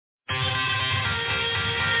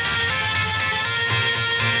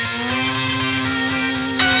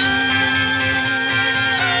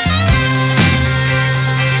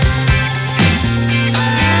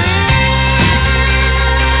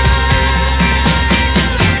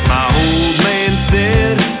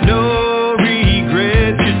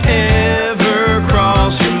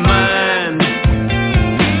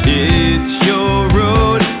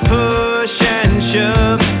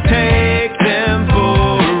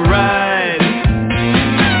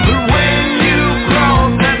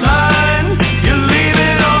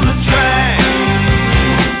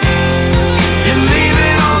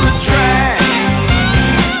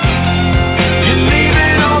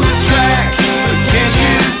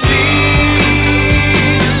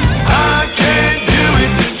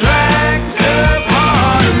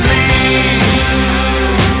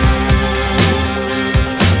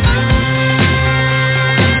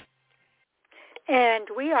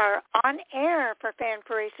are on air for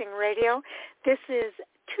Fan4Racing Radio. This is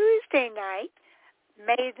Tuesday night,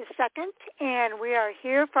 May the 2nd, and we are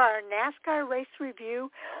here for our NASCAR race review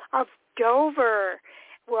of Dover.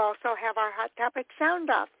 We'll also have our Hot Topic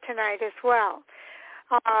Sound-Off tonight as well.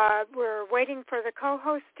 We're waiting for the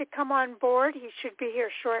co-host to come on board. He should be here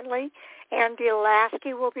shortly. Andy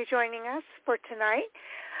Laskey will be joining us for tonight.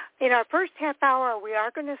 In our first half hour, we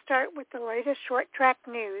are going to start with the latest short track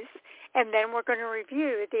news, and then we're going to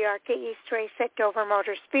review the ARCA East race at Dover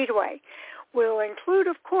Motor Speedway. We'll include,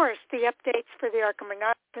 of course, the updates for the ARCA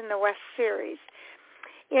Menards in the West Series.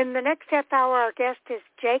 In the next half hour, our guest is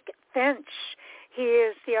JakeFinch. He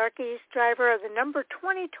is the ARCA East driver of the number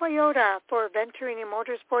 20 Toyota for Venturini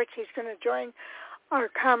Motorsports. He's going to join our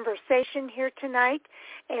conversation here tonight,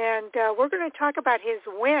 and we're going to talk about his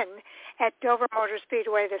win at Dover Motor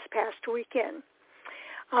Speedway this past weekend.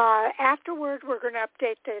 Afterward, we're going to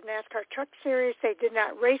update the NASCAR Truck Series. They did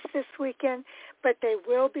not race this weekend, but they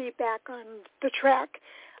will be back on the track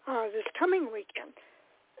this coming weekend.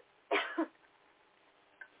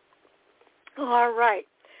 All right.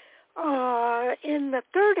 In the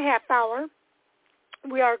third half hour,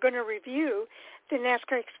 we are going to review the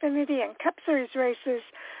NASCAR Xfinity and Cup Series races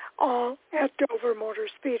all at Dover Motor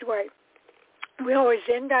Speedway. We always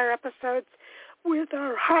end our episodes with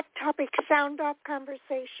our Hot Topic Sound-Off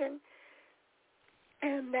conversation,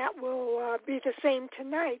 and that will be the same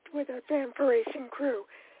tonight with our Fan4Racing crew.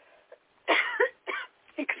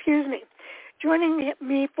 Excuse me. Joining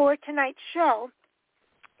me for tonight's show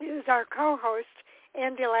is our co-host,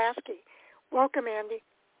 Andy Laskey. Welcome, Andy.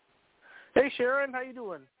 Hey, Sharon. How you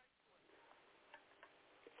doing?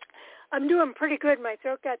 I'm doing pretty good. My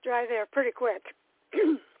throat got dry there pretty quick.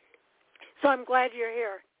 So I'm glad you're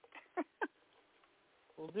here.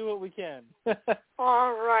 We'll do what we can.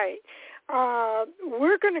 All right.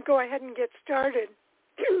 We're going to go ahead and get started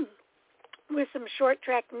with some short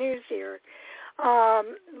track news here.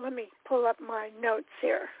 Let me pull up my notes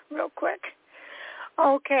here real quick.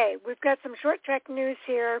 Okay, we've got some short track news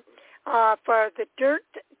here for the dirt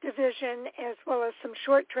division as well as some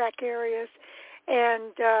short track areas,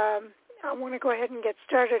 and I want to go ahead and get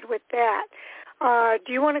started with that.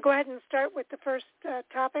 Do you want to go ahead and start with the first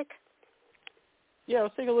topic? Yeah,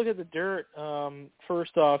 let's take a look at the dirt.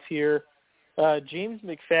 First off here, James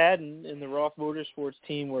McFadden and the Roth Motorsports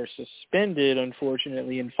team were suspended,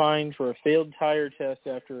 unfortunately, and fined for a failed tire test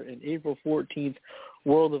after an April 14th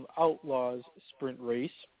World of Outlaws sprint race.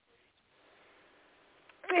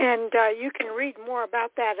 And you can read more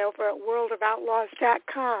about that over at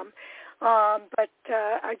worldofoutlaws.com. But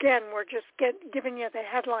again, we're just giving you the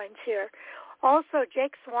headlines here. Also,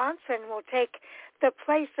 Jake Swanson will take the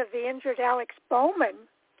place of the injured Alex Bowman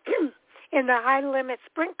in the high-limit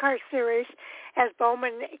sprint car series as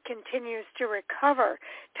Bowman continues to recover.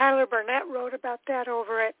 Tyler Burnett wrote about that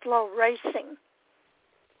over at Flow Racing.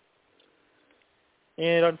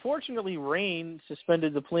 And unfortunately, rain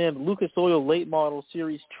suspended the planned Lucas Oil Late Model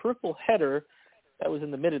Series triple header that was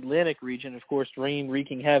in the Mid-Atlantic region. Of course, rain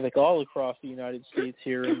wreaking havoc all across the United States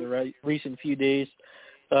here in the recent few days.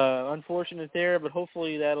 Unfortunate there, but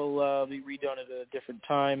hopefully that'll be redone at a different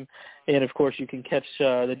time. And, of course, you can catch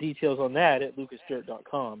the details on that at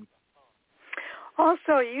lucasdirt.com.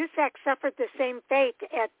 Also, USAC suffered the same fate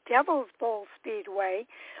at Devil's Bowl Speedway,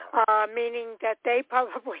 meaning that they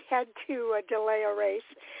probably had to delay a race.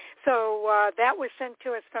 So that was sent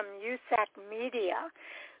to us from USAC Media.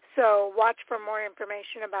 So watch for more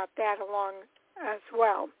information about that along as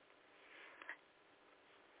well.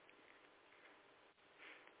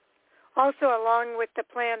 Also, along with the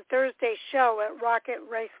planned Thursday show at Rocket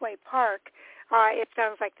Raceway Park, it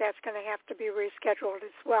sounds like that's going to have to be rescheduled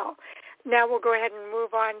as well. Now we'll go ahead and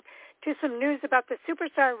move on to some news about the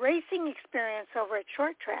Superstar Racing experience over at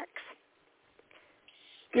Short Tracks.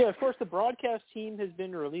 Yeah, of course, the broadcast team has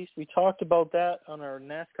been released. We talked about that on our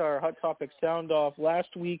NASCAR Hot Topic Sound-Off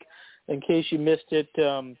last week. In case you missed it,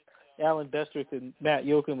 Alan Bestwick and Matt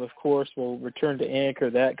Yoakum, of course, will return to anchor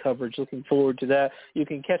that coverage. Looking forward to that. You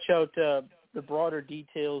can catch out the broader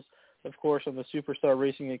details, of course, on the Superstar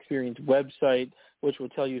Racing Experience website, which will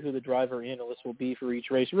tell you who the driver analyst will be for each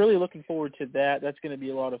race. Really looking forward to that. That's going to be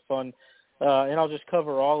a lot of fun. And I'll just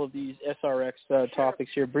cover all of these SRX topics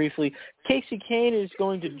here briefly. Casey Kane is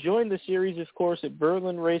going to join the series, of course, at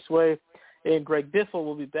Berlin Raceway, and Greg Biffle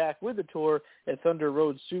will be back with the tour at Thunder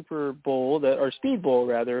Road Super Bowl, or Speed Bowl,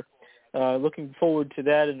 rather. Looking forward to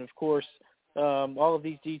that, and, of course, all of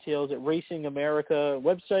these details at Racing America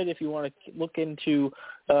website if you want to look into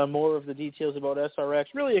more of the details about SRX.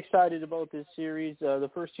 Really excited about this series. The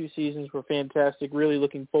first two seasons were fantastic. Really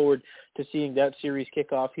looking forward to seeing that series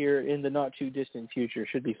kick off here in the not-too-distant future.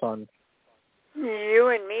 Should be fun. You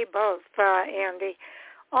and me both, Andy.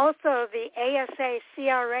 Also, the ASA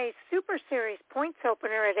CRA Super Series points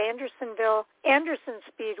opener at Anderson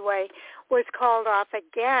Speedway was called off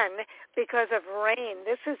again because of rain.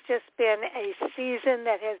 This has just been a season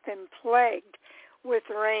that has been plagued with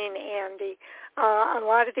rain, Andy. A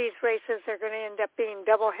lot of these races are going to end up being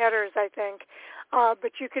double headers, I think.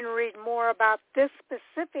 But you can read more about this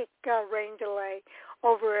specific rain delay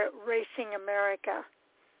over at Racing America.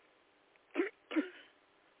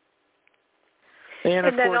 And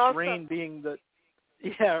of course, also, rain being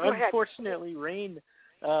unfortunately, rain,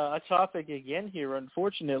 a topic again here.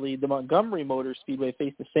 Unfortunately, the Montgomery Motor Speedway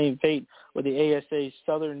faced the same fate with the ASA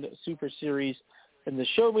Southern Super Series and the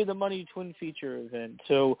Show Me the Money Twin Feature event.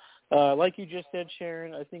 So, like you just said,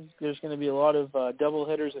 Sharon, I think there's going to be a lot of double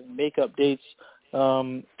headers and makeup dates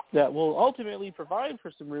that will ultimately provide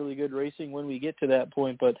for some really good racing when we get to that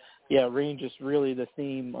point. But, yeah, rain just really the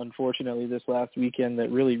theme, unfortunately, this last weekend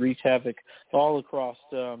that really wreaked havoc all across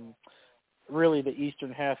really the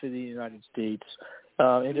eastern half of the United States.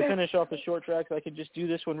 And to finish off the short tracks, I could just do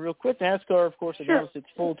this one real quick. NASCAR, of course, announced its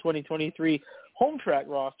full 2023 home track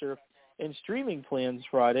roster and streaming plans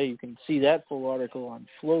Friday. You can see that full article on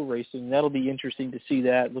Flow Racing. That'll be interesting to see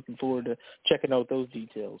that. Looking forward to checking out those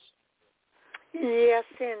details. Yes,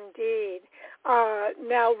 indeed.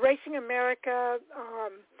 Now, Racing America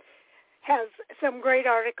has some great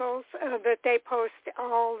articles that they post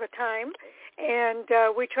all the time,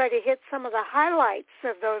 and we try to hit some of the highlights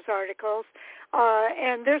of those articles.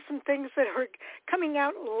 And there's some things that are coming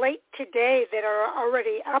out late today that are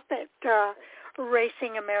already up at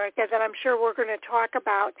Racing America that I'm sure we're going to talk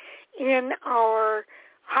about in our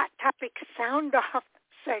Hot Topic Sound Off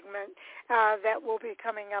segment that will be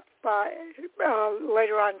coming up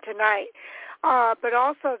later on tonight. But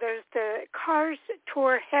also there's the Cars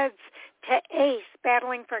Tour heads to Ace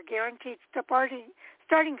battling for guaranteed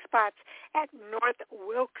starting spots at North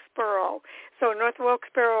Wilkesboro. So North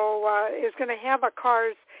Wilkesboro is going to have a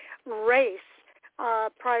Cars race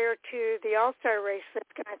prior to the All-Star race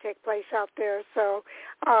that's going to take place out there. So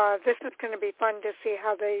this is going to be fun to see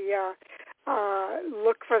how they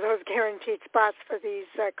look for those guaranteed spots for these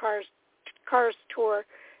Cars Tour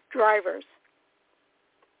drivers.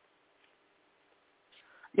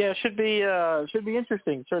 Yeah, it should be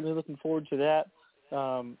interesting. Certainly looking forward to that.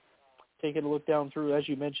 Taking a look down through, as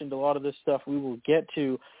you mentioned, a lot of this stuff we will get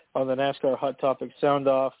to on the NASCAR Hot Topic Sound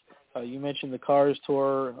Off. You mentioned the Cars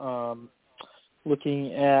Tour.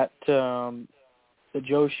 Looking at the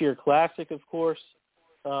Joe Shear Classic, of course.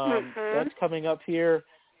 That's coming up here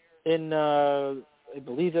I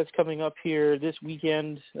believe that's coming up here this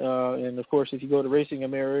weekend. And, of course, if you go to Racing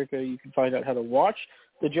America, you can find out how to watch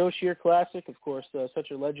the Joe Shear Classic. Of course,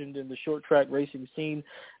 such a legend in the short track racing scene.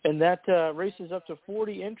 And that races up to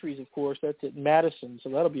 40 entries, of course. That's at Madison, so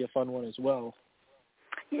that'll be a fun one as well.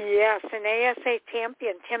 Yes, and ASA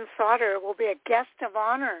champion Tim Sauter will be a guest of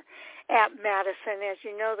honor at Madison. As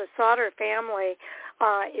you know, the Sauter family,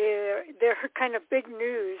 they're kind of big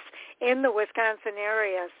news in the Wisconsin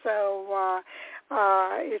area. So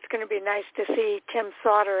it's going to be nice to see Tim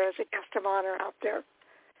Sauter as a guest of honor out there.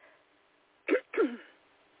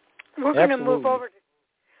 We're going to move over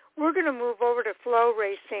to Flow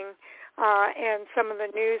Racing and some of the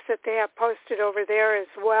news that they have posted over there as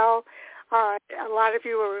well. A lot of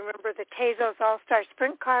you will remember the Tezos All-Star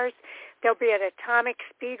Sprint Cars. They'll be at Atomic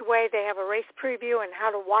Speedway. They have a race preview and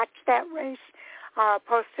how to watch that race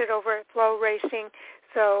posted over at Flow Racing.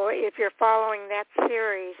 So if you're following that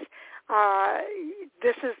series,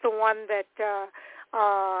 this is the one that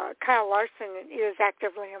Kyle Larson is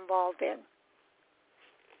actively involved in.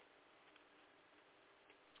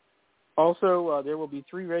 Also, there will be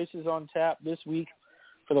 3 races on tap this week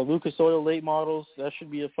for the Lucas Oil late models. That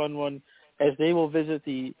should be a fun one, as they will visit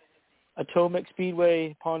the Atomic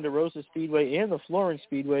Speedway, Ponderosa Speedway, and the Florence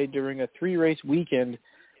Speedway during a 3-race weekend,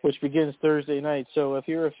 which begins Thursday night. So if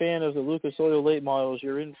you're a fan of the Lucas Oil late models,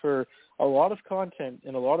 you're in for a lot of content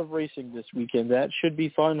and a lot of racing this weekend. That should be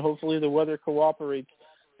fun. Hopefully the weather cooperates,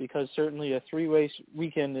 because certainly a 3-race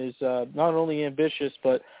weekend is not only ambitious,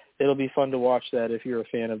 but it'll be fun to watch that if you're a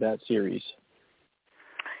fan of that series.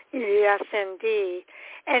 Yes, indeed.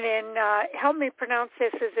 And in, help me pronounce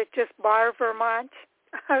this, is it just Bar, Vermont,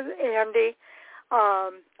 Andy,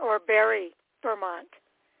 or Barry, Vermont?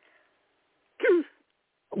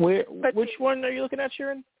 Which one are you looking at,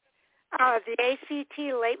 Sharon? The ACT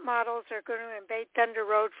late models are going to invade Thunder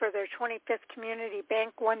Road for their 25th Community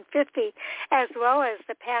Bank 150, as well as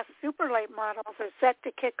the past super late models are set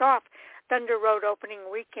to kick off Thunder Road opening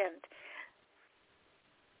weekend.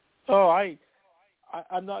 Oh,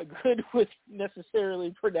 I'm not good with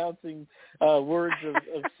necessarily pronouncing words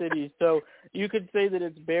of cities. So you could say that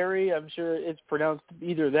it's Barry. I'm sure it's pronounced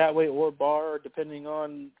either that way or Bar, depending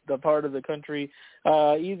on the part of the country.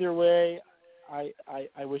 Either way,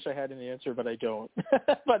 I wish I had an answer, but I don't.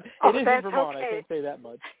 But it is in Vermont. Okay. I can't say that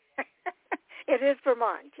much. It is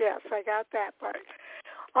Vermont. Yes, I got that part.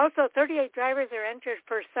 Also, 38 drivers are entered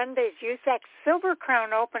for Sunday's USAC Silver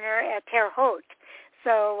Crown opener at Terre Haute.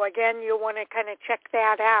 So, again, you'll want to kind of check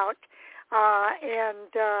that out and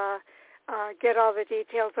get all the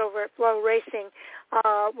details over at Flow Racing.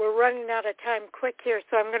 We're running out of time quick here,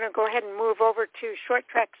 so I'm going to go ahead and move over to Short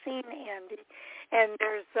Track Scene, Andy. And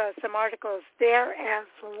there's some articles there as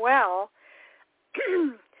well.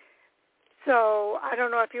 So I don't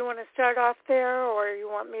know if you want to start off there or you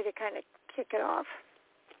want me to kind of kick it off.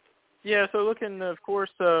 Yeah, so looking, of course,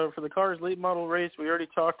 for the Cars late model race, we already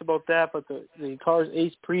talked about that, but the Cars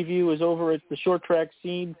Ace preview is over at the Short Track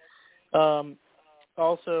Scene.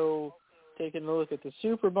 Also, taking a look at the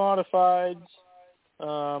Super Modifieds.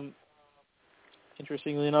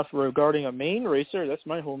 Interestingly enough, regarding a Maine racer, that's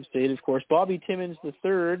my home state, of course, Bobby Timmons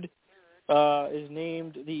III is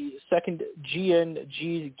named the second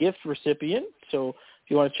GNG's gift recipient. So if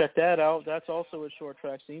you want to check that out, that's also a Short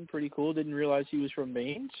Track Scene. Pretty cool. Didn't realize he was from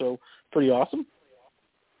Maine, so pretty awesome.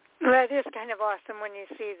 That is kind of awesome when you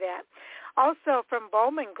see that. Also from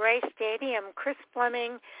Bowman Gray Stadium, Chris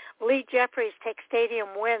Fleming, Lee Jeffries take stadium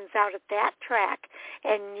wins out at that track.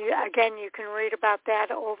 And you can read about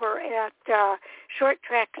that over at Short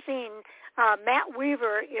Track Scene. Matt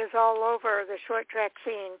Weaver is all over the Short Track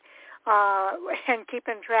Scene and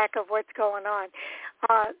keeping track of what's going on.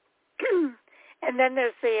 And then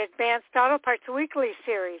there's the Advanced Auto Parts Weekly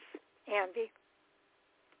series, Andy.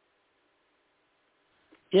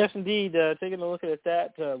 Yes, indeed. Taking a look at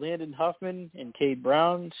that, Landon Huffman and Cade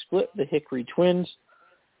Brown split the Hickory Twins.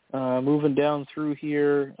 Moving down through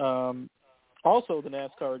here, also the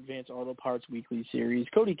NASCAR Advanced Auto Parts Weekly Series.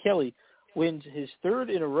 Cody Kelly wins his third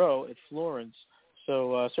in a row at Florence.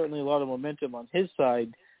 So certainly a lot of momentum on his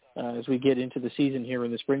side as we get into the season here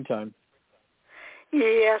in the springtime.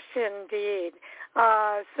 Yes, indeed.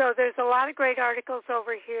 So there's a lot of great articles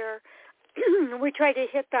over here. We try to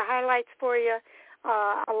hit the highlights for you.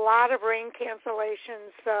 A lot of rain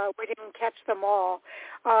cancellations. We didn't catch them all.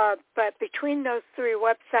 But between those three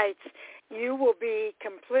websites, you will be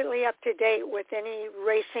completely up to date with any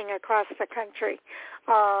racing across the country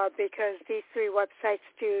because these three websites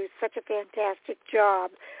do such a fantastic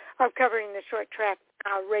job of covering the short track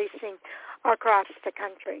racing across the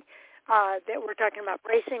country. That we're talking about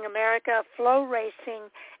Racing America, Flow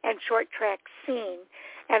Racing, and Short Track Scene.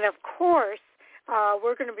 And, of course,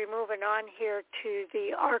 we're going to be moving on here to the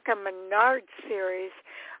ARCA Menards series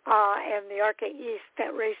and the ARCA East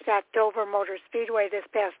that raced at Dover Motor Speedway this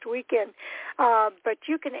past weekend. But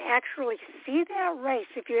you can actually see that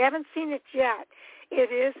race. If you haven't seen it yet,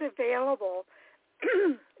 it is available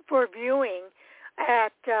for viewing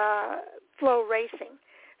at Flow Racing.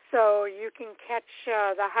 So you can catch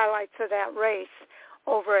the highlights of that race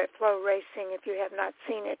over at Flow Racing if you have not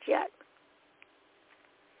seen it yet.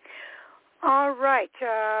 All right,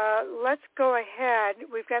 let's go ahead.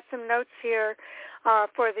 We've got some notes here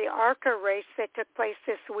for the ARCA race that took place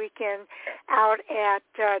this weekend out at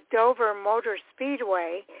Dover Motor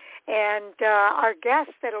Speedway. And our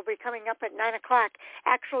guest that will be coming up at 9 o'clock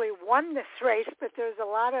actually won this race, but there's a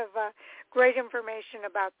lot of great information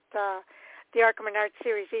about the ARCA Menards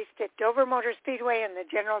Series East at Dover Motor Speedway and the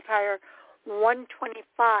General Tire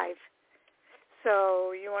 125.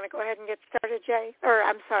 So you want to go ahead and get started, Jay? Or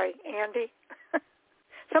I'm sorry, Andy.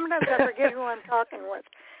 Sometimes I forget who I'm talking with.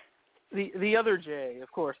 The other Jay,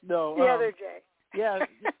 of course. No, the other Jay. Yeah,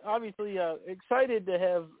 obviously excited to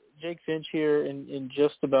have JakeFinch here in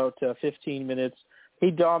just about 15 minutes. He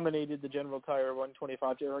dominated the General Tire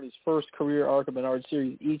 125 to earn his first career ARCA Menards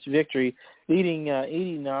Series East victory, leading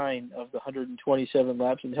 89 of the 127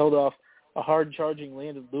 laps and held off a hard-charging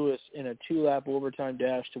Landon Lewis in a 2-lap overtime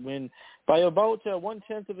dash to win by about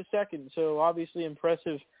 1/10 of a second. So obviously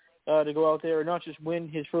impressive to go out there and not just win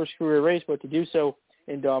his first career race, but to do so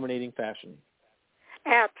in dominating fashion.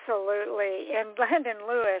 Absolutely. And Landon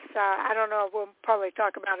Lewis, I don't know, we'll probably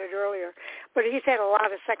talk about it earlier, but he's had a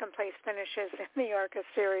lot of second-place finishes in the ARCA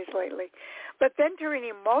Series lately. But Venturini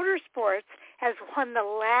Motorsports has won the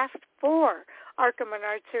last 4 ARCA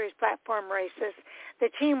Menards Series platform races. The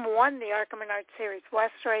team won the ARCA Menards Series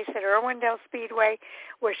West race at Irwindale Speedway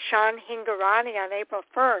with Sean Hingorani on April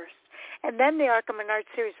 1st. And then the ARCA Menards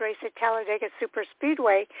Series race at Talladega Super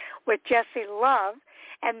Speedway with Jesse Love.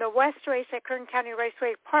 And the West race at Kern County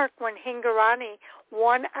Raceway Park when Hingorani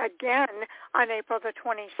won again on April the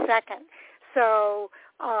 22nd. So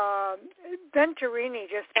Venturini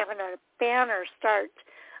just having a banner start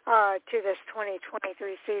to this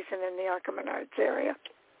 2023 season in the ARCA Menards area.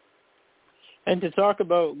 And to talk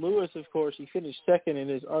about Lewis, of course, he finished second in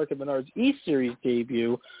his ARCA Menards East Series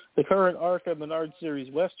debut. The current ARCA Menards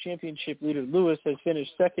Series West Championship leader, Lewis, has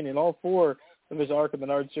finished second in all four of his ARCA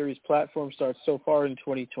Menards Series platform starts so far in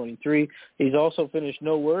 2023. He's also finished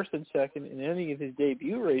no worse than second in any of his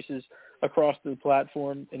debut races across the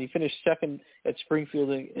platform, and he finished second at Springfield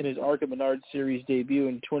in his ARCA Menards Series debut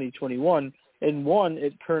in 2021 and won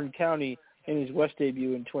at Kern County in his West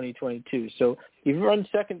debut in 2022. So he's run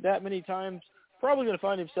second that many times, probably going to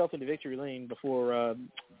find himself in the victory lane before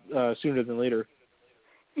sooner than later.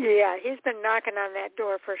 Yeah, he's been knocking on that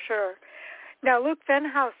door for sure. Now, Luke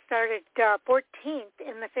Venhouse started 14th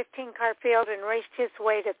in the 15-car field and raced his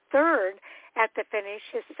way to third at the finish,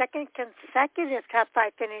 his second consecutive top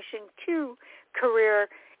five finish in two career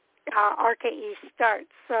ARCA East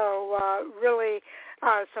starts. So really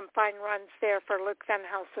some fine runs there for Luke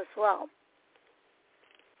Venhouse as well.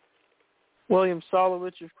 William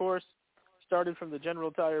Solowich, of course, started from the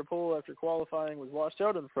General Tire pole after qualifying was washed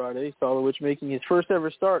out on Friday. Solowich making his first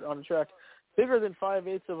ever start on a track bigger than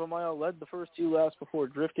 5/8 of a mile, led the first two laps before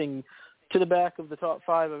drifting to the back of the top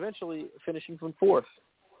five, eventually finishing from fourth.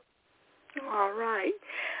 All right.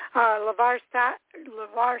 LeVar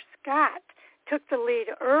Scott took the lead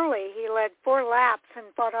early. He led 4 laps and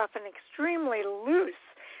fought off an extremely loose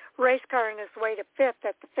race car on his way to fifth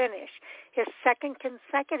at the finish, his second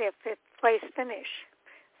consecutive fifth-place finish.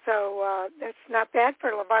 So that's not bad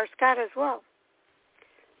for LeVar Scott as well.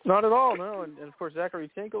 Not at all, no. And of course, Zachary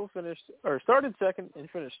Tinkle started second and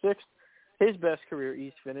finished sixth, his best career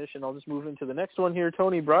East finish. And I'll just move into the next one here.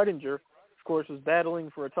 Tony Breidinger, of course, was battling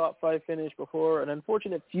for a top five finish before an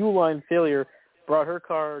unfortunate fuel line failure brought her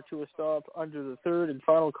car to a stop under the third and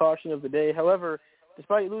final caution of the day. However,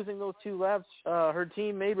 despite losing those 2 laps, her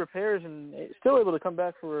team made repairs and still able to come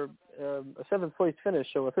back for a seventh-place finish,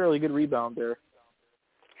 so a fairly good rebound there.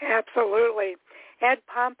 Absolutely. Ed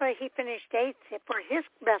Pompa, he finished 8th for his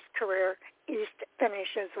best career East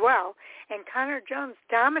finish as well. And Connor Jones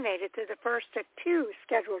dominated through the first of 2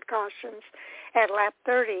 scheduled cautions at lap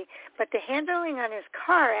 30. But the handling on his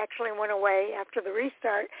car actually went away after the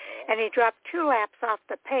restart, and he dropped 2 laps off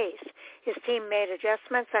the pace. His team made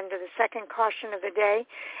adjustments under the second caution of the day,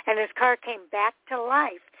 and his car came back to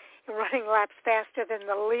life, running laps faster than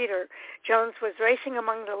the leader. Jones was racing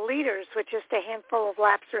among the leaders with just a handful of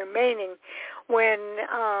laps remaining when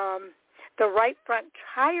the right front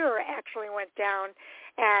tire actually went down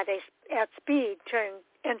at speed,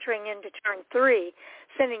 entering into turn 3,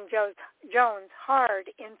 sending Jones hard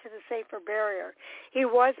into the safer barrier. He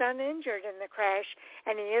was uninjured in the crash,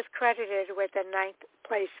 and he is credited with a 9th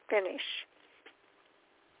place finish.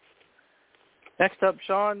 Next up,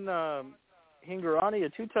 Sean Hingorani, a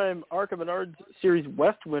 2-time ARCA Menards Series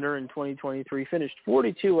West winner in 2023, finished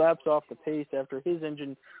 42 laps off the pace after his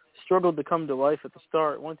engine struggled to come to life at the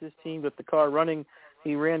start. Once his team got the car running,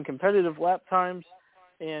 he ran competitive lap times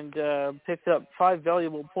and picked up 5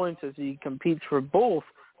 valuable points as he competes for both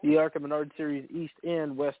the ARCA Menards Series East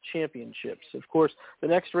and West Championships. Of course, the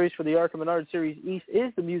next race for the ARCA Menards Series East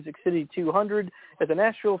is the Music City 200 at the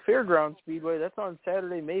Nashville Fairgrounds Speedway. That's on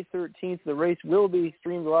Saturday, May 13th. The race will be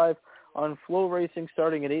streamed live on Flow Racing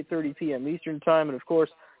starting at 8:30 p.m. Eastern Time. And, of course,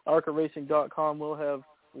 ARCARacing.com will have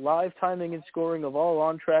live timing and scoring of all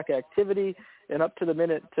on-track activity, and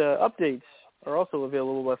up-to-the-minute updates are also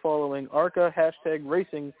available by following ARCA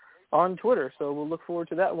 #Racing on Twitter. So we'll look forward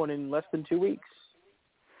to that one in less than 2 weeks.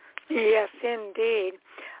 Yes, indeed.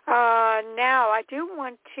 Now, I do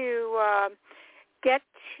want to get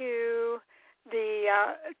to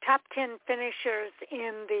the top 10 finishers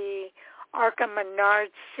in the ARCA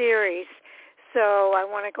Menards series. So I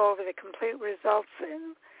want to go over the complete results.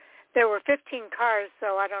 And there were 15 cars,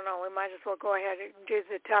 so I don't know. We might as well go ahead and do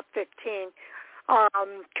the top 15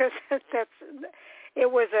 because it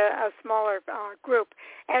was a smaller group.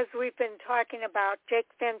 As we've been talking about,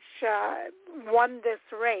 JakeFinch won this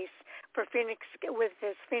race for Phoenix with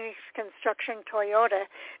his Phoenix Construction Toyota,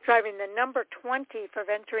 driving the number 20 for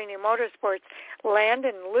Venturini Motorsports.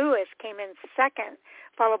 Landon Lewis came in second,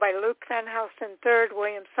 followed by Luke Venhouse in third,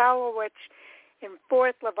 William Solowich in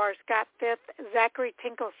fourth, LeVar Scott fifth, Zachary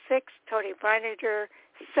Tinkle sixth, Tony Breidinger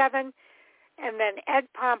 7, And then Ed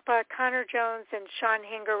Pompa, Connor Jones, and Sean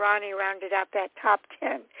Hingorani rounded out that top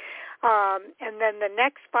 10. And then the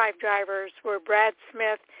next 5 drivers were Brad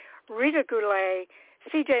Smith, Rita Goulet,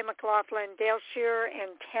 C.J. McLaughlin, Dale Shearer,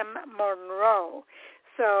 and Tim Monroe.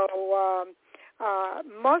 So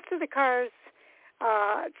most of the cars,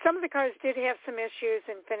 some of the cars did have some issues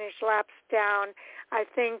and finished laps down. I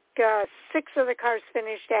think 6 of the cars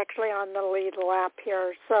finished actually on the lead lap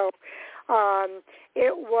here. So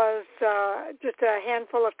it was just a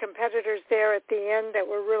handful of competitors there at the end that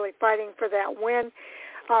were really fighting for that win.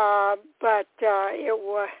 But it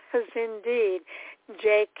was indeed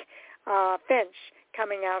JakeFinch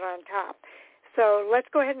coming out on top. So let's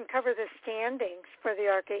go ahead and cover the standings for the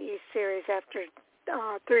ARCA East Series after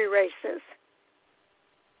 3 races.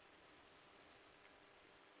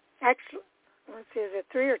 Actually, let's see, is it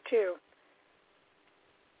 3 or 2?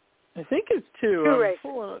 I think it's 2. 2 races.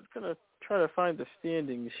 I'm going to try to find the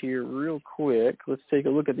standings here real quick. Let's take a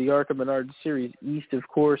look at the ARCA Menards Series East, of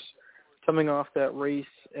course, coming off that race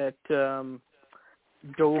at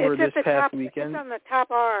Dover this past weekend. It's on the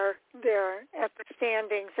top R there at the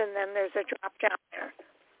standings, and then there's a drop down there.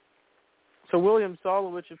 So William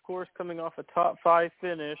Solowich, of course, coming off a top 5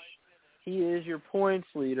 finish. He is your points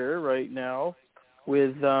leader right now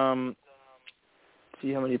with,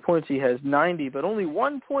 see how many points he has, 90, but only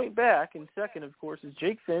 1 point back. In second, of course, is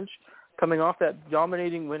JakeFinch coming off that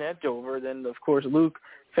dominating win at Dover. Then, of course, Luke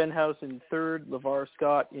Fenhouse in third, LeVar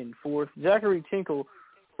Scott in fourth. Zachary Tinkle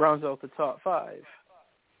rounds out the top 5.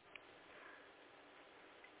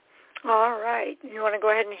 All right. You want to go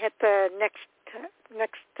ahead and hit the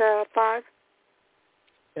next 5?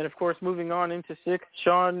 And, of course, moving on into 6th,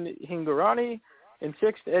 Sean Hingorani. In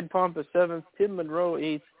 6th, Ed Pompa 7th, Tim Monroe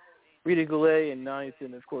 8th, Rita Goulet in 9th,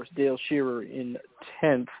 and, of course, Dale Shearer in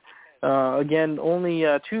 10th. Again, only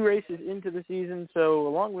 2 races into the season, so a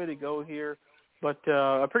long way to go here, but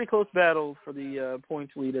a pretty close battle for the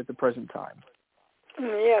points lead at the present time.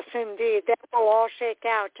 Yes, indeed. That will all shake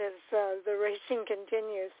out as the racing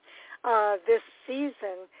continues this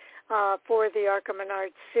season for the ARCA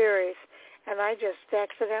Menards Series. And I just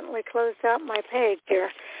accidentally closed out my page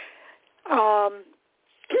here. So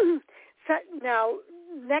now,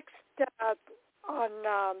 next on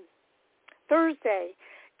Thursday,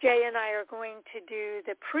 Jay and I are going to do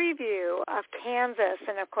the preview of Kansas.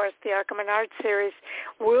 And, of course, the ARCA Menards Series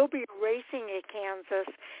will be racing at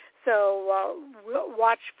Kansas. So we'll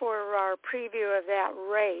watch for our preview of that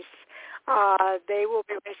race. They will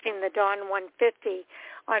be racing the Dawn 150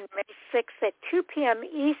 on May 6th at 2 p.m.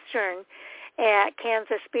 Eastern at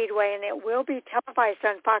Kansas Speedway, and it will be televised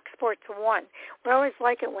on Fox Sports 1. We always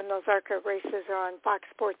like it when those ARCA races are on Fox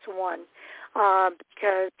Sports 1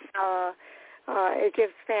 because it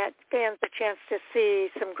gives fans a chance to see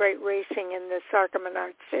some great racing in this ARCA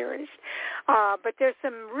Menards Series. But there's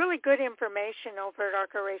some really good information over at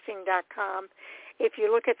ARCARacing.com. If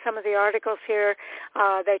you look at some of the articles here,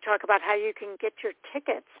 they talk about how you can get your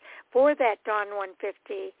tickets for that Dawn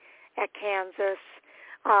 150 at Kansas.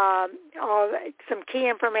 Some key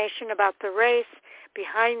information about the race,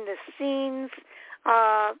 behind the scenes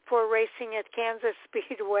for racing at Kansas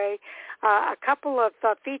Speedway, a couple of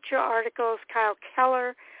feature articles, Kyle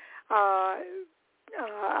Keller,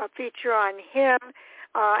 a feature on him,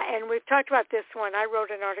 and we've talked about this one. I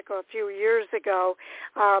wrote an article a few years ago,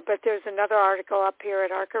 but there's another article up here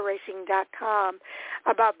at ARCARacing.com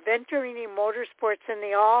about Venturini Motorsports and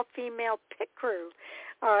the all-female pit crew.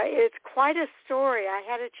 It's quite a story. I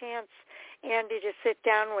had a chance, Andy, to sit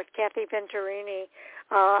down with Kathy Venturini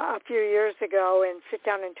a few years ago and sit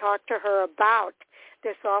down and talk to her about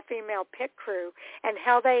this all-female pit crew and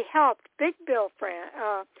how they helped Big Bill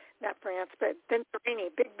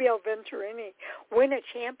Big Bill Venturini win a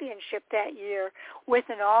championship that year with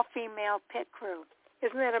an all-female pit crew.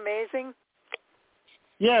 Isn't that amazing?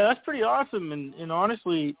 Yeah, that's pretty awesome. And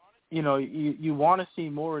honestly, you know, you want to see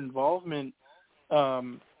more involvement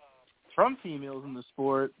from females in the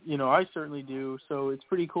sport. You know, I certainly do. So it's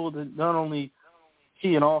pretty cool to not only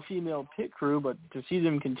see an all-female pit crew, but to see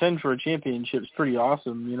them contend for a championship is pretty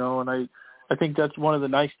awesome, you know. And I think that's one of the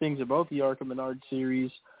nice things about the ARCA Menards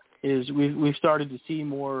Series is we've started to see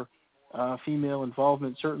more female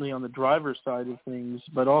involvement, certainly on the driver's side of things,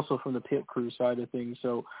 but also from the pit crew side of things.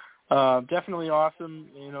 So definitely awesome,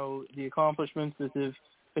 you know, the accomplishments that they've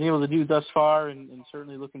been able to do thus far, and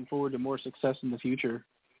certainly looking forward to more success in the future.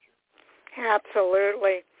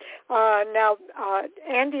 Absolutely. Now,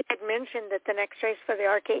 Andy had mentioned that the next race for the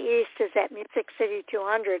ARCA East is at Music City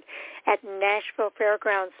 200 at Nashville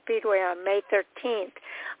Fairgrounds Speedway on May 13th.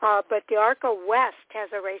 But the ARCA West has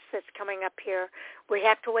a race that's coming up here. We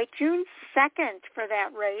have to wait June 2nd for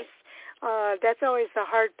that race. That's always the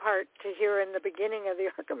hard part to hear in the beginning of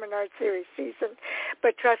the ARCA Menards Series season.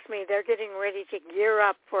 But trust me, they're getting ready to gear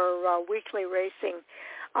up for weekly racing.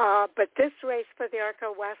 But this race for the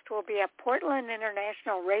ARCA West will be at Portland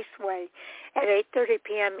International Raceway at 8:30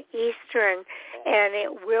 p.m. Eastern, and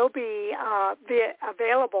it will be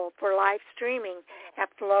available for live streaming at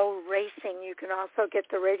Flow Racing. You can also get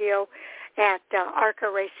the radio at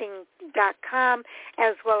ARCARacing.com,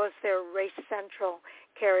 as well as their Race Central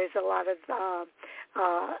carries a lot of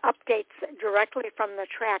updates directly from the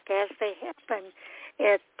track as they happen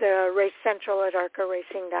at Race Central at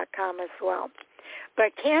ARCARacing.com as well.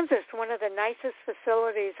 But Kansas, one of the nicest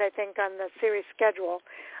facilities, I think, on the series schedule.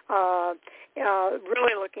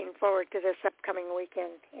 Really looking forward to this upcoming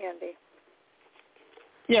weekend, Andy.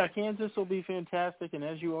 Yeah, Kansas will be fantastic, and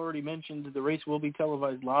as you already mentioned, the race will be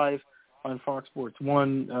televised live on Fox Sports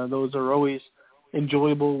 1. Those are always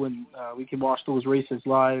enjoyable when we can watch those races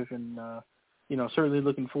live, and, certainly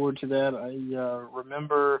looking forward to that.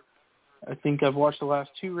 I think I've watched the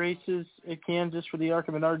last two races at Kansas for the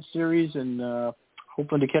ARCA Menards Series, and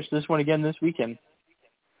hoping to catch this one again this weekend.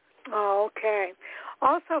 Oh, okay.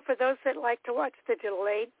 Also, for those that like to watch the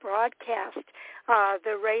delayed broadcast,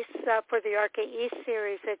 the race for the ARCA East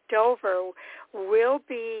Series at Dover will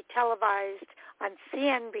be televised on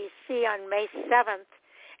CNBC on May 7th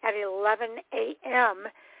at 11 a.m.,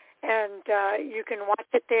 and you can watch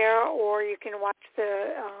it there, or you can watch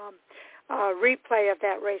the replay of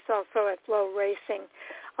that race also at Flow Racing.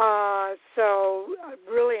 So I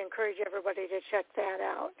really encourage everybody to check that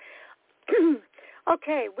out.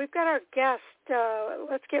 Okay, we've got our guest.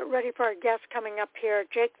 Let's get ready for our guest coming up here,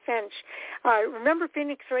 JakeFinch. Remember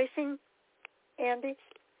Phoenix Racing, Andy,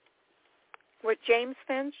 with James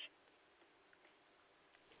Finch?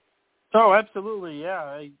 Oh, absolutely, yeah.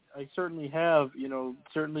 I certainly have,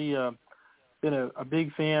 certainly been a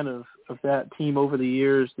big fan of that team over the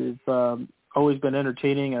years. They've always been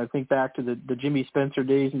entertaining. I think back to the Jimmy Spencer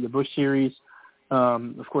days in the Busch Series.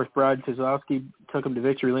 Of course, Brad Keselowski took him to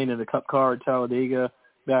victory lane in the Cup car at Talladega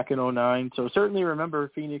back in 2009. So certainly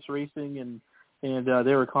remember Phoenix Racing and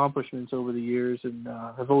their accomplishments over the years, and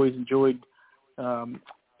have always enjoyed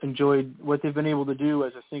what they've been able to do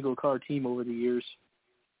as a single car team over the years.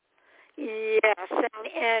 Yes,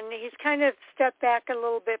 and he's kind of stepped back a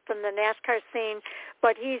little bit from the NASCAR scene,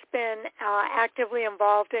 but he's been actively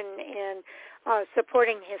involved in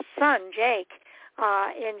supporting his son, Jake,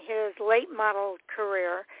 in his late model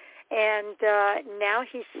career. And now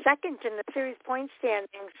he's second in the series point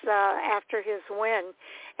standings after his win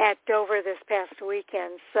at Dover this past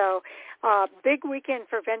weekend. So big weekend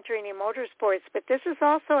for Venturini Motorsports, but this is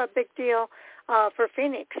also a big deal for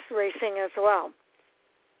Phoenix Racing as well.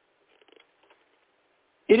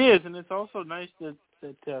 It is, and it's also nice that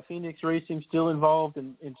Phoenix Racing's still involved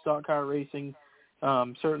in stock car racing.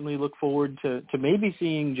 Certainly look forward to maybe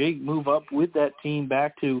seeing Jake move up with that team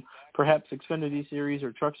back to perhaps Xfinity Series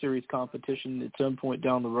or Truck Series competition at some point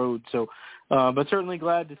down the road. So, but certainly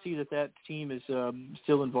glad to see that team is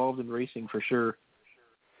still involved in racing for sure.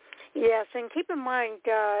 Yes, and keep in mind,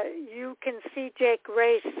 you can see Jake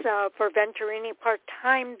race for Venturini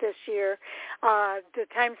part-time this year. The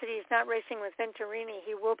times that he's not racing with Venturini,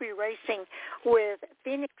 he will be racing with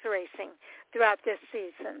Phoenix Racing throughout this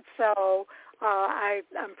season. So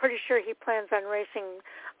I'm pretty sure he plans on racing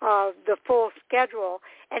the full schedule,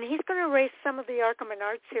 and he's going to race some of the ARCA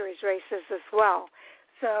Menards Series races as well.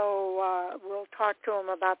 So we'll talk to him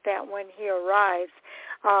about that when he arrives.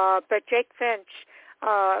 But Jake Finch,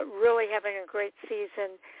 really having a great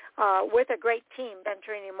season with a great team,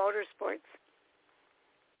 Venturini Motorsports.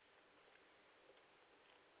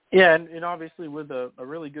 Yeah, and obviously with a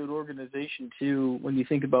really good organization, too, when you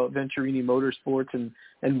think about Venturini Motorsports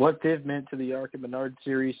and what they've meant to the ARCA Menards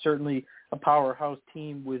Series, certainly a powerhouse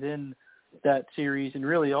team within that series and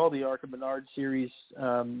really all the ARCA Menards Series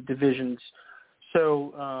divisions.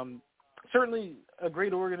 So certainly a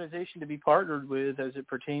great organization to be partnered with as it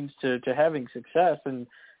pertains to having success, and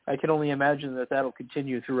I can only imagine that that'll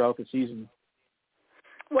continue throughout the season.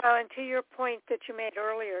 Well, and to your point that you made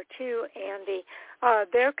earlier, too, Andy,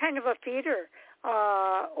 they're kind of a feeder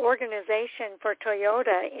organization for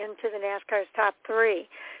Toyota into the NASCAR's top three.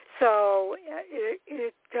 So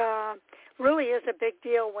it really is a big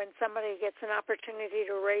deal when somebody gets an opportunity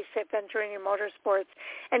to race at Venturini Motorsports.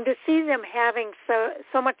 And to see them having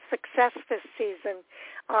so much success this season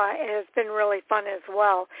has been really fun as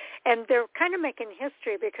well. And they're kind of making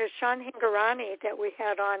history because Sean Hingorani, that we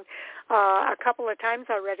had on a couple of times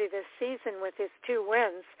already this season with his 2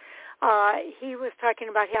 wins, he was talking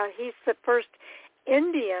about how he's the first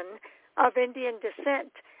Indian of Indian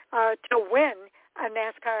descent to win a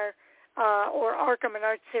NASCAR or ARCA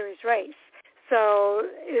Menards Series race. So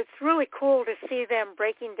it's really cool to see them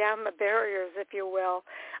breaking down the barriers, if you will,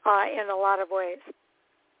 in a lot of ways.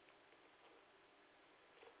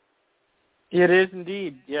 It is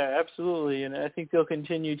indeed. Yeah, absolutely. And I think they'll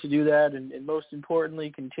continue to do that and most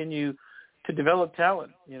importantly, continue to develop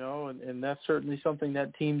talent, and that's certainly something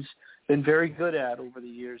that team's been very good at over the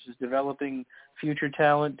years, is developing future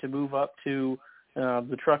talent to move up to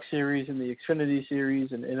the Truck Series and the Xfinity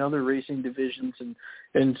Series and other racing divisions.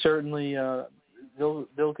 And certainly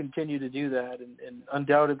they'll continue to do that and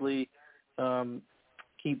undoubtedly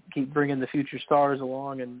keep bringing the future stars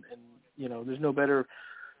along. And there's no better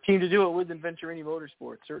team to do it with than Venturini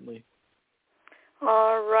Motorsports, certainly.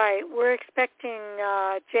 All right. We're expecting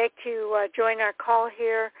Jake to join our call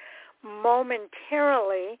here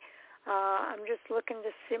momentarily. I'm just looking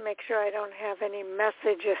to make sure I don't have any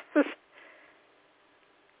messages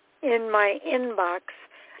in my inbox,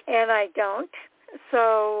 and I don't.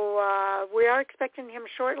 So we are expecting him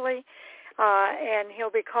shortly, and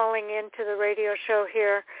he'll be calling into the radio show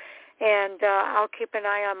here, and I'll keep an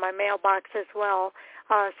eye on my mailbox as well.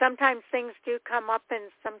 Sometimes things do come up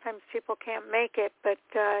and sometimes people can't make it, but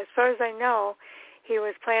as far as I know, he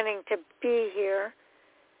was planning to be here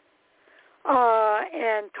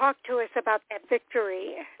and talk to us about that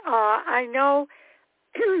victory. I know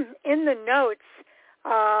in the notes,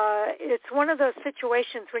 it's one of those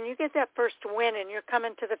situations when you get that first win and you're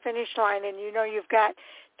coming to the finish line and you've got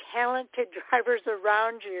talented drivers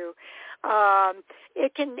around you,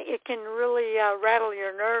 it can really rattle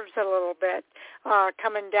your nerves a little bit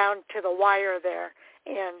coming down to the wire there,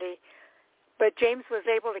 Andy. But James was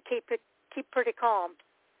able to keep pretty calm.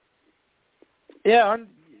 Yeah,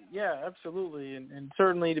 absolutely, and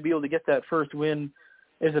certainly to be able to get that first win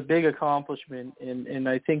is a big accomplishment, and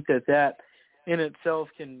I think that in itself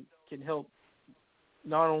can help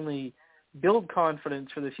not only build confidence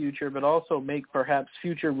for the future, but also make perhaps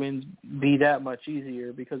future wins be that much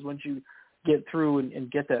easier, because once you get through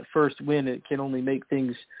and get that first win, it can only make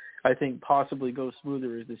things, I think, possibly go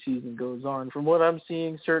smoother as the season goes on. From what I'm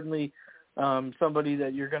seeing, certainly somebody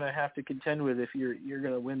that you're going to have to contend with if you're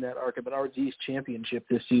going to win that ARCA Menards East championship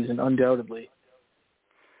this season, undoubtedly.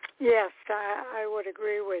 Yes, I would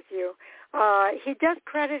agree with you. He does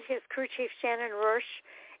credit his crew chief, Sharon Burton,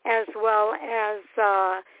 as well as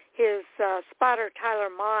his spotter, Tyler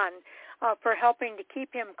Mon, for helping to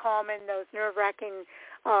keep him calm in those nerve-wracking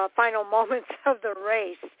final moments of the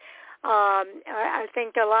race. I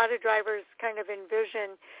think a lot of drivers kind of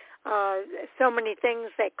envision so many things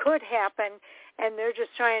that could happen, and they're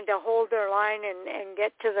just trying to hold their line and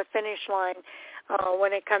get to the finish line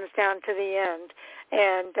when it comes down to the end.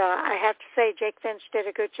 And I have to say JakeFinch did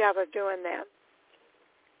a good job of doing that.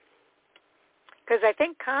 Because I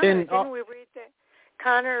think Connor, didn't we read that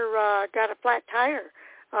Connor got a flat tire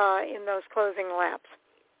in those closing laps?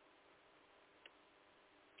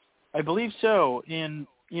 I believe so. And,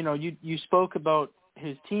 you spoke about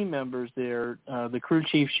his team members there. The crew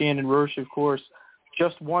chief, Sharon Burton, of course,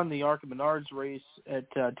 just won the ARCA Menards race at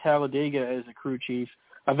Talladega as a crew chief,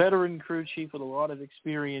 a veteran crew chief with a lot of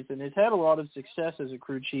experience, and has had a lot of success as a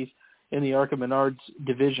crew chief in the ARCA Menards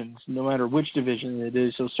divisions, no matter which division it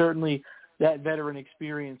is. So certainly that veteran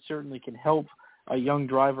experience certainly can help a young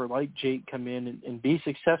driver like Jake come in and be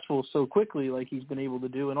successful so quickly like he's been able to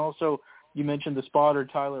do. And also, you mentioned the spotter,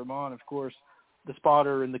 Tyler Mon, of course, the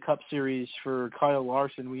spotter in the Cup Series for Kyle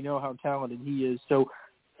Larson. We know how talented he is. So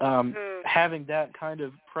having that kind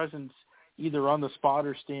of presence either on the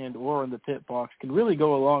spotter stand or in the pit box can really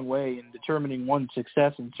go a long way in determining one's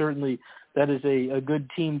success. And certainly that is a good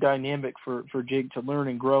team dynamic for Jake to learn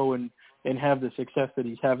and grow and have the success that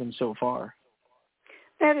he's having so far.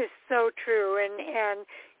 That is so true, and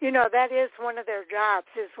that is one of their jobs,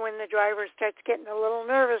 is when the driver starts getting a little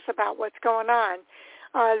nervous about what's going on.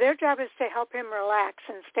 Their job is to help him relax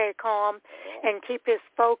and stay calm and keep his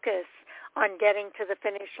focus on getting to the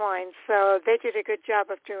finish line. So they did a good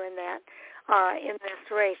job of doing that in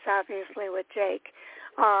this race, obviously, with Jake.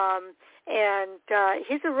 And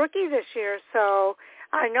he's a rookie this year, so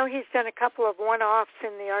I know he's done a couple of one-offs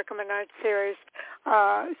in the ARCA Menards series,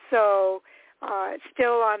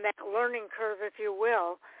 still on that learning curve, if you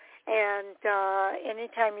will. And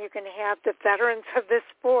anytime you can have the veterans of this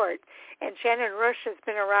sport, and Shannon Rush has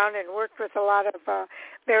been around and worked with a lot of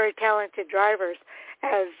very talented drivers,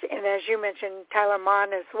 as you mentioned, Tyler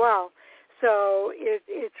Mon as well. So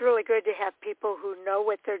it's really good to have people who know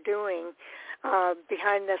what they're doing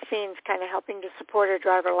behind the scenes, kind of helping to support a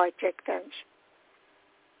driver like JakeFinch.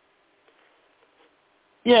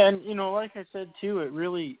 Yeah, and, like I said, too, it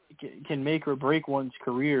really can make or break one's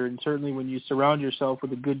career, and certainly when you surround yourself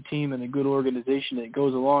with a good team and a good organization, it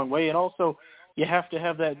goes a long way. And also, you have to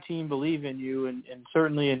have that team believe in you, and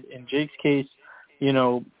certainly in Jake's case,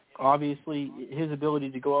 obviously his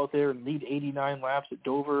ability to go out there and lead 89 laps at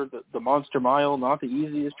Dover, the Monster Mile, not the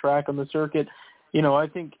easiest track on the circuit, I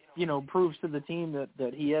think, proves to the team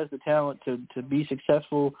that he has the talent to be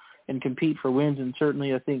successful and compete for wins. And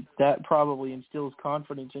certainly I think that probably instills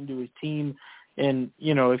confidence into his team. And,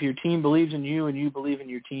 if your team believes in you and you believe in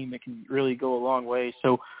your team, it can really go a long way.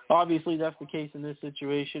 So obviously that's the case in this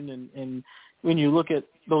situation. And when you look at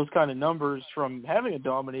those kind of numbers from having a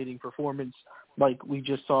dominating performance like we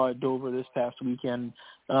just saw at Dover this past weekend,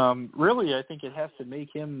 really I think it has to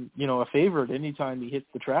make him, a favorite anytime he hits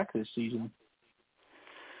the track this season.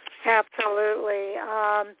 Absolutely.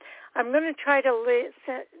 I'm going to try to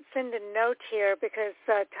send a note here because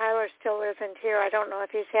Tyler still isn't here. I don't know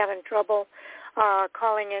if he's having trouble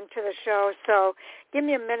calling into the show. So give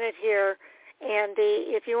me a minute here,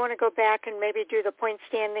 Andy, if you want to go back and maybe do the point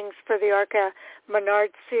standings for the ARCA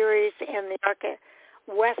Menards series and the ARCA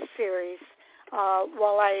West series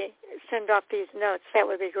while I send off these notes, that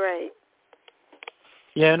would be great.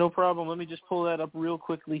 Yeah, no problem. Let me just pull that up real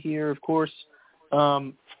quickly here. Of course,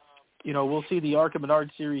 we'll see the ARCA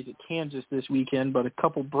Menards series at Kansas this weekend, but a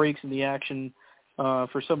couple breaks in the action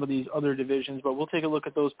for some of these other divisions. But we'll take a look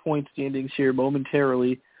at those point standings here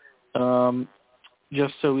momentarily,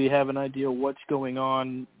 just so we have an idea of what's going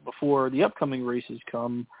on before the upcoming races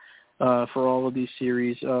come for all of these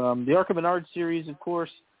series. The ARCA Menards series, of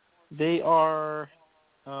course, they are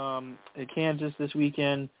at Kansas this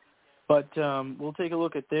weekend, but we'll take a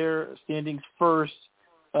look at their standings first.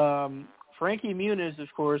 Frankie Muniz, of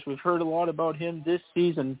course, we've heard a lot about him this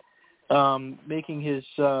season, making his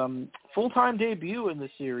full-time debut in the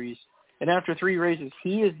series. And after 3 races,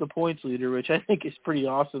 he is the points leader, which I think is pretty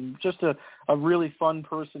awesome. Just a really fun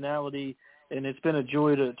personality, and it's been a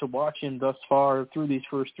joy to watch him thus far through these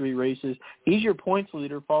first 3 races. He's your points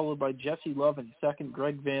leader, followed by Jesse Love in second,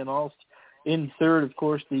 Greg Van Alst in third, of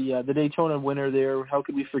course, the Daytona winner there. How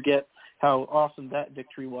could we forget how awesome that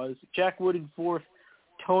victory was? Jack Wood in fourth,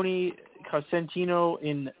 Tony Cosentino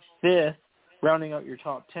in fifth, rounding out your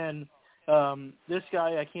top 10. This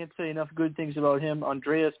guy, I can't say enough good things about him,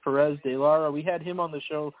 Andreas Perez de Lara. We had him on the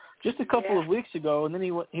show just a couple of weeks ago, and then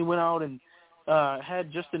he went out and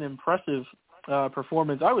had just an impressive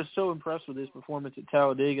performance. I was so impressed with his performance at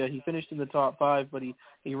Talladega. He finished in the top 5, but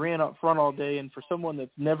he ran up front all day, and for someone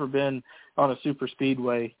that's never been on a super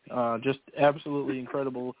speedway, just absolutely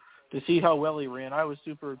incredible to see how well he ran. I was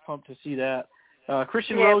super pumped to see that.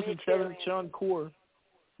 Christian Rose in 7th, Sean Core.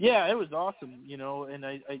 Yeah, it was awesome, and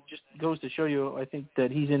I just goes to show you, I think,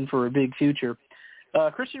 that he's in for a big future.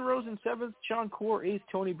 Christian Rose in 7th, Sean Core 8th,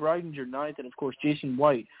 Tony Breidinger 9th, and, of course, Jason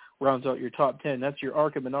White rounds out your top 10. That's your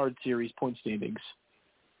ARCA Menards series point standings.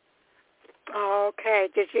 Okay.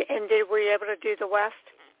 Were you able to do the West?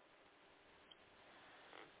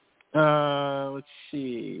 Let's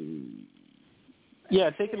see. Yeah,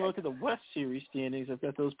 taking a look at the West Series standings, I've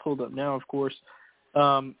got those pulled up now, of course.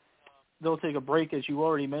 They'll take a break, as you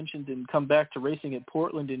already mentioned, and come back to racing at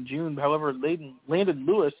Portland in June. However, Landon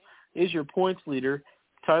Lewis is your points leader.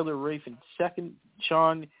 Tyler Rafe in second,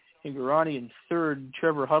 Sean Hingorani in third,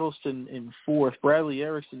 Trevor Huddleston in fourth. Bradley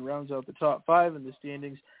Erickson rounds out the top 5 in the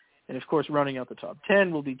standings. And, of course, rounding out the top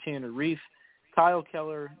 10 will be Tanner Reif, Kyle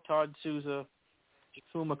Keller, Todd Souza,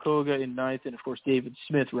 Fuma Koga in ninth, and, of course, David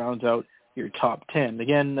Smith rounds out your top 10.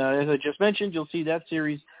 Again, as I just mentioned, you'll see that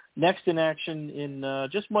series next in action in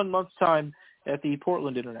just 1 month's time at the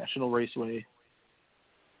Portland International Raceway.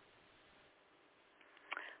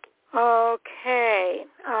 Okay.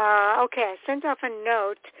 I sent off a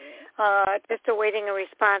note, just awaiting a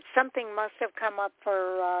response. Something must have come up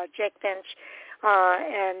for JakeFinch,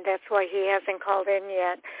 and that's why he hasn't called in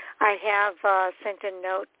yet. I have sent a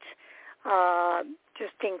note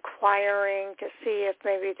just inquiring to see if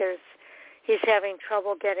maybe he's having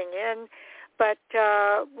trouble getting in. But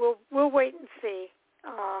we'll wait and see.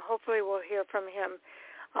 Hopefully we'll hear from him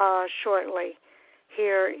shortly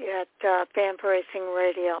here at Fan4Racing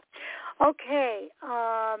Radio. Okay,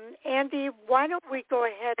 Andy, why don't we go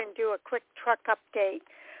ahead and do a quick truck update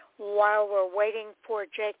while we're waiting for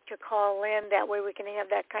Jake to call in. That way we can have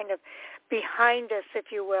that kind of behind us,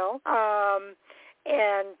 if you will,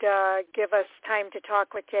 and give us time to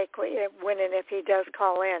talk with Jake when and if he does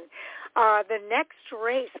call in. The next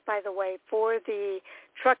race, by the way, for the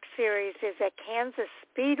Truck Series is at Kansas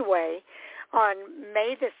Speedway on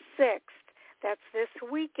May the 6th. That's this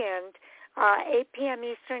weekend, 8 p.m.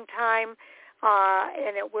 Eastern Time,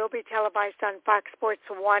 and it will be televised on Fox Sports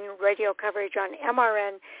 1, radio coverage on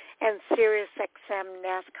MRN, and Sirius XM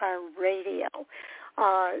NASCAR Radio.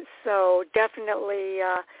 So definitely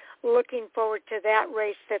looking forward to that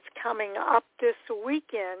race that's coming up this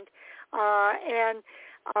weekend. And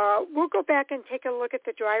we'll go back and take a look at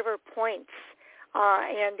the driver points,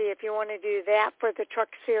 Andy, if you want to do that for the Truck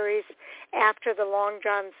Series after the Long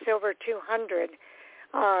John Silver 200,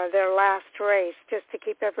 their last race, just to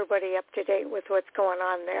keep everybody up to date with what's going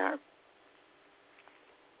on there.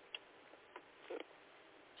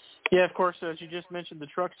 Yeah, of course, as you just mentioned, the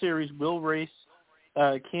Truck Series will race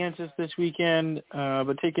Kansas this weekend,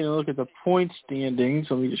 but taking a look at the point standings,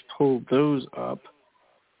 let me just pull those up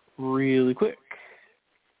really quick.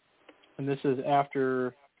 And this is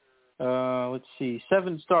after,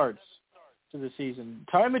 7 starts to the season.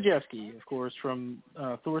 Ty Majeski, of course, from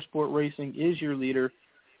Thor Sport Racing is your leader,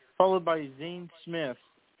 followed by Zane Smith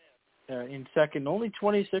in second, only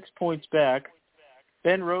 26 points back.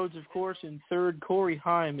 Ben Rhodes, of course, in third. Corey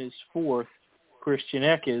Heim is fourth. Christian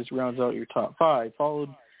Eckes rounds out your top 5, followed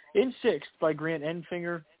in sixth by Grant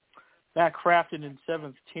Enfinger. Matt Crafton in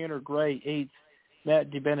seventh. Tanner Gray, eighth. Matt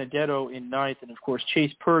DiBenedetto in ninth. And, of course,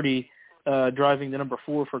 Chase Purdy driving the number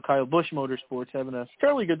 4 for Kyle Busch Motorsports, having a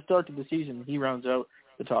fairly good start to the season. He rounds out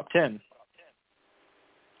the top 10.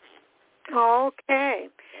 Okay.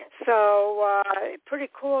 So pretty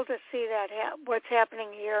cool to see that what's happening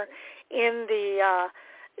here in the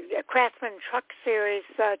Craftsman Truck Series.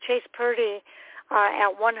 Chase Purdy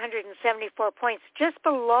at 174 points. Just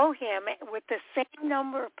below him with the same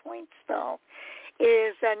number of points, though,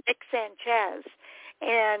 is Nick Sanchez.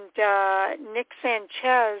 And Nick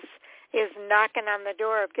Sanchez is knocking on the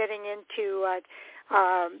door of getting into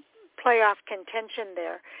playoff contention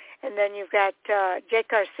there. And then you've got Jake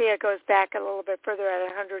Garcia goes back a little bit further at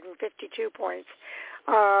 152 points.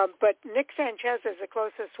 But Nick Sanchez is the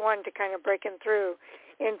closest one to kind of breaking through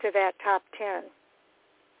into that top 10.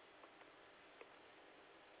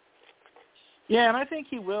 Yeah, and I think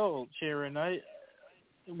he will, Sharon.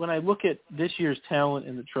 When I look at this year's talent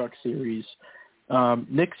in the Truck Series,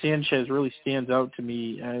 Nick Sanchez really stands out to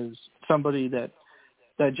me as somebody that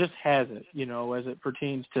just has it, as it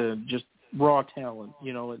pertains to just raw talent,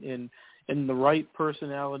 in the right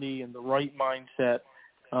personality and the right mindset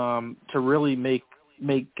to really make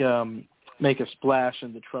a splash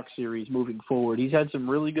in the Truck Series moving forward. He's had some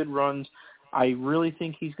really good runs. I really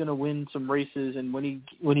think he's going to win some races, and when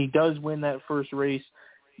he does win that first race,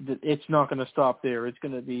 it's not going to stop there. It's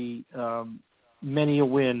going to be many a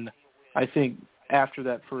win, I think, after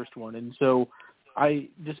that first one. And so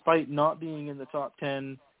despite not being in the top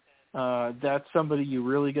 10, that's somebody you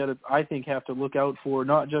really got to, I think, have to look out for,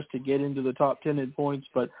 not just to get into the top 10 in points,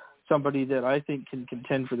 but somebody that I think can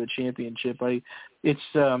contend for the championship. It's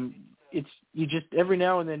you just every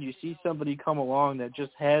now and then you see somebody come along that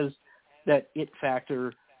just has that it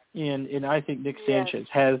factor, and I think Nick Sanchez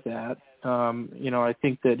has that. I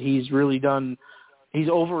think that he's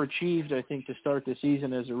overachieved, I think, to start the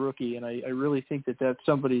season as a rookie, and I really think that that's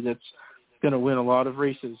somebody that's going to win a lot of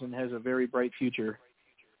races and has a very bright future.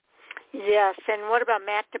 Yes, and what about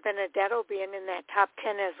Matt DiBenedetto being in that top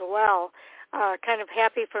 10 as well? Kind of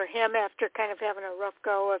happy for him after kind of having a rough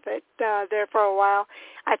go of it there for a while.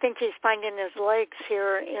 I think he's finding his legs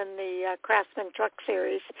here in the Craftsman Truck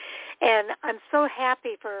Series. And I'm so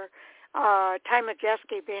happy for Ty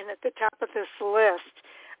Majeski being at the top of this list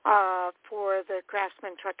for the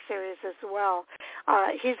Craftsman Truck Series as well.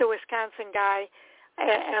 He's a Wisconsin guy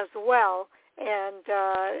as well, and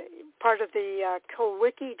part of the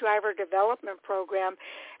Kowicki Driver Development Program.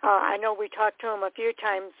 I know we talked to him a few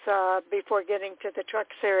times before getting to the Truck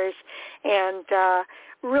Series, and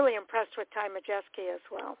really impressed with Ty Majeski as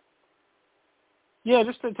well. Yeah,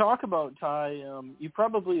 just to talk about Ty, you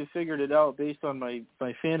probably have figured it out based on my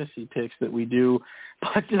fantasy picks that we do,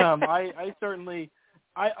 but I certainly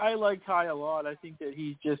I like Ty a lot. I think that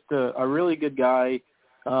he's just a really good guy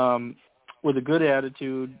with a good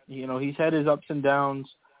attitude. He's had his ups and downs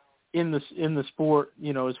in the sport,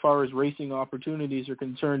 as far as racing opportunities are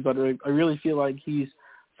concerned, but I really feel like he's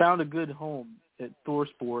found a good home at Thor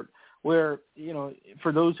Sport where,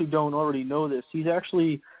 for those who don't already know this, he's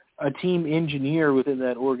actually a team engineer within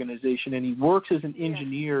that organization, and he works as an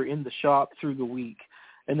engineer in the shop through the week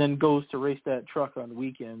and then goes to race that truck on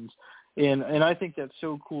weekends. And I think that's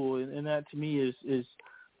so cool. And that to me is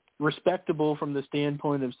respectable from the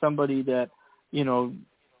standpoint of somebody that,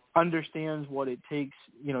 understands what it takes,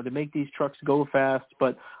 to make these trucks go fast,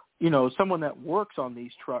 but, someone that works on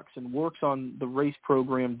these trucks and works on the race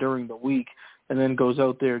program during the week and then goes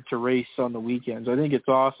out there to race on the weekends. I think it's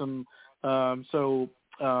awesome.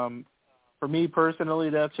 For me personally,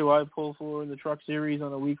 that's who I pull for in the Truck Series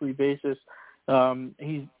on a weekly basis.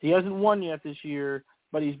 He hasn't won yet this year,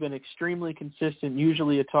 but he's been extremely consistent,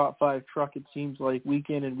 usually a top 5 truck, it seems like, week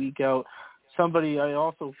in and week out. Somebody I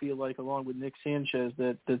also feel like, along with Nick Sanchez,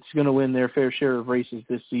 that's going to win their fair share of races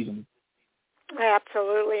this season.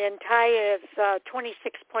 Absolutely, and Ty is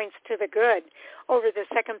 26 points to the good over the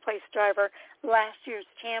second-place driver, last year's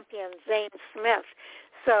champion, Zane Smith.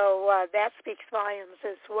 So that speaks volumes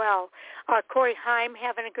as well. Corey Heim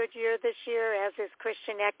having a good year this year, as is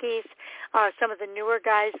Christian Eckes, some of the newer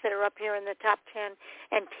guys that are up here in the top 10,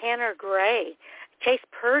 and Tanner Gray, Chase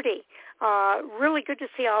Purdy. Really good to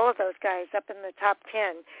see all of those guys up in the top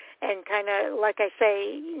 10 and kind of, like I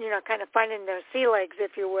say, kind of finding their sea legs,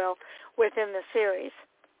 if you will, within the series.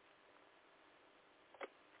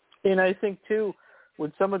 And I think, too,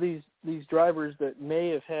 with some of these drivers that may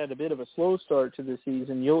have had a bit of a slow start to the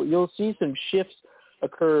season, you'll see some shifts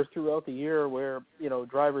occur throughout the year where,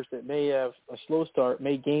 drivers that may have a slow start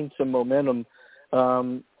may gain some momentum.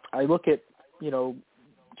 I look at,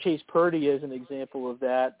 Chase Purdy as an example of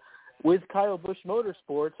that. With Kyle Busch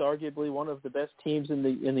Motorsports, arguably one of the best teams in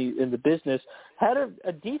the business, had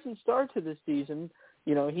a decent start to this season.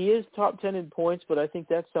 He is top 10 in points, but I think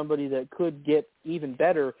that's somebody that could get even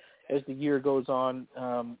better as the year goes on.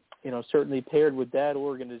 Certainly paired with that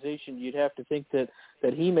organization, you'd have to think that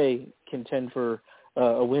he may contend for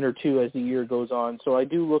a win or two as the year goes on. So I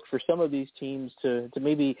do look for some of these teams to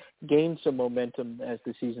maybe gain some momentum as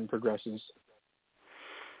the season progresses.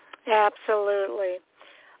 Absolutely.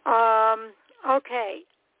 Okay.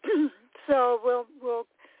 So we'll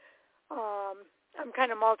I'm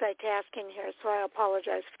kind of multitasking here, so I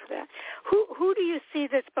apologize for that. Who do you see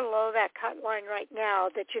that's below that cut line right now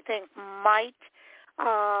that you think might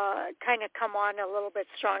kind of come on a little bit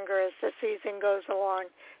stronger as the season goes along,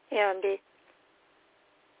 Andy?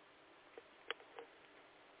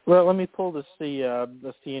 Well, let me pull the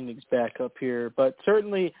standings back up here, but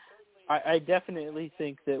certainly I definitely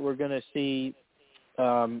think that we're going to see,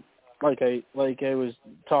 like I was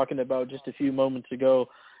talking about just a few moments ago,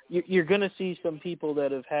 you're going to see some people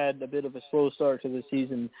that have had a bit of a slow start to the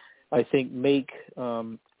season, I think, make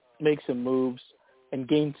some moves and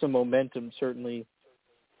gain some momentum, certainly,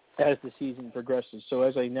 as the season progresses. So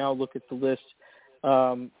as I now look at the list,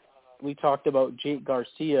 we talked about Jake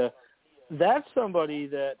Garcia. That's somebody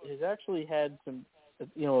that has actually had some,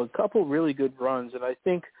 a couple really good runs, and I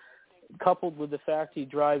think coupled with the fact he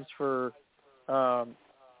drives for trying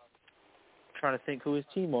to think who his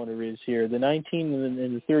team owner is here, the 19 and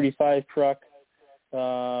the 35 truck.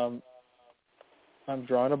 I'm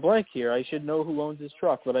drawing a blank here. I should know who owns this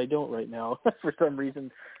truck, but I don't right now for some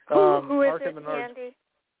reason. Who is ARCA it, Menards, Andy?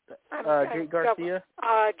 Jake Garcia.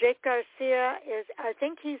 Jake Garcia is, I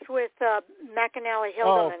think he's with McAnally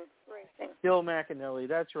Hildeman Racing. Bill McAnally,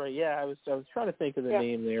 that's right. Yeah, I was trying to think of the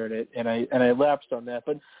name there, and I lapsed on that.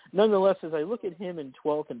 But nonetheless, as I look at him in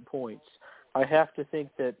 12th in points, I have to think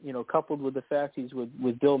that, coupled with the fact he's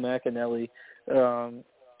with Bill McAnally, and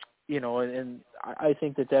I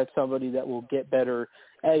think that that's somebody that will get better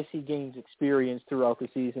as he gains experience throughout the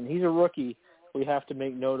season. He's a rookie, we have to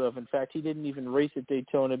make note of. In fact, he didn't even race at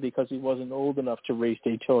Daytona because he wasn't old enough to race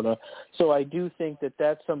Daytona. So I do think that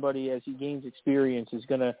that's somebody, as he gains experience, is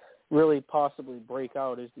going to really possibly break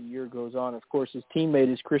out as the year goes on. Of course, his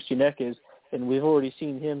teammate is Christian Eckes, and we've already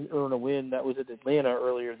seen him earn a win. That was at Atlanta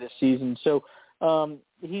earlier this season. So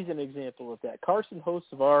he's an example of that. Carson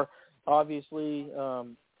Hocevar obviously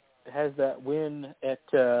has that win at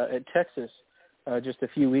Texas just a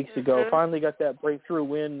few weeks ago. Finally got that breakthrough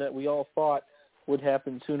win that we all thought would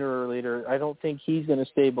happen sooner or later. I don't think he's going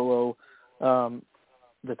to stay below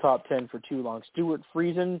the top 10 for too long. Stuart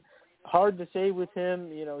Friesen, hard to say with him.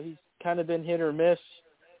 He's kind of been hit or miss.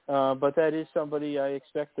 But that is somebody I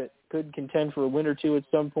expect that could contend for a win or two at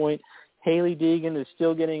some point. Haley Deegan is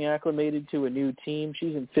still getting acclimated to a new team.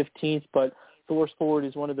 She's in 15th, but ThorSport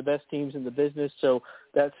is one of the best teams in the business, so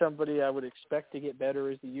that's somebody I would expect to get better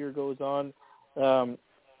as the year goes on. And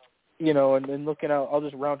looking out, I'll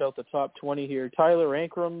just round out the top 20 here. Tyler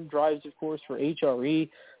Ankrum drives, of course, for HRE.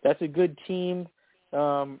 That's a good team.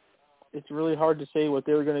 It's really hard to say what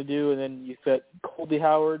they're going to do. And then you've got Colby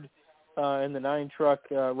Howard in the 9 truck.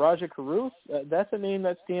 Raja Caruth, that's a name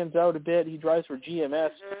that stands out a bit. He drives for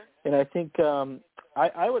GMS, and I think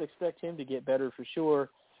I would expect him to get better for sure.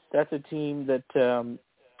 That's a team that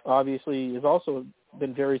obviously has also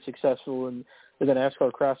been very successful in the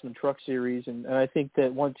NASCAR Craftsman Truck Series, and I think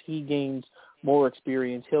that once he gains more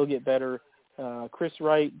experience, he'll get better. Chris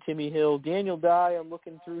Wright, Timmy Hill, Daniel Dye, I'm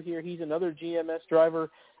looking through here. He's another GMS driver.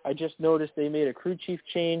 I just noticed they made a crew chief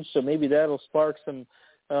change, so maybe that'll spark some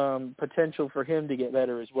potential for him to get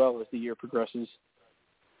better as well as the year progresses.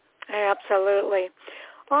 Absolutely.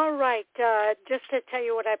 All right. Just to tell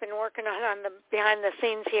you what I've been working on the behind the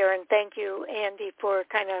scenes here, and thank you, Andy, for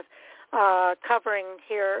kind of covering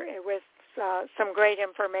here with some great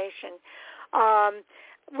information.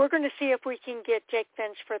 We're going to see if we can get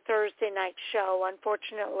JakeFinch for Thursday night show.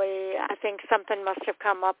 Unfortunately, I think something must have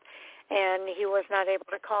come up, and he was not able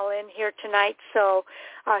to call in here tonight. So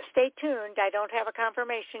stay tuned. I don't have a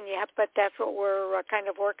confirmation yet, but that's what we're kind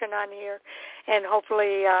of working on here, and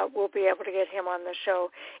hopefully we'll be able to get him on the show.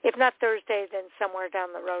 If not Thursday, then somewhere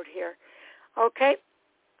down the road here. Okay.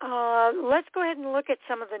 Let's go ahead and look at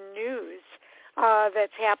some of the news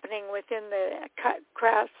that's happening within the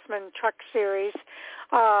Craftsman Truck Series.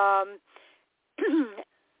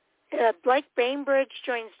 Blake Bainbridge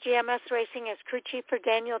joins GMS Racing as crew chief for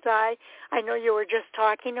Daniel Dye. I know you were just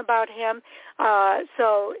talking about him.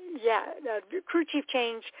 So, yeah, the crew chief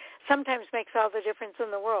change sometimes makes all the difference in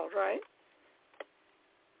the world, right?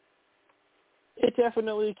 It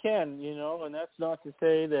definitely can, and that's not to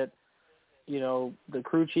say that, the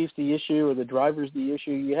crew chief's the issue or the driver's the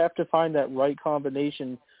issue. You have to find that right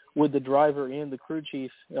combination with the driver and the crew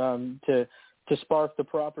chief to spark the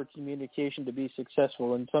proper communication to be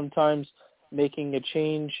successful. And sometimes making a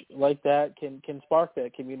change like that can spark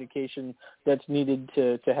that communication that's needed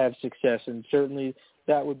to have success. And certainly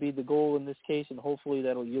that would be the goal in this case, and hopefully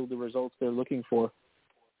that'll yield the results they're looking for.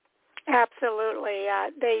 Absolutely.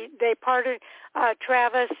 They parted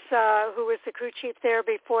Travis, who was the crew chief there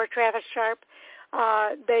before, Travis Sharp.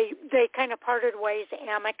 They kind of parted ways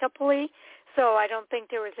amicably, so I don't think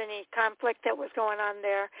there was any conflict that was going on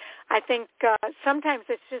there. I think sometimes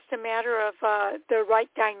it's just a matter of the right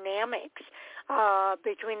dynamics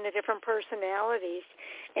between the different personalities,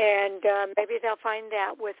 and maybe they'll find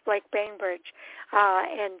that with Blake Bainbridge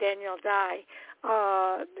and Daniel Dye.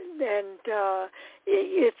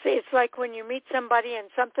 It's like when you meet somebody and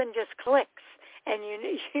something just clicks, and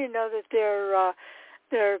you know that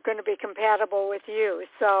they're going to be compatible with you.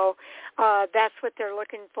 So that's what they're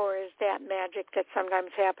looking for, is that magic that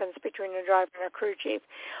sometimes happens between a driver and a crew chief.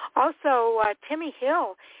 Also, Timmy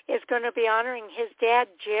Hill is going to be honoring his dad,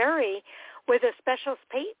 Jerry, with a special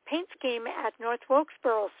paint scheme at North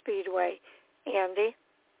Wilkesboro Speedway. Andy?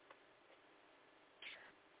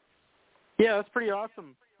 Yeah, that's pretty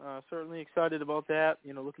awesome. Certainly excited about that.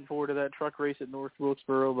 Looking forward to that truck race at North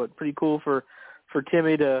Wilkesboro, but pretty cool for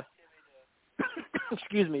Timmy to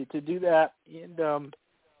to do that. And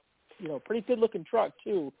pretty good looking truck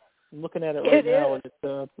too. I'm looking at it right now, and it's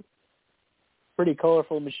a pretty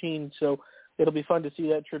colorful machine. So it'll be fun to see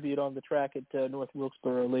that tribute on the track at North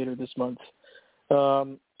Wilkesboro later this month.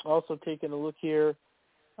 Also taking a look here.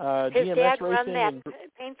 His GMS dad Racing ran that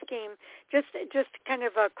paint scheme. Just kind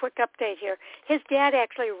of a quick update here. His dad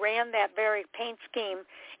actually ran that very paint scheme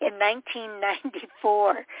in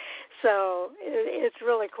 1994. So it's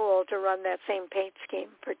really cool to run that same paint scheme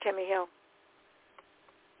for Timmy Hill.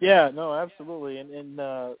 Yeah, no, absolutely. And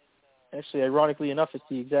actually, ironically enough, it's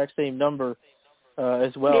the exact same number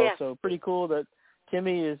as well. Yeah. So pretty cool that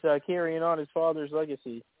Timmy is carrying on his father's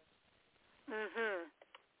legacy. Mm-hmm.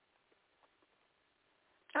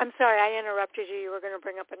 I'm sorry, I interrupted you. You were going to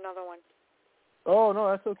bring up another one. Oh, no,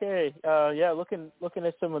 that's okay. Looking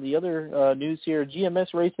at some of the other news here.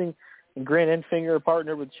 GMS Racing and Grant Enfinger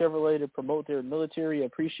partnered with Chevrolet to promote their military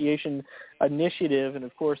appreciation initiative. And,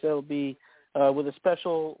 of course, that'll be with a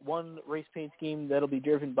special one race paint scheme that'll be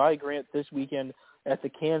driven by Grant this weekend at the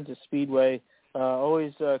Kansas Speedway.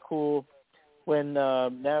 Always cool when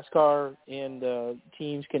NASCAR and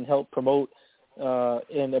teams can help promote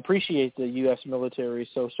and appreciate the U.S. military.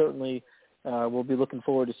 So certainly we'll be looking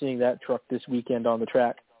forward to seeing that truck this weekend on the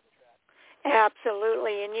track.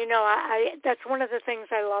 Absolutely. And, that's one of the things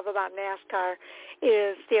I love about NASCAR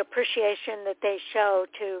is the appreciation that they show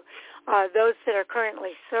to those that are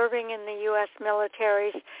currently serving in the U.S.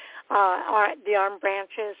 militaries, the armed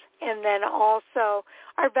branches, and then also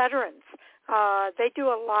our veterans. They do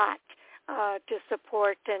a lot to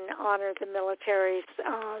support and honor the military's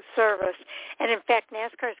service. And, in fact,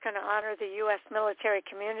 NASCAR is going to honor the U.S. military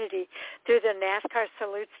community through the NASCAR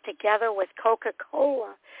Salutes Together with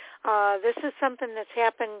Coca-Cola. This is something that's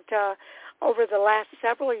happened over the last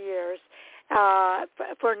several years.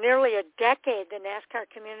 For nearly a decade, the NASCAR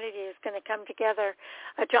community is going to come together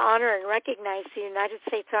to honor and recognize the United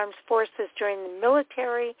States Armed Forces during the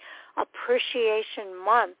Military Appreciation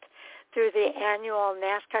Month through the annual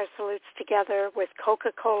NASCAR Salutes Together with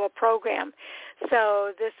Coca-Cola program.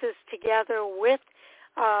 So this is together with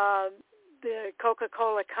the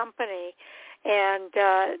Coca-Cola company, And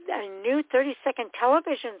a new 30-second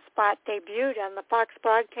television spot debuted on the Fox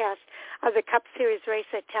broadcast of the Cup Series race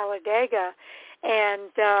at Talladega.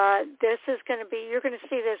 And this is going to be, you're going to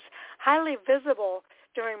see this highly visible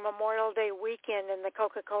during Memorial Day weekend in the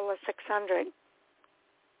Coca-Cola 600.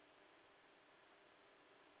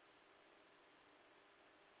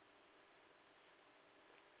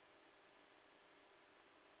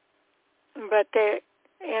 But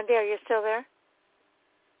Andy, are you still there?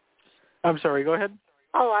 I'm sorry, go ahead.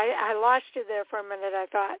 Oh, I lost you there for a minute, I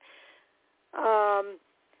thought.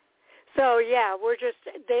 So, yeah,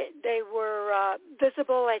 they were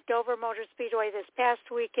visible at Dover Motor Speedway this past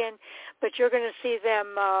weekend, but you're going to see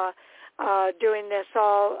them doing this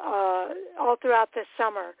all throughout the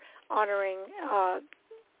summer, honoring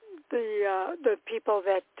the people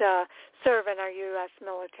that serve in our U.S.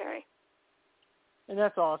 military. And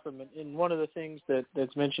that's awesome. And one of the things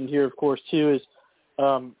that's mentioned here, of course, too, is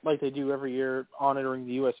like they do every year, honoring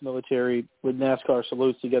the U.S. military with NASCAR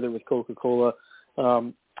salutes together with Coca-Cola.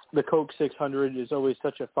 The Coke 600 is always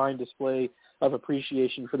such a fine display of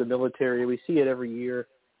appreciation for the military. We see it every year,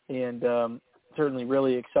 and certainly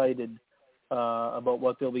really excited about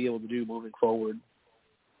what they'll be able to do moving forward.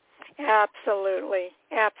 Absolutely.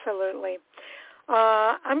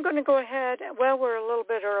 I'm going to go ahead. Well, we're a little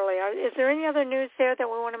bit early. Is there any other news there that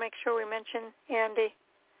we want to make sure we mention, Andy?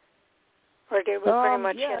 Or did we pretty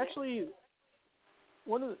much? Yeah, actually,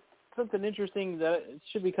 something interesting that it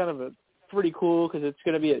should be kind of pretty cool because it's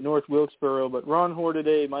going to be at North Wilkesboro. But Ron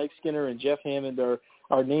Hornaday, Mike Skinner, and Jeff Hammond are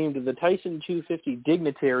named the Tyson 250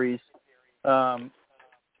 dignitaries for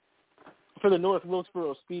the North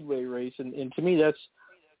Wilkesboro Speedway race, and to me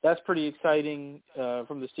that's pretty exciting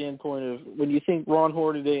from the standpoint of when you think Ron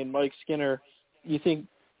Hornaday and Mike Skinner, you think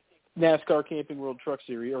NASCAR Camping World Truck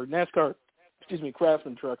Series or NASCAR,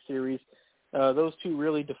 Craftsman Truck Series. Those two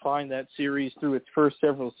really defined that series through its first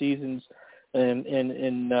several seasons, and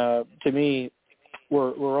to me,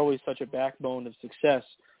 were always such a backbone of success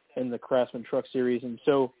in the Craftsman Truck Series, and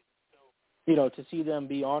so. To see them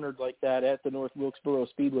be honored like that at the North Wilkesboro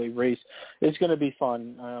Speedway race, it's going to be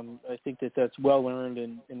fun. I think that's well-earned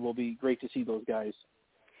and will be great to see those guys.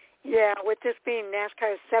 Yeah, with this being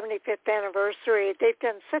NASCAR's 75th anniversary, they've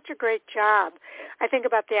done such a great job. I think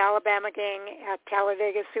about the Alabama gang at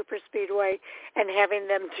Talladega Superspeedway and having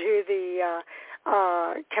them do the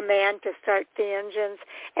command to start the engines,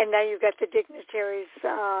 and now you've got the dignitaries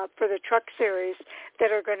for the Truck Series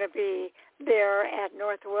that are going to be there at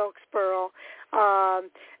North Wilkesboro.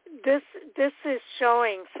 This is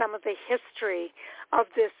showing some of the history of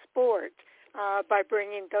this sport by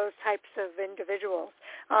bringing those types of individuals,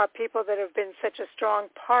 people that have been such a strong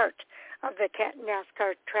part of the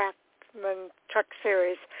NASCAR Craftsman Truck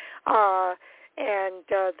Series and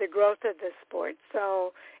the growth of the sport.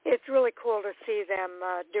 So it's really cool to see them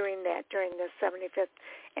doing that during the 75th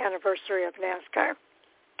anniversary of NASCAR.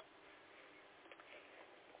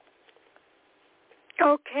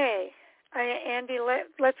 Okay, Andy,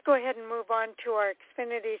 let's go ahead and move on to our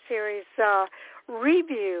Xfinity Series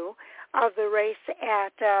review of the race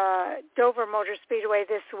at Dover Motor Speedway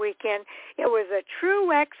this weekend. It was a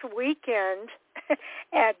Truex weekend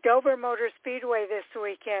at Dover Motor Speedway this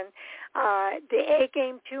weekend. The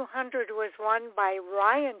A-Game 200 was won by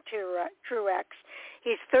Ryan Truex.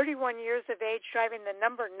 He's 31 years of age, driving the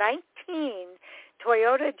number 19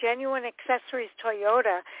 Toyota Genuine Accessories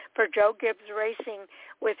Toyota for Joe Gibbs Racing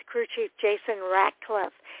with crew chief Jason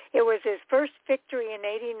Ratcliffe. It was his first victory in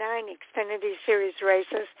 89 Xfinity Series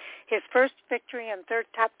races, his first victory and third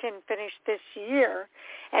top 10 finish this year,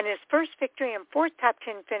 and his first victory and fourth top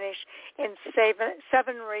 10 finish in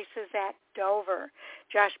seven races at Dover.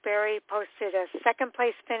 Josh Berry posted a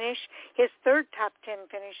second-place finish, his third top 10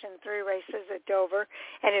 finish in 3 races at Dover,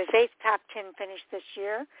 and his 8th top 10 finish this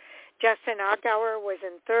year. Justin Allgaier was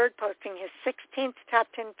in third, posting his 16th top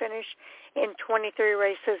 10 finish in 23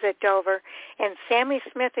 races at Dover. And Sammy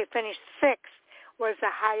Smith, who finished 6th, was the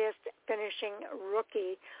highest finishing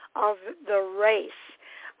rookie of the race.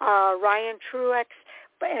 Ryan Truex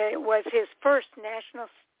was his first National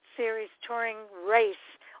Series Touring race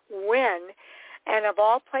win. And of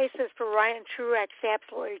all places for Ryan Truex to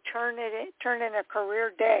absolutely turn in a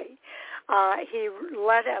career day, he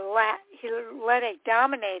led a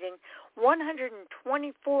dominating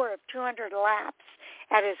 124 of 200 laps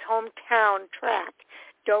at his hometown track,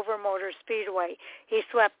 Dover Motor Speedway. He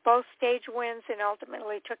swept both stage wins and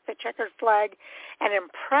ultimately took the checkered flag, an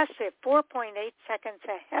impressive 4.8 seconds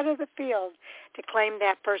ahead of the field to claim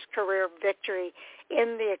that first career victory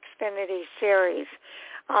in the Xfinity Series.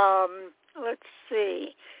 Let's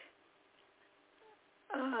see.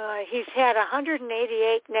 He's had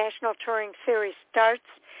 188 National Touring Series starts.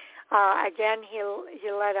 Again, he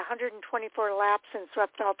led 124 laps and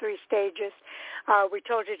swept all three stages. We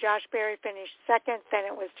told you Josh Berry finished second. Then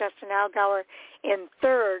it was Justin Allgaier in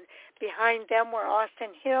third. Behind them were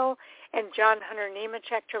Austin Hill and John Hunter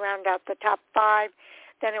Nemechek to round out the top five.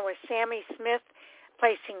 Then it was Sammy Smith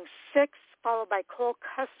placing sixth, followed by Cole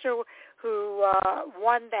Custer, who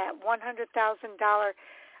won that $100,000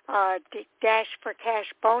 Dash for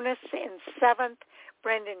Cash bonus in seventh.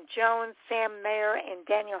 Brendan Jones, Sam Mayer, and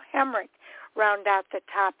Daniel Hemrick round out the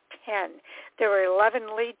top 10. There were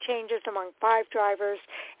 11 lead changes among 5 drivers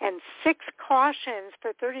and 6 cautions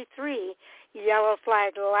for 33 yellow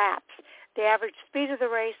flag laps. The average speed of the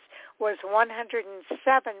race was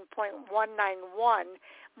 107.191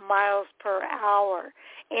 miles per hour.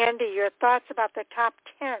 Andy, your thoughts about the top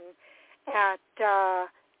 10 at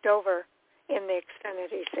Dover in the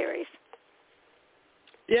Xfinity Series?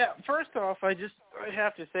 Yeah, first off, I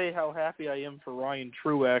have to say how happy I am for Ryan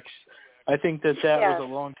Truex. I think that was a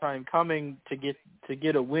long time coming to get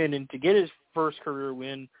a win, and to get his first career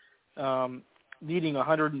win, leading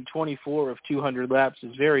 124 of 200 laps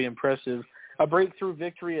is very impressive. A breakthrough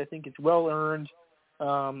victory, I think it's well earned.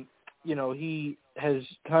 He has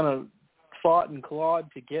kind of fought and clawed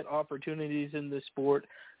to get opportunities in this sport.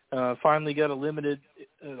 Finally got a limited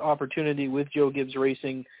opportunity with Joe Gibbs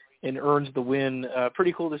Racing and earns the win.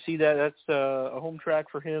 Pretty cool to see that. That's a home track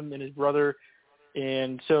for him and his brother.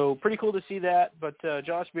 And so pretty cool to see that. But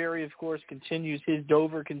Josh Berry, of course, continues his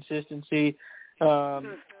Dover consistency,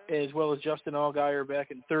 as well as Justin Allgaier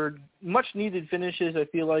back in third. Much-needed finishes, I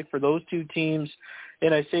feel like, for those two teams.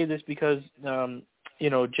 And I say this because, JR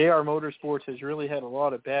Motorsports has really had a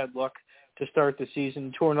lot of bad luck to start the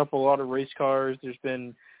season, torn up a lot of race cars. There's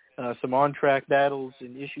been some on-track battles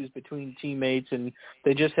and issues between teammates, and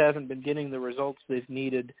they just haven't been getting the results they've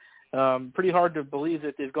needed. Pretty hard to believe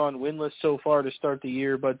that they've gone winless so far to start the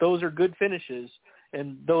year, but those are good finishes,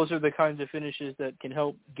 and those are the kinds of finishes that can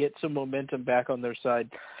help get some momentum back on their side.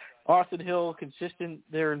 Austin Hill, consistent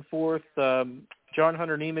there in fourth. John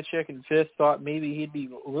Hunter Nemechek in fifth. Thought maybe he'd be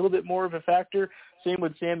a little bit more of a factor. Same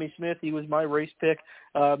with Sammy Smith. He was my race pick.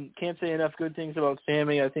 Can't say enough good things about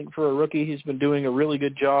Sammy. I think for a rookie, he's been doing a really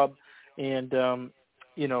good job. And, I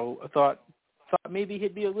thought maybe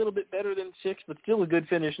he'd be a little bit better than sixth, but still a good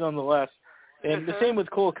finish nonetheless. And the same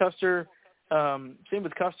with Cole Custer. Same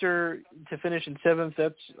with Custer to finish in seventh.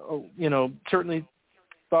 That's, certainly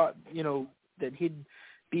thought, that he'd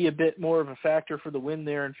be a bit more of a factor for the win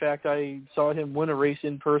there. In fact, I saw him win a race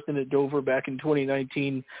in person at Dover back in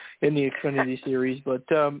 2019 in the Xfinity Series. But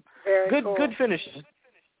good finishes.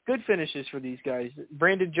 Good finishes for these guys.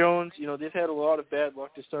 Brandon Jones, they've had a lot of bad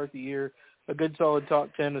luck to start the year. A good solid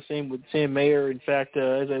top 10, the same with Sam Mayer. In fact,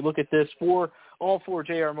 as I look at this, all four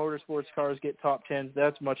JR Motorsports cars get top 10s.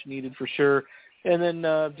 That's much needed for sure. And then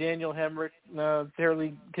Daniel Hemrick,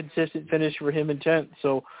 fairly consistent finish for him in 10th.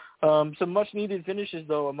 So some much-needed finishes,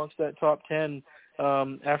 though, amongst that top 10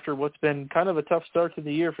 after what's been kind of a tough start to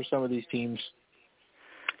the year for some of these teams.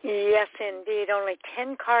 Yes, indeed. Only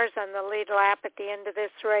 10 cars on the lead lap at the end of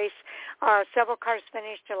this race. Several cars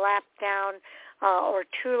finished a lap down or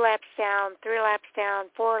 2 laps down, 3 laps down,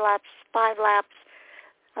 4 laps, 5 laps.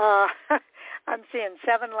 I'm seeing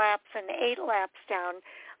 7 laps and 8 laps down,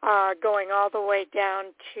 going all the way down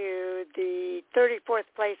to the 34th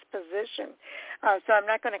place position. So I'm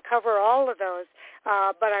not going to cover all of those,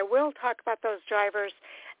 but I will talk about those drivers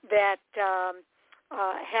that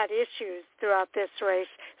had issues throughout this race,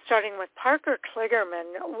 starting with Parker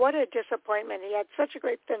Kligerman. What a disappointment. He had such a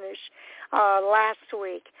great finish last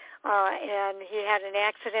week, and he had an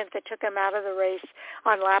accident that took him out of the race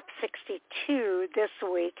on lap 62 this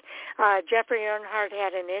week. Jeffrey Earnhardt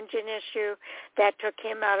had an engine issue that took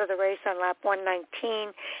him out of the race on lap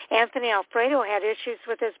 119. Anthony Alfredo had issues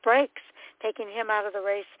with his brakes, taking him out of the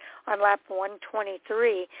race on lap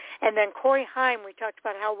 123. And then Corey Heim, we talked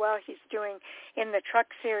about how well he's doing in the Truck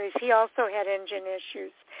Series. He also had engine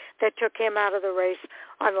issues that took him out of the race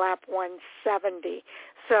on lap 170.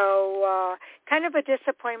 So kind of a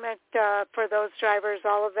disappointment for those drivers.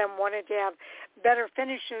 All of them wanted to have better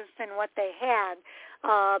finishes than what they had.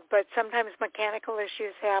 But sometimes mechanical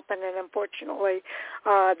issues happen, and unfortunately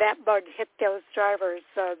that bug hit those drivers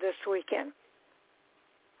this weekend.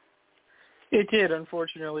 It did,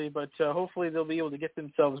 unfortunately, but hopefully they'll be able to get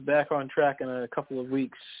themselves back on track in a couple of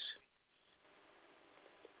weeks.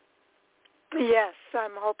 Yes,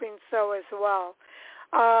 I'm hoping so as well.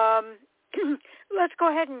 Let's go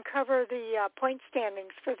ahead and cover the point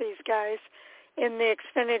standings for these guys in the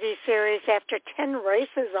Xfinity Series after 10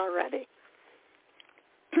 races already.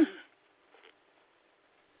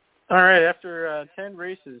 All right, after 10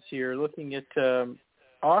 races here, looking at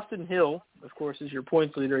Austin Hill, of course, is your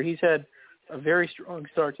points leader. He's had a very strong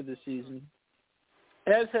start to the season,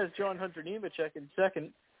 as has John Hunter Nemechek in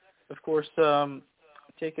second. Of course,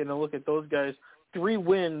 taking a look at those guys, 3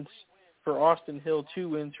 wins for Austin Hill, 2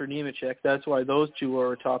 wins for Nemechek. That's why those two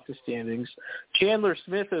are atop the standings. Chandler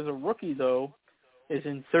Smith, as a rookie, though, is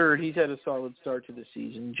in third. He's had a solid start to the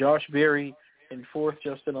season. Josh Berry in fourth,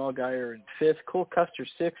 Justin Allgaier in fifth, Cole Custer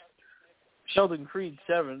sixth, Sheldon Creed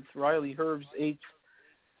seventh, Riley Herbs eighth,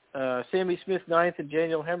 Sammy Smith ninth, and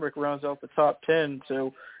Daniel Hemrick rounds out the top 10.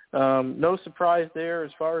 So no surprise there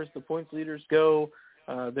as far as the points leaders go.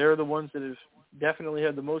 They're the ones that have definitely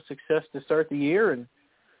had the most success to start the year, and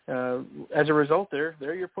as a result, they're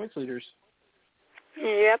your points leaders.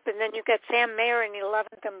 Yep, and then you've got Sam Mayer in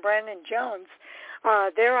 11th and Brandon Jones.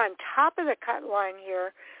 They're on top of the cut line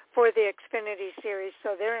here for the Xfinity Series,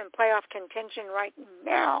 so they're in playoff contention right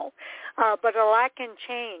now. But a lot can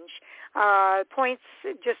change. Points,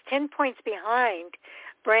 just 10 points behind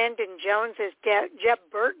Brandon Jones is Jeb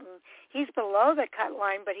Burton. He's below the cut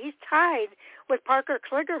line, but he's tied with Parker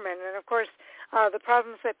Kligerman. And, of course, the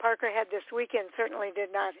problems that Parker had this weekend certainly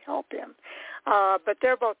did not help him. But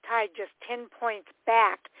they're both tied just 10 points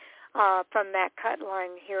back from that cut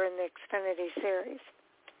line here in the Xfinity Series.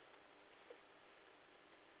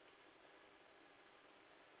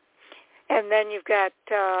 And then you've got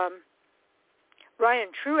Ryan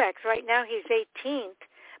Truex. Right now he's 18th,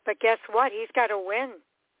 but guess what? He's got a win.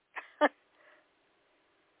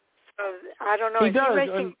 So I don't know. He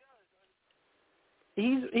does.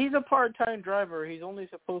 He's a part-time driver. He's only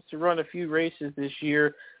supposed to run a few races this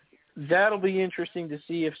year. That'll be interesting to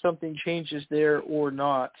see if something changes there or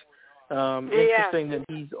not. Interesting that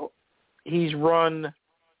he's run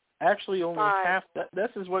actually only 5. half. This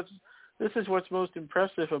is what's most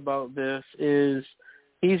impressive about this is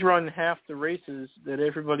he's run half the races that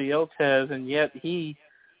everybody else has, and yet he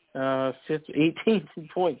sits 18th in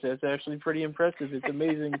points. That's actually pretty impressive. It's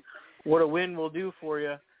amazing what a win will do for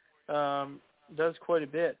you. Does quite a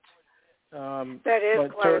bit. That is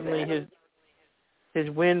but quite certainly a bit. his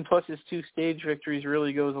win plus his 2 stage victories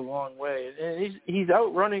really goes a long way. And he's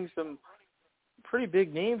outrunning some pretty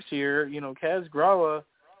big names here. You know, Kaz Gralla,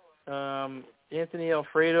 Anthony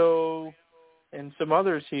Alfredo, and some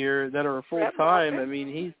others here that are full time. I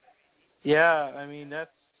mean, that's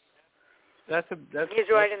he's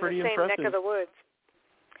right in pretty the same impressive. neck of the woods.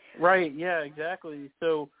 Right, yeah, exactly.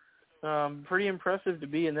 So pretty impressive to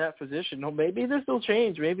be in that position. No, maybe this will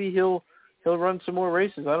change. Maybe he'll run some more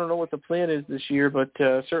races. I don't know what the plan is this year, but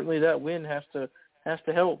certainly that win has to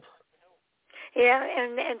help. Yeah,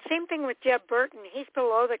 and same thing with Jeb Burton. He's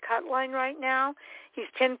below the cut line right now. He's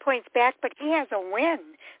 10 points back, but he has a win.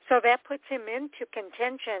 So that puts him into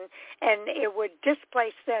contention, and it would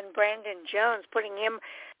displace then Brandon Jones, putting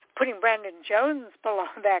Brandon Jones below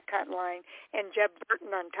that cut line and Jeb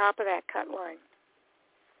Burton on top of that cut line.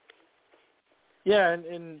 Yeah,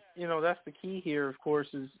 and you know, that's the key here, of course,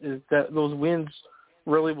 is that those wins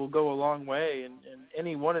really will go a long way, and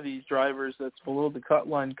any one of these drivers that's below the cut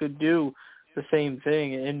line could do the same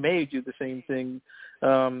thing and may do the same thing.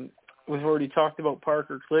 We've already talked about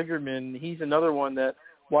Parker Kligerman. He's another one that,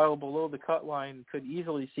 while below the cut line, could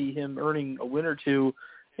easily see him earning a win or two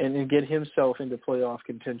and get himself into playoff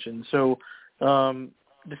contention. So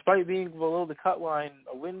despite being below the cut line,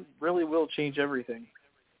 a win really will change everything.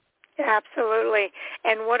 Absolutely.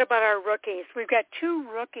 And what about our rookies? We've got 2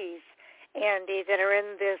 rookies, Andy, that are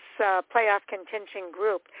in this playoff contention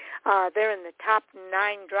group. They're in the top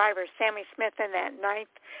 9 drivers. Sammy Smith in that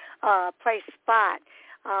 9th place spot.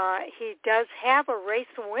 He does have a race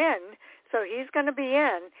win, so he's going to be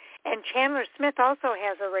in. And Chandler Smith also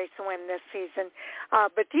has a race win this season.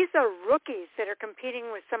 But these are rookies that are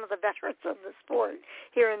competing with some of the veterans of the sport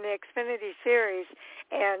here in the Xfinity Series,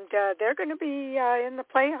 and they're going to be in the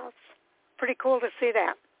playoffs. Pretty cool to see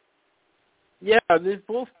that. Yeah, they've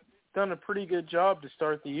both done a pretty good job to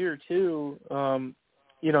start the year, too.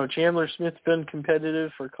 You know, Chandler Smith's been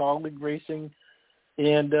competitive for colleague racing,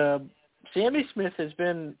 and Sammy Smith has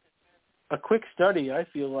been a quick study, I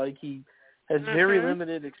feel like. He has very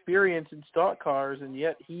limited experience in stock cars, and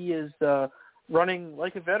yet he is running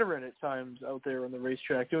like a veteran at times out there on the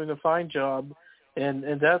racetrack, doing a fine job, and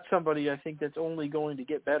that's somebody I think that's only going to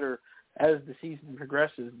get better as the season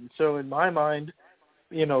progresses. And so in my mind,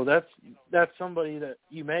 you know, that's somebody that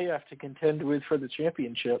you may have to contend with for the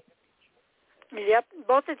championship. Yep.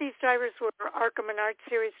 Both of these drivers were ARCA Menards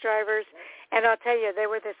Series drivers, and I'll tell you, they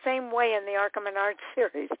were the same way in the ARCA Menards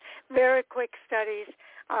Series. Very quick studies.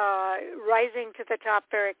 rising to the top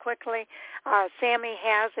very quickly. Sammy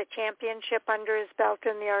has a championship under his belt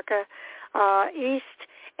in the ARCA East,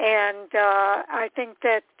 and I think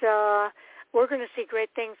that we're going to see great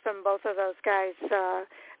things from both of those guys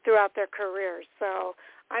throughout their careers. So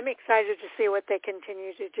I'm excited to see what they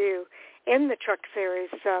continue to do in the Truck Series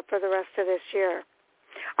for the rest of this year.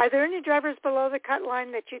 Are there any drivers below the cut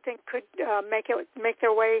line that you think could make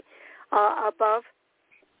their way above,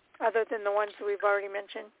 other than the ones that we've already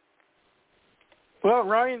mentioned? Well,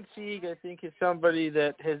 Ryan Sieg, I think, is somebody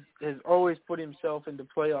that has always put himself into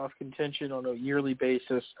playoff contention on a yearly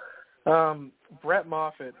basis. Brett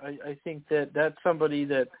Moffitt, I think that's somebody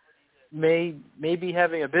that may be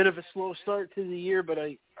having a bit of a slow start to the year, but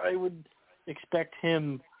I would expect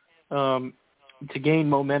him to gain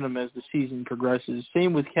momentum as the season progresses.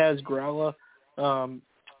 Same with Kaz Gralla.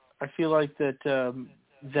 I feel like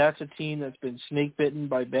that's a team that's been snake-bitten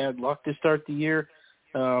by bad luck to start the year.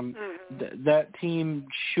 That team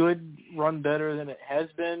should run better than it has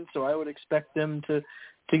been, so I would expect them to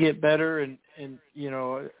get better. And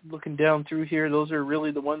looking down through here, those are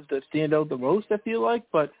really the ones that stand out the most, I feel like.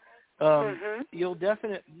 But you'll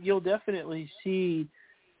definitely see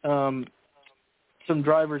some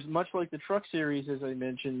drivers, much like the Truck Series, as I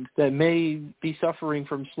mentioned, that may be suffering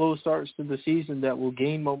from slow starts to the season that will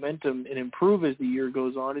gain momentum and improve as the year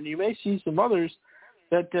goes on. And you may see some others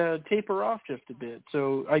that taper off just a bit.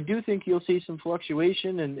 So I do think you'll see some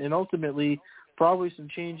fluctuation and ultimately probably some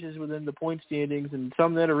changes within the point standings, and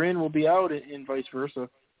some that are in will be out and vice versa.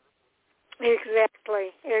 Exactly.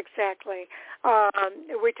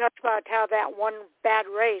 We talked about how that one bad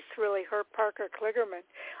race really hurt Parker Kligerman,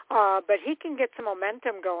 but he can get some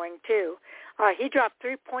momentum going too. He dropped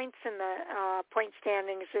 3 points in the point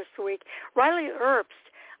standings this week. Riley Herbst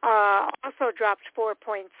also dropped 4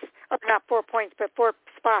 points, not 4 points, but 4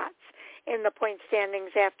 spots in the point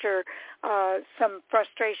standings after some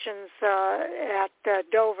frustrations at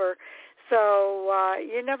Dover. So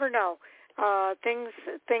you never know.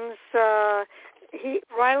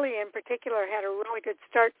 Riley in particular had a really good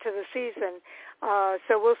start to the season,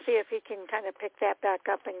 so we'll see if he can kind of pick that back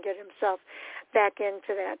up and get himself back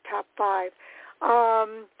into that top 5.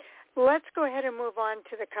 Let's go ahead and move on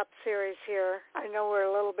to the Cup Series here. I know we're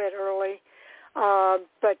a little bit early,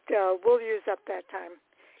 but we'll use up that time.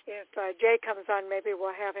 If Jay comes on, maybe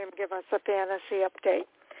we'll have him give us a fantasy update.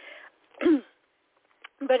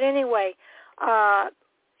 But anyway,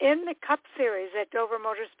 in the Cup Series at Dover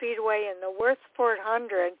Motor Speedway in the Worth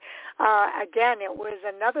 400, again, it was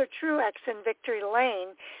another Truex in victory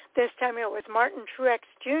lane. This time it was Martin Truex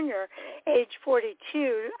Jr., age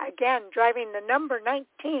 42, again, driving the number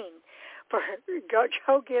 19 for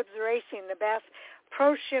Joe Gibbs Racing, the best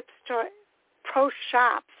Pro Shops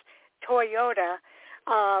Toyota,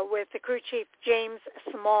 with the crew chief James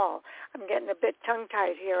Small. I'm getting a bit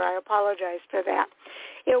tongue-tied here. I apologize for that.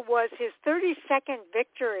 It was his 32nd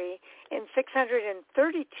victory in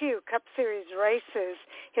 632 Cup Series races,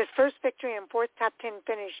 his first victory and fourth top 10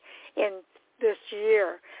 finish in this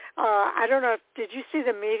year. I don't know, did you see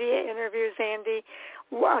the media interviews, Andy?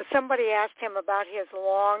 Somebody asked him about his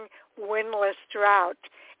long winless drought,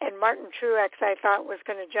 and Martin Truex, I thought, was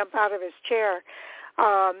going to jump out of his chair.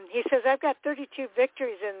 He says, I've got 32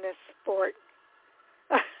 victories in this sport.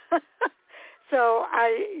 So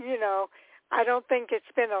I don't think it's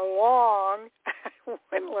been a long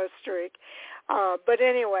winless streak. But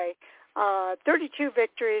anyway, 32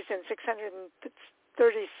 victories and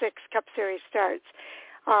 636 Cup Series starts.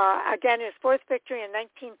 Again, his fourth victory and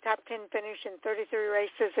 19th top 10 finish in 33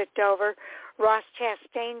 races at Dover. Ross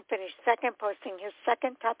Chastain finished second, posting his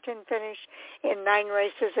second top 10 finish in 9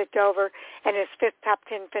 races at Dover and his fifth top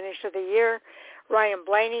 10 finish of the year. Ryan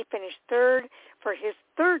Blaney finished third for his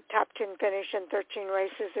third top 10 finish in 13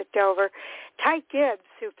 races at Dover. Ty Gibbs,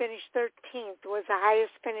 who finished 13th, was the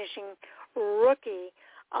highest finishing rookie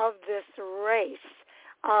of this race.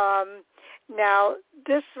 Now,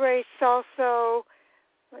 this race also...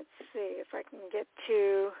 Let's see if I can get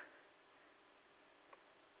to,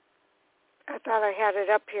 I thought I had it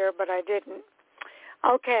up here, but I didn't.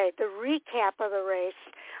 Okay, the recap of the race.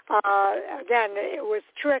 Again, it was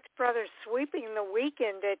Truex Brothers sweeping the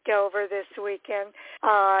weekend at Dover this weekend.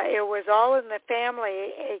 It was all in the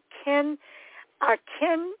family, akin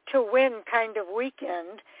to win kind of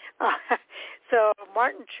weekend. So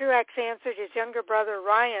Martin Truex answered his younger brother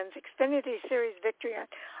Ryan's Xfinity Series victory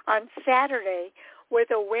on Saturday with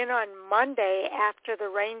a win on Monday after the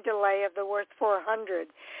rain delay of the Worth 400.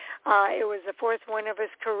 It was the fourth win of his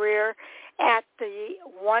career at the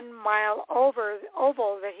 1 mile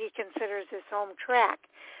oval that he considers his home track.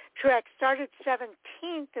 Truex started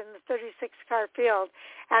 17th in the 36-car field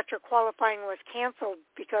after qualifying was canceled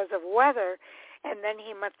because of weather, and then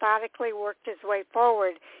he methodically worked his way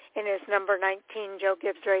forward in his number 19 Joe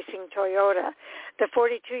Gibbs Racing Toyota. The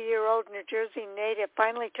 42-year-old New Jersey native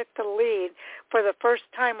finally took the lead for the first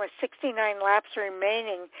time with 69 laps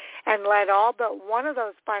remaining and led all but one of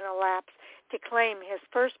those final laps to claim his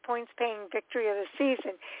first points-paying victory of the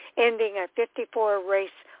season, ending a 54-race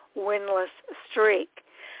winless streak.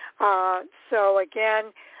 So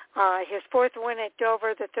again, his fourth win at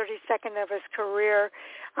Dover, the 32nd of his career.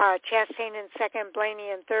 Chastain in second, Blaney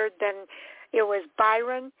in third. Then it was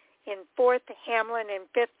Byron in fourth, Hamlin in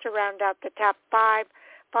fifth to round out the top five,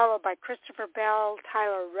 followed by Christopher Bell,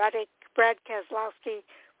 Tyler Reddick, Brad Keselowski,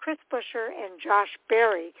 Chris Buescher, and Josh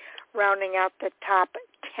Berry, rounding out the top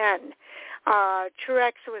 10.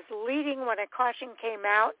 Truex was leading when a caution came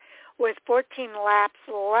out with 14 laps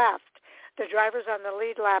left. The drivers on the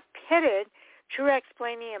lead lap pitted. Truex,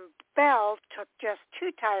 Blaney, and Bell took just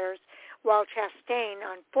 2 tires, while Chastain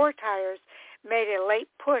on 4 tires made a late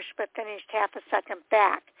push but finished half a second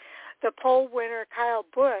back. The pole winner, Kyle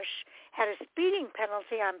Busch, had a speeding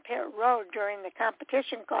penalty on pit road during the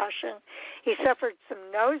competition caution. He suffered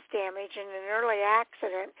some nose damage in an early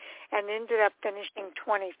accident and ended up finishing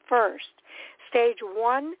 21st. Stage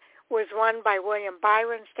 1 was won by William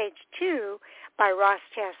Byron, Stage 2 by Ross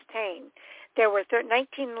Chastain. There were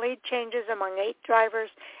 19 lead changes among 8 drivers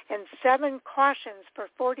and 7 cautions for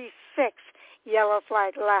 46 yellow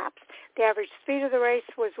flag laps. The average speed of the race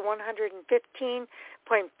was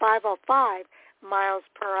 115.505 miles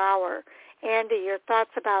per hour. Andy, your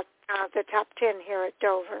thoughts about the top 10 here at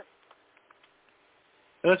Dover?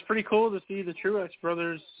 That's pretty cool to see the Truex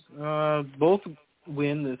brothers both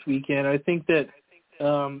win this weekend. I think that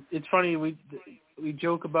it's funny, we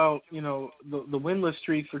joke about, the winless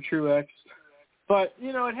streak for Truex, but,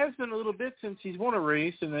 it has been a little bit since he's won a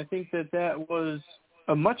race, and I think that was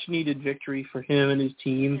a much-needed victory for him and his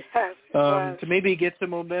team to maybe get some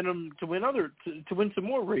momentum to win to win some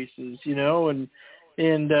more races, and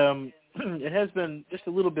it has been just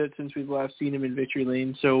a little bit since we've last seen him in victory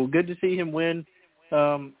lane. So good to see him win.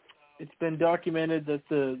 It's been documented that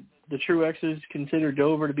the Truexes consider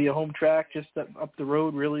Dover to be a home track just up the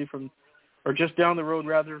road, really, or just down the road,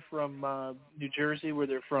 rather, from New Jersey, where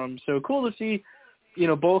they're from. So cool to see,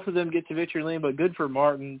 both of them get to victory lane, but good for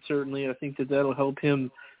Martin, certainly. I think that'll help him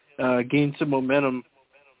gain some momentum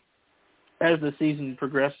as the season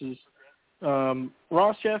progresses.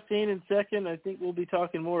 Ross Chastain in second. I think we'll be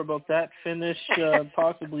talking more about that finish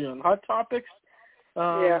possibly on Hot Topics.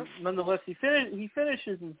 Nonetheless, he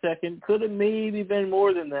finishes in second. Could have maybe been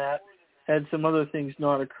more than that had some other things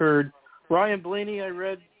not occurred. Ryan Blaney, I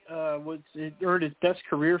read, earned his best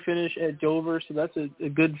career finish at Dover, so that's a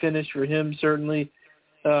good finish for him, certainly.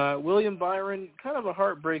 William Byron, kind of a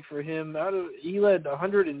heartbreak for him. He led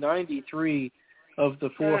 193 of the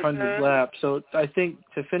 400 laps, so I think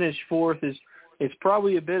to finish fourth it's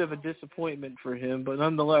probably a bit of a disappointment for him, but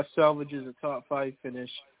nonetheless salvages a top 5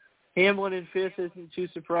 finish. Hamlin in fifth isn't too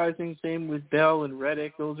surprising. Same with Bell and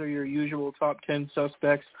Reddick. Those are your usual top 10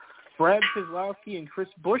 suspects. Brad Keselowski and Chris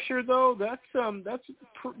Buescher, though,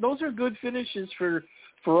 those are good finishes for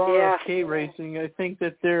ARCA Racing. I think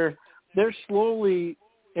that they're slowly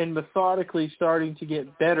and methodically starting to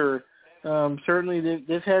get better. Certainly,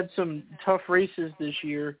 they've had some tough races this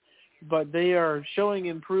year, but they are showing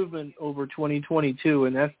improvement over 2022,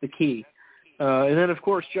 and that's the key. And then, of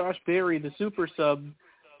course, Josh Berry, the super sub,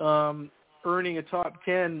 earning a top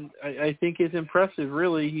 10, I think is impressive,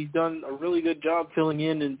 really. He's done a really good job filling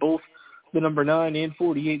in both the number 9 and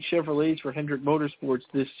 48 Chevrolets for Hendrick Motorsports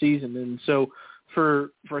this season. And so for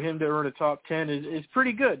him to earn a top 10 is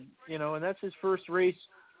pretty good, and that's his first race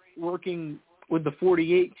working with the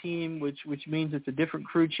 48 team, which means it's a different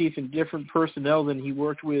crew chief and different personnel than he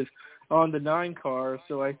worked with on the 9 car.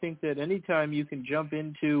 So I think that anytime you can jump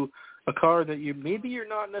into a car that you're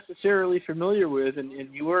not necessarily familiar with, and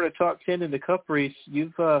you earn a top 10 in the Cup race,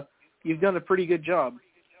 you've done a pretty good job.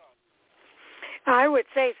 I would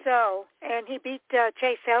say so, and he beat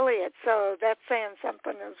Chase Elliott, so that's saying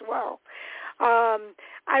something as well.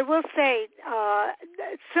 I will say,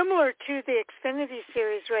 similar to the Xfinity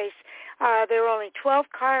Series race, there were only 12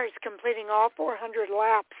 cars completing all 400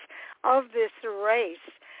 laps of this race.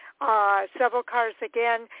 Several cars,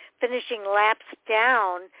 again, finishing laps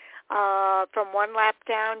down, from 1 lap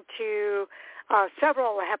down to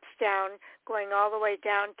several laps down, going all the way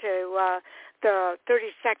down to the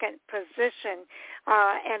 32nd position,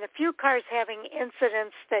 and a few cars having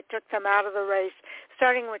incidents that took them out of the race,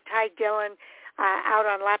 starting with Ty Dillon out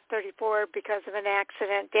on lap 34 because of an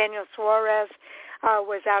accident. Daniel Suarez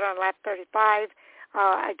was out on lap 35,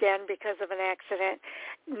 again because of an accident.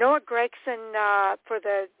 Noah Gragson for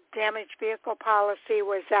the damaged vehicle policy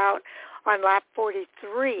was out on lap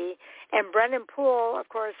 43, and Brendan Poole, of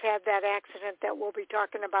course, had that accident that we'll be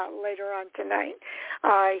talking about later on tonight.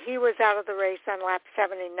 He was out of the race on lap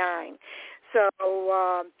 79. So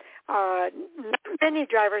not many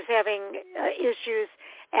drivers having issues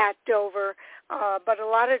at Dover, but a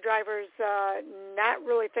lot of drivers not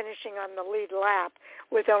really finishing on the lead lap,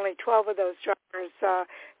 with only 12 of those drivers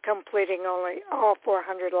completing only all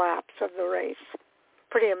 400 laps of the race.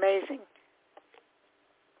 Pretty amazing.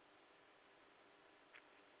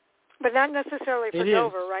 But not necessarily for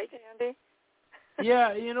Dover, right, Andy?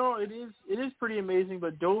 Yeah, it is pretty amazing,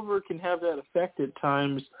 but Dover can have that effect at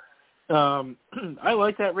times. I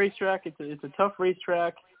like that racetrack. It's a tough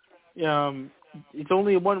racetrack. It's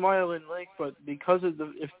only 1 mile in length, but because of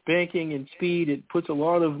the banking and speed, it puts a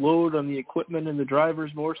lot of load on the equipment and the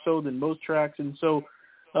drivers more so than most tracks. And so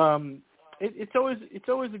it's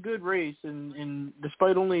always a good race. And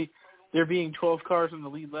despite only there being 12 cars on the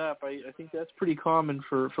lead lap, I think that's pretty common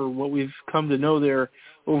for what we've come to know there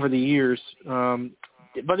over the years.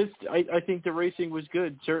 But I think the racing was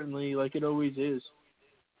good, certainly, like it always is.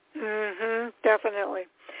 Definitely.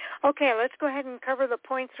 Okay, let's go ahead and cover the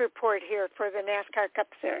points report here for the NASCAR Cup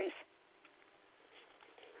Series.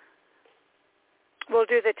 We'll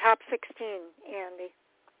do the top 16, Andy.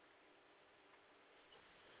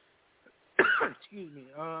 Excuse me.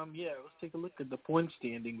 Let's take a look at the point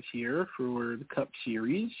standings here for the Cup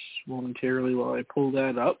Series momentarily while I pull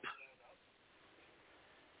that up.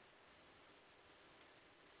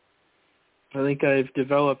 I think I've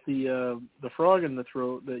developed the frog in the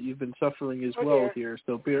throat that you've been suffering as well here,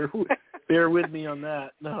 so bear with me on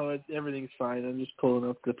that. No, everything's fine. I'm just pulling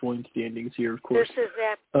up the point standings here, of course. This is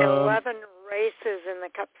after 11 races in the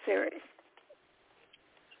Cup Series.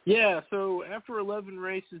 Yeah, so after 11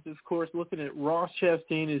 races, of course, looking at Ross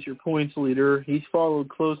Chastain as your points leader. He's followed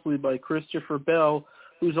closely by Christopher Bell,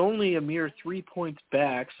 who's only a mere 3 points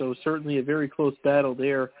back, so certainly a very close battle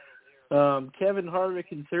there. Kevin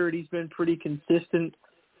Harvick in third. He's been pretty consistent.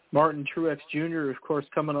 Martin Truex Jr., of course,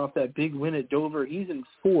 coming off that big win at Dover. He's in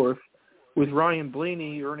fourth, with Ryan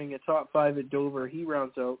Blaney earning a top 5 at Dover. He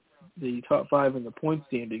rounds out the top 5 in the point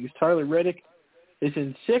standings. Tyler Reddick is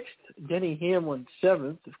in sixth. Denny Hamlin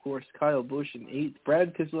seventh. Of course, Kyle Busch in eighth.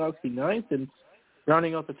 Brad Keselowski ninth. And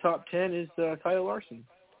rounding out the top 10 is Kyle Larson.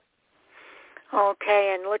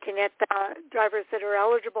 Okay, and looking at the drivers that are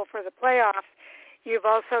eligible for the playoffs, you've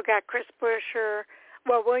also got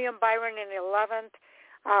William Byron in 11th,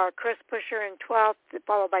 Chris Buescher in 12th,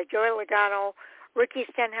 followed by Joey Logano, Ricky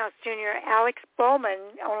Stenhouse Jr., Alex Bowman,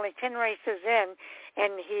 only 10 races in,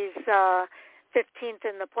 and he's 15th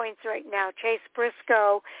in the points right now. Chase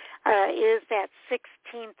Briscoe is that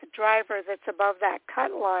 16th driver that's above that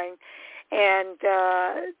cut line, and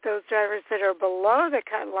those drivers that are below the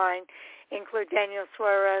cut line include Daniel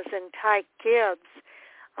Suarez and Ty Gibbs.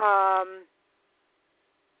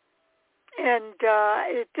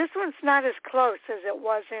 This one's not as close as it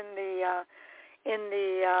was in the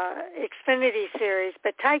Xfinity series,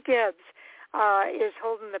 but Ty Gibbs is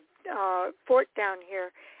holding the fort down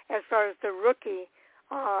here as far as the rookie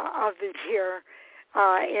of the year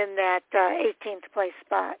in that 18th place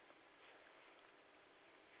spot.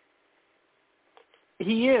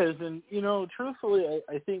 He is, and truthfully,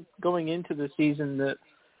 I think going into the season that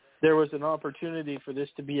there was an opportunity for this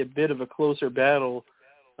to be a bit of a closer battle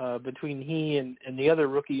between he and the other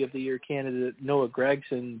Rookie of the Year candidate, Noah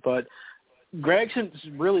Gragson. But Gragson's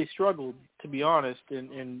really struggled, to be honest,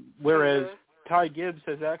 and whereas Ty Gibbs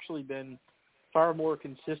has actually been far more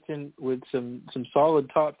consistent with some solid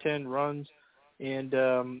top 10 runs,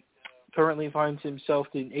 and currently finds himself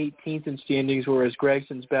in 18th in standings, whereas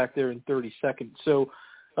Gragson's back there in 32nd. So,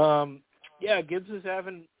 Gibbs is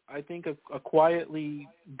having, I think, a quietly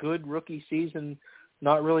good rookie season,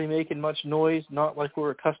 not really making much noise, not like we're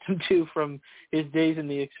accustomed to from his days in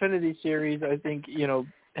the Xfinity series. I think,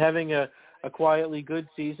 having a quietly good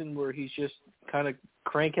season where he's just kind of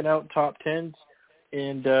cranking out top 10s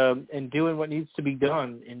and doing what needs to be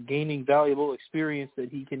done and gaining valuable experience that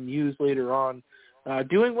he can use later on,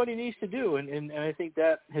 doing what he needs to do. And I think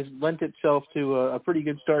that has lent itself to a pretty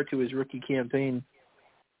good start to his rookie campaign.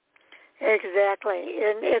 Exactly.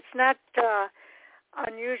 And it's not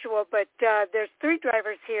unusual, but there's three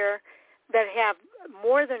drivers here that have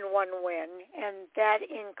more than one win, and that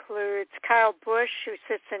includes Kyle Busch, who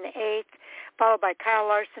sits in 8th, followed by Kyle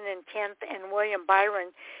Larson in 10th, and William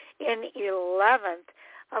Byron in 11th.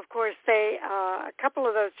 Of course, a couple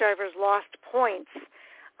of those drivers lost points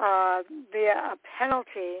via a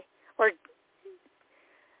penalty, or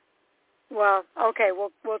Well, okay,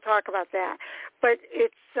 we'll talk about that. But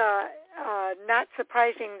it's not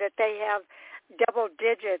surprising that they have double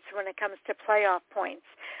digits when it comes to playoff points.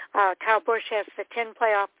 Kyle Busch has the 10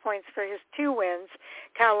 playoff points for his 2 wins.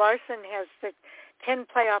 Kyle Larson has the 10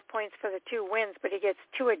 playoff points for the 2 wins, but he gets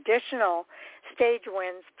 2 additional stage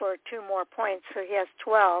wins for 2 more points, so he has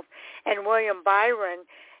 12. And William Byron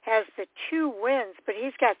has the 2 wins, but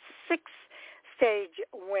he's got 6 stage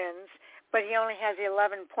wins, but he only has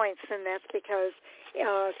 11 points, and that's because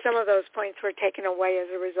some of those points were taken away as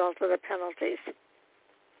a result of the penalties.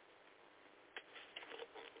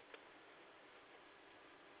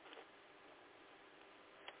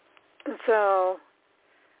 So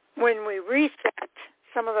when we reset,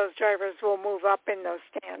 some of those drivers will move up in those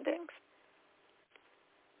standings.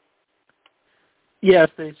 Yes,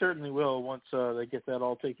 they certainly will once they get that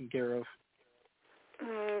all taken care of.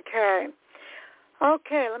 Okay.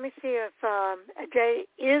 Okay, let me see if Jay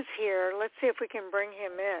is here. Let's see if we can bring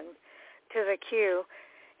him in to the queue.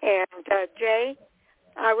 And Jay,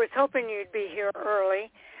 I was hoping you'd be here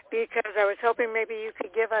early because I was hoping maybe you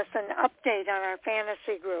could give us an update on our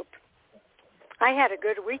fantasy group. I had a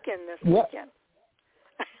good weekend this weekend.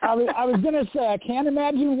 I was going to say, I can't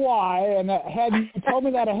imagine why, and had you told me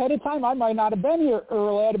that ahead of time, I might not have been here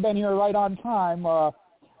early. I'd have been here right on time. No,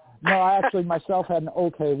 I actually myself had an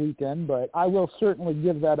okay weekend, but I will certainly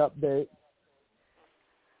give that update.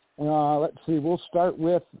 Let's see, we'll start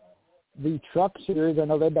with the Truck Series. I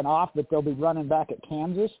know they've been off, but they'll be running back at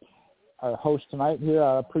Kansas. Our host tonight here,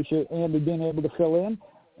 I appreciate Andy being able to fill in.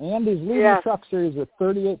 Andy's leading the Truck Series with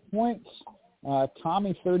 38 points.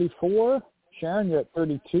 Tommy 34, Sharon, you're at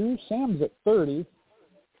 32, Sam's at 30,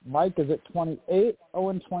 Mike is at 28,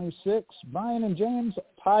 Owen 26, Brian and James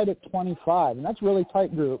tied at 25, and that's a really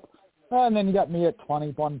tight group. And then you got me at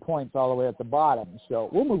 21 points all the way at the bottom. So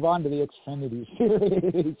we'll move on to the Xfinity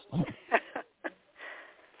Series.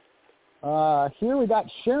 Here we got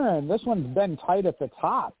Sharon. This one's been tight at the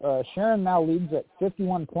top. Sharon now leads at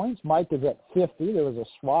 51 points. Mike is at 50. There was a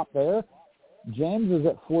swap there. James is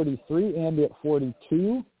at 43, Andy at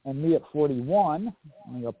 42, and me at 41.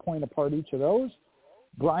 I'm a point apart each of those.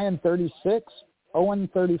 Brian 36, Owen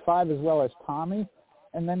 35 as well as Tommy,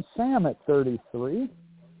 and then Sam at 33.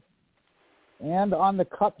 And on the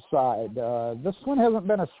Cup side, this one hasn't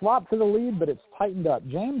been a swap for the lead, but it's tightened up.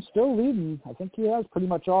 James still leading. I think he has pretty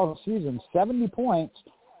much all season, 70 points.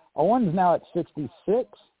 Owen's now at 66.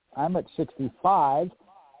 I'm at 65.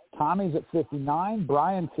 Tommy's at 59,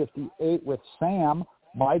 Brian 58 with Sam,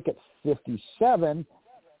 Mike at 57,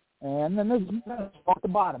 and then there's off the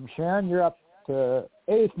bottom. Sharon, you're up to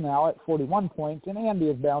 8th now at 41 points, and Andy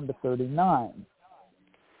is down to 39.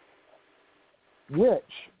 Which,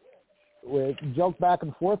 we joked back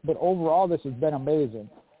and forth, but overall this has been amazing.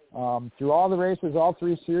 Through all the races, all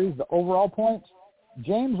 3 series, the overall points,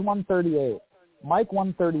 James 138, Mike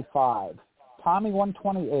 135, Tommy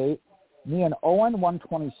 128, me and Owen,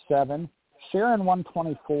 127, Sharon,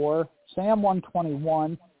 124, Sam,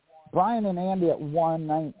 121, Brian and Andy at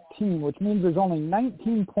 119, which means there's only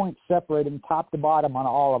 19 points separating top to bottom on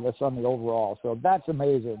all of us on the overall. So that's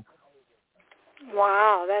amazing.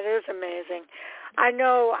 Wow, that is amazing. I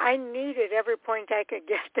know I needed every point I could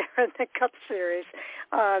get there in the Cup Series.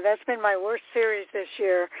 That's been my worst series this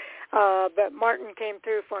year, but Martin came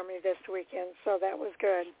through for me this weekend, so that was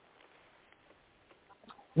good.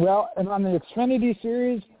 Well, and on the Xfinity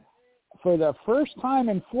Series, for the first time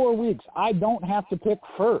in 4 weeks, I don't have to pick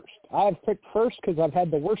first. I've picked first because I've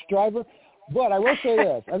had the worst driver. But I will say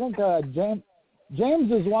this. I think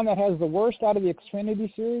James is one that has the worst out of the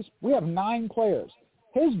Xfinity Series. We have 9 players.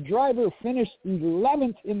 His driver finished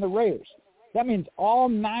 11th in the race. That means all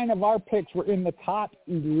 9 of our picks were in the top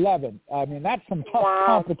 11. I mean, that's some tough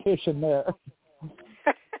competition there.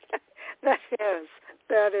 That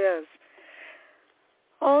is.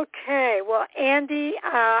 Okay, well, Andy,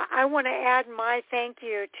 I want to add my thank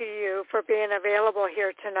you to you for being available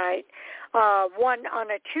here tonight. One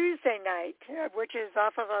on a Tuesday night, which is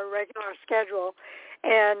off of our regular schedule,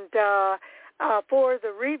 and for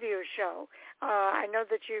the review show. I know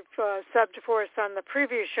that you've subbed for us on the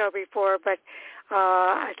previous show before, but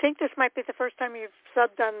I think this might be the first time you've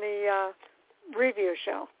subbed on the review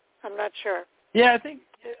show. I'm not sure. Yeah, I think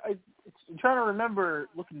I'm trying to remember,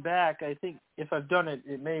 looking back, I think if I've done it,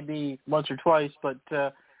 it may be once or twice. But,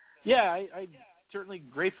 I'm certainly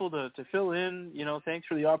grateful to fill in. You know, thanks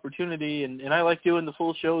for the opportunity. And I like doing the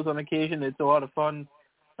full shows on occasion. It's a lot of fun,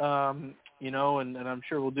 and I'm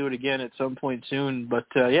sure we'll do it again at some point soon. But,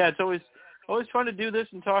 it's always fun to do this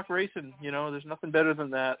and talk racing. You know, there's nothing better than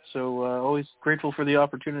that. So always grateful for the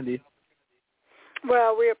opportunity.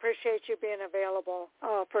 Well, we appreciate you being available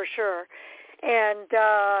for sure. And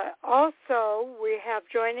also, we have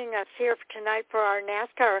joining us here tonight for our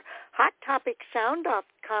NASCAR Hot Topic Sound-Off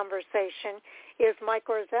conversation is Mike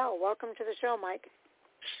Orzel. Welcome to the show, Mike.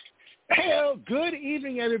 Hello, good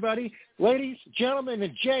evening, everybody. Ladies, gentlemen,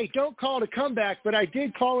 and Jay, don't call to come back, but I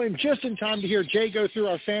did call in just in time to hear Jay go through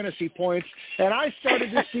our fantasy points, and I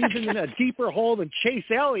started this season in a deeper hole than Chase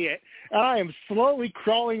Elliott, and I am slowly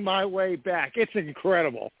crawling my way back. It's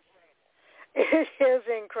incredible. It is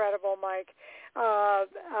incredible, Mike.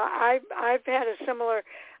 I've had a similar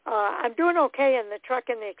I'm doing okay in the truck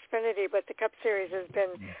and the Xfinity, but the Cup Series has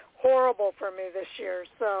been horrible for me this year.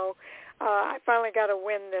 So I finally got a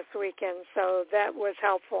win this weekend, so that was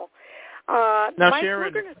helpful. Now, Mike,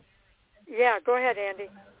 Sharon, yeah, go ahead, Andy.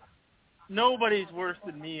 Nobody's worse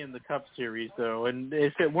than me in the Cup Series, though. And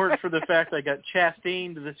if it weren't for the fact I got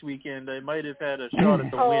chastained this weekend, I might have had a shot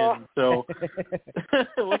at the win. So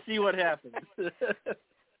we'll see what happens.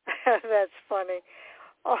 That's funny.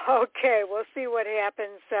 Okay, we'll see what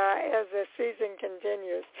happens as the season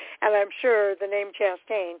continues. And I'm sure the name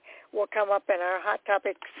Chastain will come up in our Hot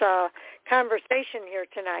Topics conversation here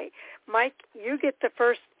tonight. Mike, you get the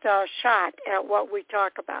first shot at what we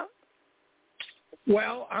talk about.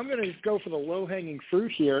 Well, I'm going to go for the low-hanging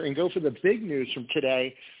fruit here and go for the big news from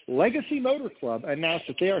today. Legacy Motor Club announced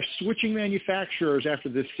that they are switching manufacturers after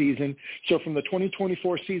this season. So from the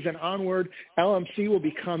 2024 season onward, LMC will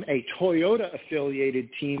become a Toyota-affiliated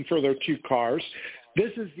team for their two cars.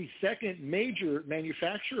 This is the second major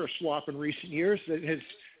manufacturer swap in recent years that has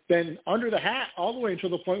been under the hat all the way until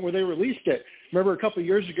the point where they released it. Remember a couple of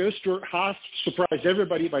years ago, Stuart Haas surprised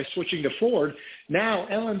everybody by switching to Ford. Now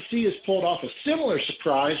LMC has pulled off a similar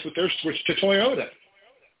surprise with their switch to Toyota.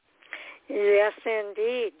 Yes,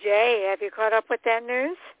 indeed. Jay, have you caught up with that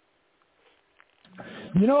news?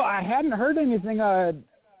 You know, I hadn't heard anything,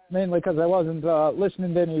 mainly because I wasn't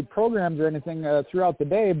listening to any programs or anything throughout the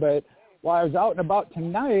day, but while I was out and about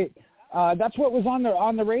tonight, that's what was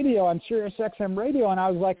on the radio, on Sirius XM radio, and I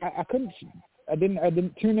was like, I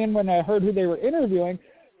didn't tune in when I heard who they were interviewing,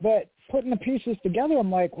 but putting the pieces together,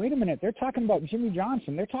 I'm like, wait a minute, they're talking about Jimmy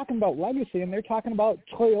Johnson, they're talking about Legacy, and they're talking about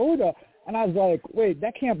Toyota, and I was like, wait,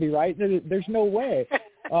 that can't be right. There's no way.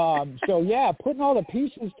 So yeah, putting all the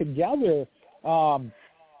pieces together, a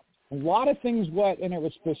lot of things. And it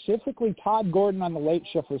was specifically Todd Gordon on the Late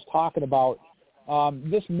Shift was talking about.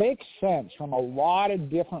 This makes sense from a lot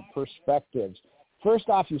of different perspectives. First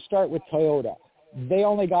off, you start with Toyota. They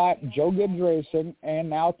only got Joe Gibbs Racing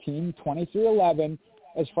and now Team 2311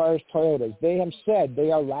 as far as Toyotas. They have said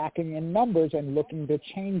they are lacking in numbers and looking to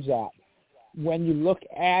change that. When you look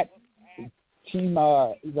at Team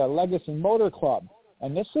the Legacy Motor Club,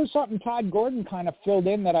 and this is something Todd Gordon kind of filled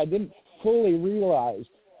in that I didn't fully realize,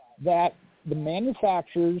 that the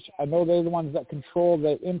manufacturers, I know they're the ones that control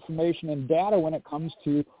the information and data when it comes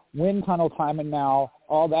to wind tunnel time and now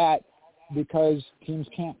all that, because teams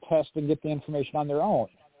can't test and get the information on their own.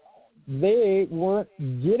 They weren't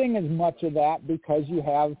getting as much of that because you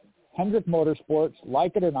have Hendrick Motorsports,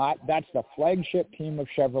 like it or not, that's the flagship team of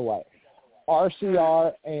Chevrolet.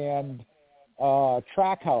 RCR and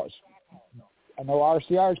Trackhouse. I know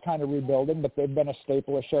RCR is kind of rebuilding, but they've been a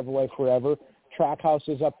staple of Chevrolet forever. Trackhouse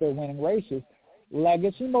is up there winning races.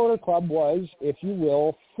 Legacy Motor Club was, if you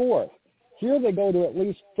will, fourth. Here they go to at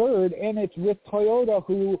least third, and it's with Toyota,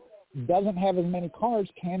 who doesn't have as many cars,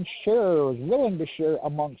 can share or is willing to share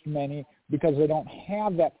amongst many because they don't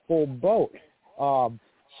have that full boat.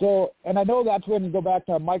 So, and I know that's when you go back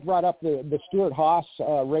to, Mike brought up the Stuart Haas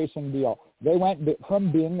racing deal. They went from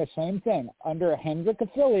being the same thing, under a Hendrick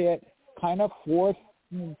affiliate, kind of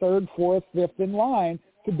third, fourth, fifth in line,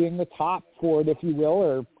 to being the top Ford, if you will,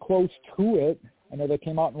 or close to it. I know they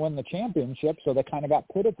came out and won the championship, so they kind of got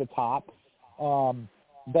put at the top.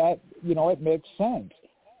 That, you know, it makes sense.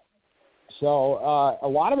 So a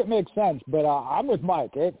lot of it makes sense, but I'm with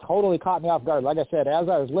Mike. It totally caught me off guard. Like I said, as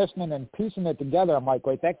I was listening and piecing it together, I'm like,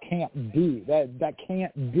 wait, that can't be. That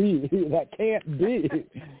can't be. That can't be.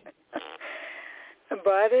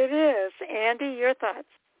 But it is. Andy, your thoughts?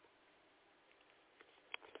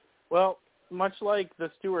 Well, much like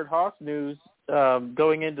the Stuart Haas news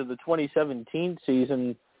going into the 2017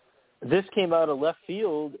 season, this came out of left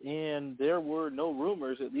field, and there were no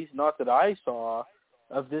rumors, at least not that I saw,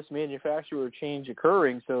 of this manufacturer change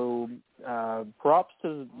occurring. So props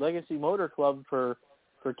to Legacy Motor Club for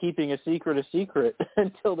keeping a secret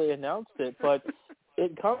until they announced it. But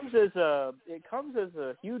it comes as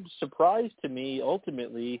a huge surprise to me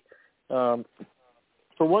ultimately.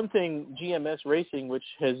 For one thing, GMS Racing, which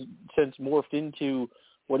has since morphed into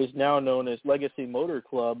what is now known as Legacy Motor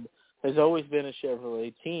Club, has always been a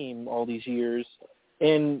Chevrolet team all these years,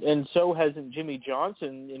 and so hasn't Jimmy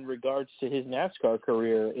Johnson in regards to his NASCAR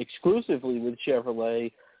career, exclusively with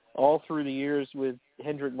Chevrolet all through the years with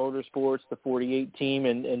Hendrick Motorsports, the 48 team,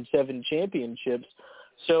 and 7 championships.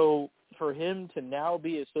 So for him to now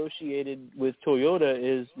be associated with Toyota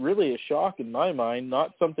is really a shock in my mind,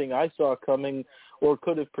 not something I saw coming or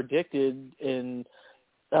could have predicted. And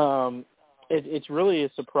it's really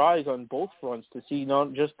a surprise on both fronts to see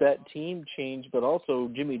not just that team change, but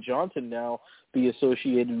also Jimmy Johnson now be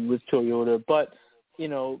associated with Toyota. But, you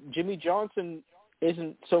know, Jimmy Johnson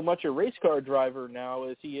isn't so much a race car driver now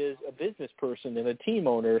as he is a business person and a team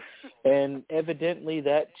owner. And evidently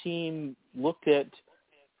that team looked at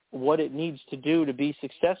what it needs to do to be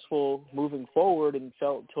successful moving forward and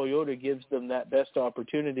felt Toyota gives them that best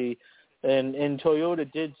opportunity. And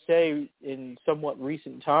Toyota did say in somewhat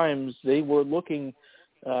recent times they were looking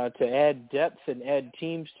to add depth and add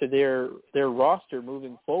teams to their roster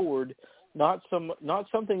moving forward. Not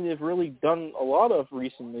something they've really done a lot of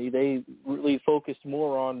recently. They really focused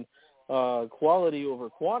more on quality over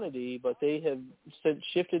quantity, but they have since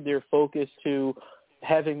shifted their focus to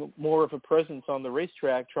having more of a presence on the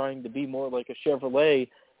racetrack, trying to be more like a Chevrolet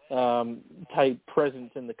type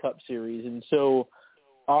presence in the Cup Series. And so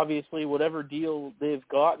obviously whatever deal they've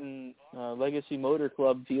gotten, Legacy Motor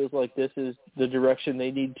Club feels like this is the direction they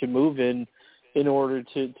need to move in order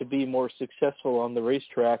to be more successful on the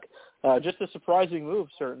racetrack. Just a surprising move,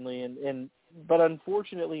 certainly. But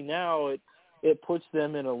unfortunately now it puts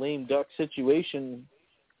them in a lame duck situation,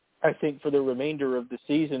 I think, for the remainder of the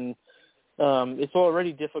season. It's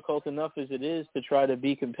already difficult enough as it is to try to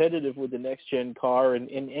be competitive with the next-gen car, and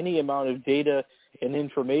any amount of data and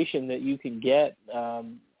information that you can get,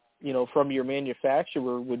 from your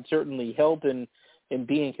manufacturer would certainly help in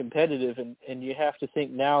being competitive. And you have to think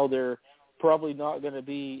now they're probably not going to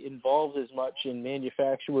be involved as much in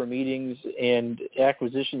manufacturer meetings and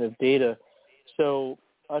acquisition of data. So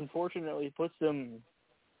unfortunately it puts them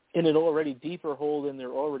in an already deeper hole than they're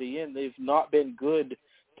already in. They've not been good,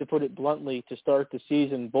 to put it bluntly, to start the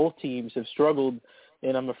season. Both teams have struggled,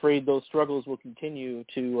 and I'm afraid those struggles will continue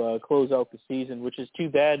to close out the season, which is too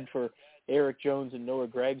bad for Eric Jones and Noah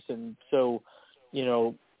Gragson. So,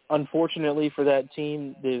 unfortunately for that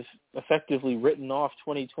team, they've effectively written off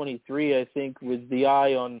 2023, I think, with the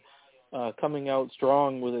eye on coming out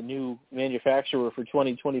strong with a new manufacturer for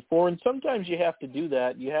 2024. And sometimes you have to do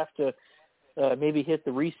that. You have to maybe hit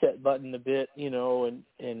the reset button a bit, and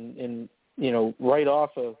write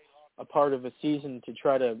off a part of a season to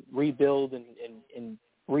try to rebuild and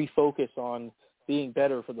refocus on being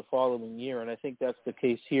better for the following year. And I think that's the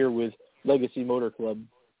case here with Legacy Motor Club.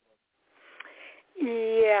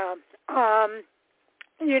 Yeah. And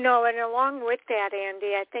along with that,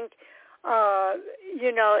 Andy, I think,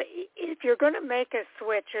 if you're going to make a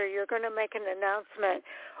switch or you're going to make an announcement,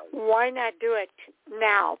 why not do it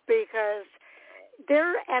now? Because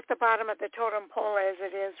they're at the bottom of the totem pole as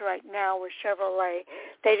it is right now with Chevrolet.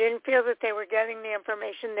 They didn't feel that they were getting the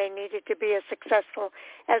information they needed to be as successful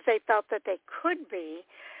as they felt that they could be.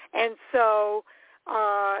 And so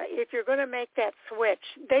if you're going to make that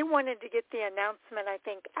switch, they wanted to get the announcement, I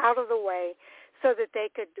think, out of the way so that they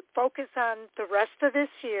could focus on the rest of this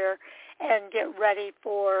year and get ready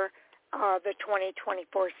for the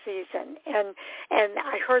 2024 season. And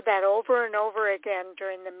I heard that over and over again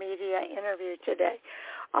during the media interview today.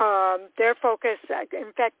 Their focus,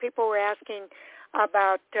 in fact, people were asking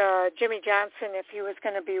about Jimmy Johnson if he was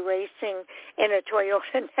going to be racing in a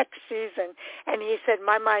Toyota next season. And he said,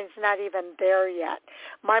 my mind's not even there yet.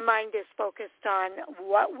 My mind is focused on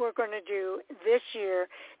what we're going to do this year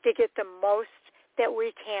to get the most that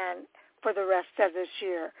we can for the rest of this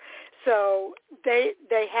year. So they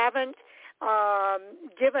haven't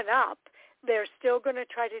given up. They're still going to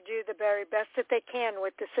try to do the very best that they can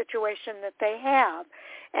with the situation that they have.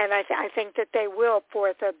 And I think that they will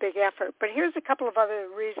forth a big effort. But here's a couple of other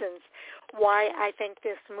reasons why I think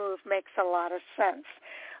this move makes a lot of sense.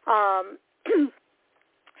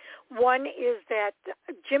 One is that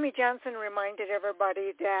Jimmy Johnson reminded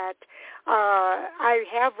everybody that I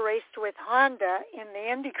have raced with Honda in the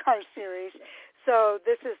IndyCar series, so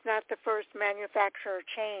this is not the first manufacturer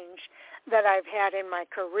change that I've had in my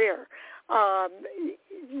career. I'm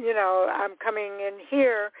coming in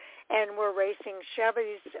here and we're racing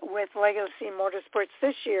Chevys with Legacy Motorsports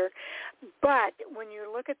this year. But when you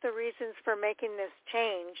look at the reasons for making this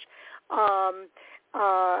change, I'm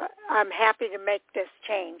happy to make this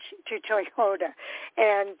change to Toyota.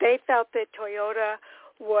 And they felt that Toyota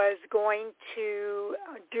was going to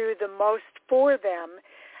do the most for them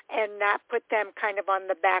and not put them kind of on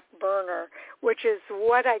the back burner, which is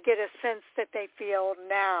what I get a sense that they feel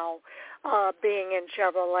now being in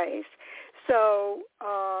Chevrolets. So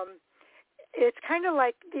it's kind of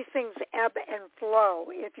like these things ebb and flow,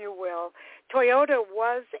 if you will. Toyota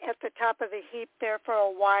was at the top of the heap there for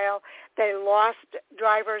a while. They lost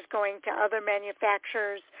drivers going to other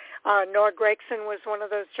manufacturers. Noah Gragson was one of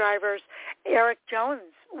those drivers. Eric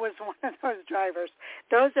Jones was one of those drivers.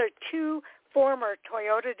 Those are two former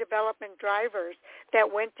Toyota development drivers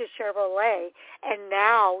that went to Chevrolet, and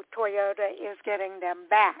now Toyota is getting them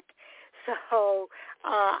back. So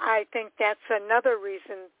I think that's another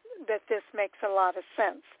reason that this makes a lot of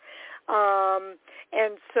sense.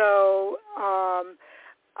 And so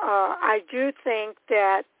I do think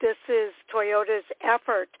that this is Toyota's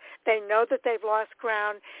effort. They know that they've lost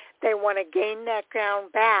ground. They want to gain that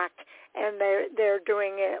ground back, and they're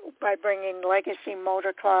doing it by bringing Legacy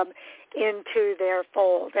Motor Club into their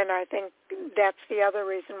fold. And I think that's the other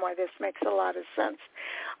reason why this makes a lot of sense.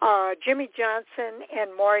 Jimmy Johnson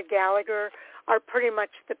and Maury Gallagher are pretty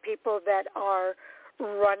much the people that are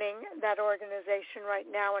running that organization right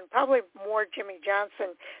now, and probably more Jimmy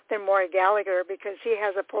Johnson than Maury Gallagher, because he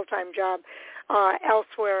has a full-time job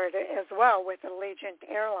elsewhere as well with Allegiant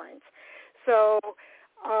Airlines. So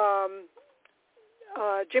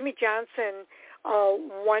Jimmy Johnson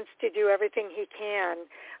wants to do everything he can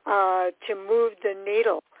to move the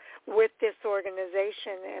needle with this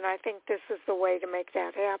organization, and I think this is the way to make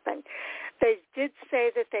that happen. They did say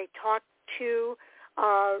that they talked to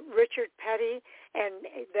Richard Petty, and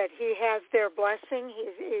that he has their blessing.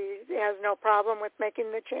 He has no problem with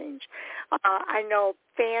making the change. I know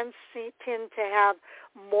fans tend to have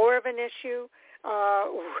more of an issue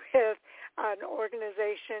with an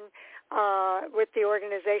organization, with the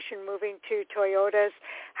organization moving to Toyotas.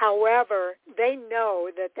 However, they know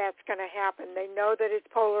that that's going to happen. They know that it's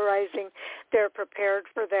polarizing. They're prepared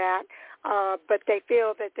for that. But they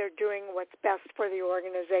feel that they're doing what's best for the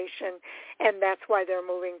organization, and that's why they're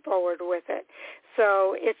moving forward with it.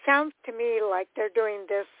 So it sounds to me like they're doing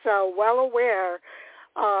this well aware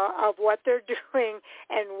of what they're doing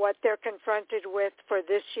and what they're confronted with for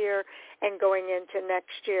this year and going into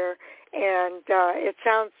next year. And it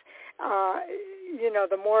sounds,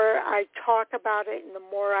 the more I talk about it and the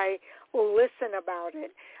more I listen about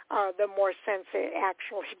it, the more sense it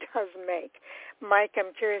actually does make. Mike,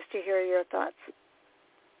 I'm curious to hear your thoughts.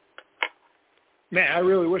 Man, I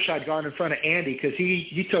really wish I'd gone in front of Andy, because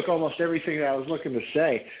he took almost everything that I was looking to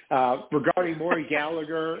say. Regarding Maury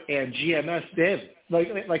Gallagher and GMS, they have,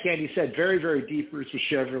 like Andy said, very, very deep roots with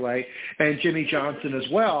Chevrolet, and Jimmy Johnson as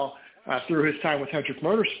well through his time with Hendrick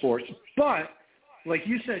Motorsports. But like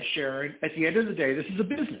you said, Sharon, at the end of the day, this is a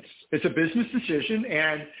business. It's a business decision,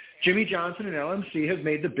 and Jimmy Johnson and LMC have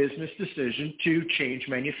made the business decision to change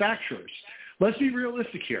manufacturers. Let's be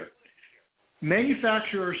realistic here.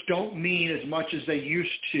 Manufacturers don't mean as much as they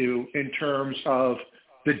used to in terms of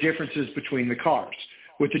the differences between the cars.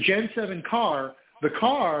 With the Gen 7 car, the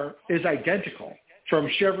car is identical from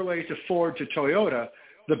Chevrolet to Ford to Toyota.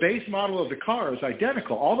 The base model of the car is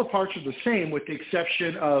identical. All the parts are the same with the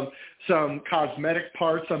exception of some cosmetic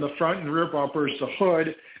parts on the front and rear bumpers, the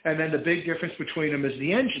hood, and then the big difference between them is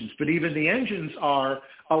the engines. But even the engines are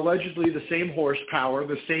allegedly the same horsepower,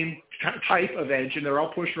 the same type of engine. They're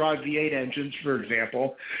all pushrod V8 engines, for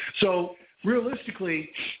example. So realistically,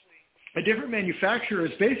 a different manufacturer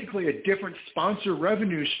is basically a different sponsor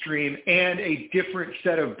revenue stream and a different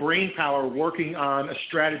set of brain power working on a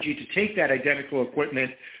strategy to take that identical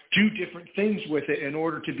equipment, do different things with it in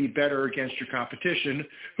order to be better against your competition,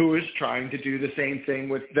 who is trying to do the same thing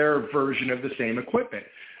with their version of the same equipment.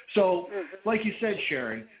 So like you said,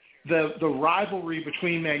 Sharon, the rivalry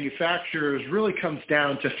between manufacturers really comes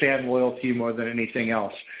down to fan loyalty more than anything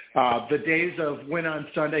else. The days of win on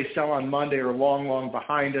Sunday, sell on Monday are long, long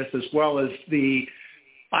behind us, as well as the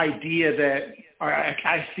idea that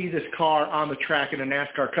I see this car on the track in a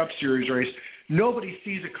NASCAR Cup Series race. Nobody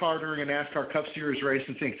sees a car during a NASCAR Cup Series race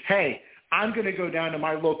and thinks, hey, I'm going to go down to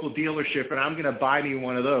my local dealership and I'm going to buy me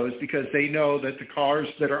one of those, because they know that the cars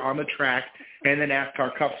that are on the track and the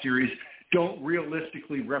NASCAR Cup Series don't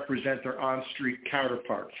realistically represent their on-street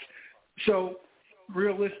counterparts. So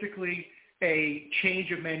realistically, a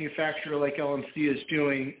change of manufacturer like LMC is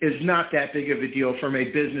doing is not that big of a deal from a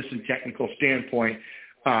business and technical standpoint.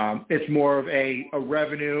 It's more of a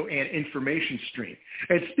revenue and information stream.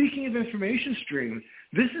 And speaking of information stream,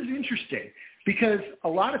 this is interesting because a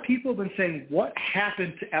lot of people have been saying, what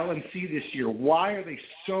happened to LMC this year? Why are they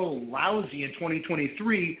so lousy in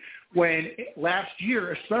 2023 when last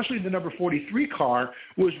year, especially the number 43 car,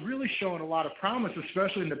 was really showing a lot of promise,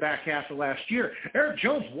 especially in the back half of last year. Eric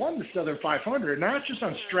Jones won the Southern 500, not just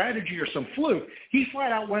on strategy or some fluke. He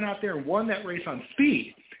flat out went out there and won that race on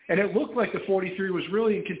speed. And it looked like the 43 was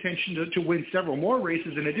really in contention to win several more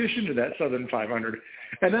races in addition to that Southern 500.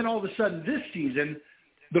 And then all of a sudden this season,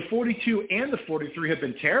 the 42 and the 43 have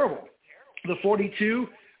been terrible. The 42,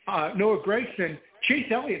 Noah Gragson, Chase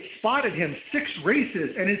Elliott spotted him 6 races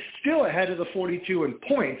and is still ahead of the 42 in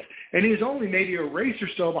points. And he's only maybe a race or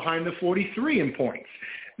so behind the 43 in points.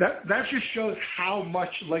 That just shows how much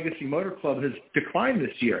Legacy Motor Club has declined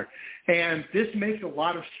this year. And this makes a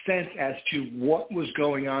lot of sense as to what was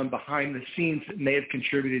going on behind the scenes that may have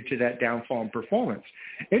contributed to that downfall in performance.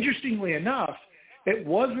 Interestingly enough,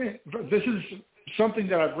 this is something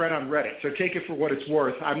that I've read on Reddit, so take it for what it's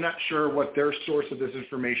worth. I'm not sure what their source of this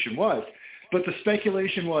information was, but the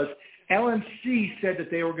speculation was LMC said that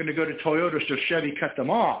they were going to go to Toyota, so Chevy cut them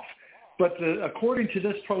off. But according to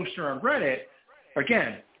this poster on Reddit,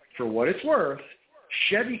 again, for what it's worth,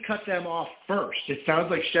 Chevy cut them off first. It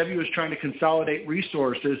sounds like Chevy was trying to consolidate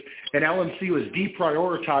resources, and LMC was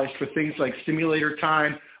deprioritized for things like simulator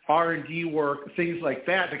time, R&D work, things like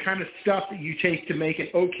that, the kind of stuff that you take to make an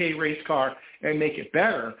okay race car and make it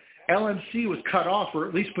better. LMC was cut off, or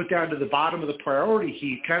at least put down to the bottom of the priority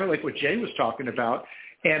heap, kind of like what Jay was talking about,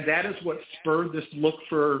 and that is what spurred this look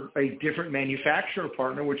for a different manufacturer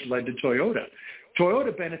partner, which led to Toyota.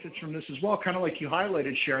 Toyota benefits from this as well, kind of like you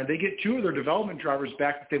highlighted, Sharon. They get 2 of their development drivers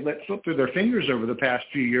back that they let slip through their fingers over the past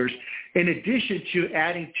few years, in addition to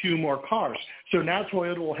adding 2 more cars. So now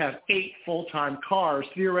Toyota will have 8 full-time cars,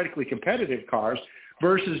 theoretically competitive cars,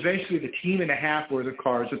 versus basically the team and a half worth of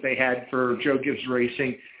cars that they had for Joe Gibbs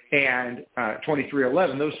Racing and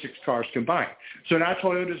 2311, those 6 cars combined. So now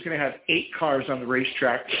Toyota is going to have 8 cars on the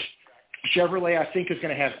racetrack. Chevrolet, I think, is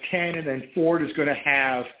going to have 10, and then Ford is going to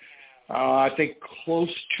have I think close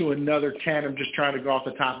to another 10. I'm just trying to go off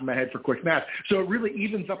the top of my head for quick math. So it really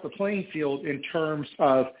evens up the playing field in terms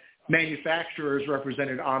of manufacturers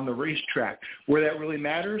represented on the racetrack. Where that really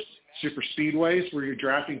matters, super speedways, where your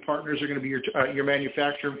drafting partners are going to be your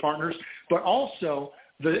manufacturing partners, but also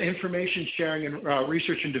the information sharing and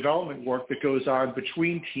research and development work that goes on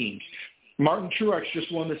between teams. Martin Truex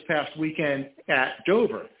just won this past weekend at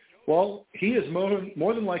Dover. Well, he is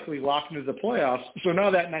more than likely locked into the playoffs, so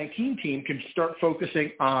now that 19 team can start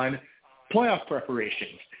focusing on playoff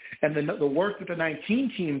preparations. And the work that the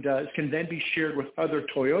 19 team does can then be shared with other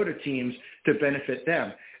Toyota teams to benefit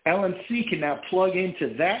them. LMC can now plug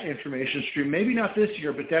into that information stream, maybe not this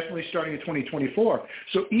year, but definitely starting in 2024.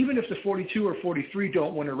 So even if the 42 or 43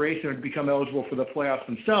 don't win a race and become eligible for the playoffs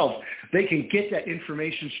themselves, they can get that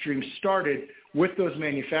information stream started with those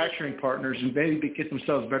manufacturing partners and maybe get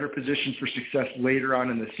themselves better positioned for success later on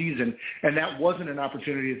in the season. And that wasn't an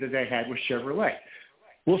opportunity that they had with Chevrolet.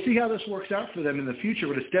 We'll see how this works out for them in the future,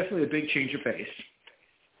 but it's definitely a big change of pace.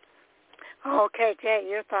 Okay, Jay,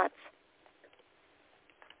 your thoughts?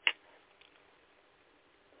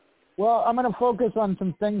 Well, I'm going to focus on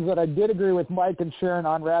some things that I did agree with Mike and Sharon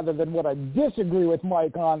on rather than what I disagree with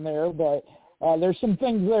Mike on there, but there's some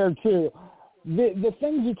things there too. The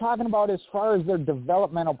things you're talking about as far as their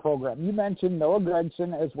developmental program, you mentioned Noah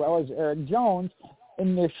Gragson as well as Eric Jones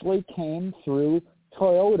initially came through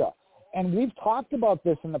Toyota. And we've talked about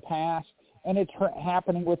this in the past, and it's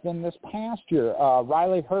happening within this past year.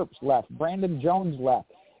 Riley Herbst left. Brandon Jones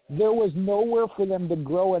left. There was nowhere for them to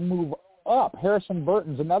grow and move up. Harrison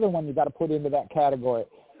Burton's another one you got to put into that category.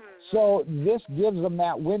 So this gives them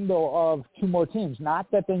that window of 2 more teams.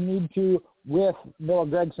 Not that they need to with Noah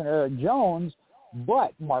Gragson, Eric Jones,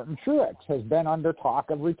 but Martin Truex has been under talk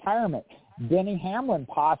of retirement. Denny Hamlin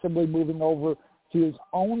possibly moving over to his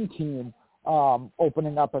own team,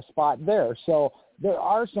 opening up a spot there. So there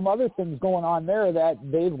are some other things going on there that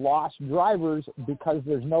they've lost drivers because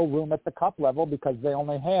there's no room at the Cup level because they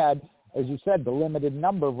only had, as you said, the limited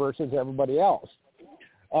number versus everybody else.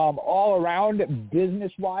 All around,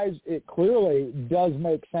 business-wise, it clearly does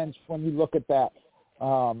make sense when you look at that.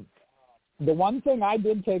 The one thing I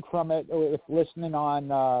did take from it, if listening on,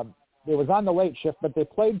 it was on the late shift, but they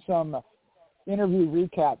played some interview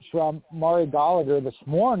recaps from Maury Gallagher this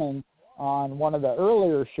morning on one of the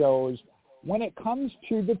earlier shows. When it comes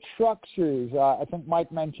to the Truck Series, I think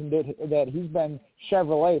Mike mentioned it, that he's been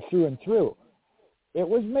Chevrolet through and through. It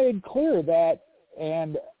was made clear that,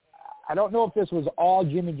 and I don't know if this was all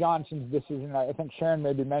Jimmy Johnson's decision. I think Sharon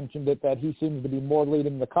maybe mentioned it, that he seems to be more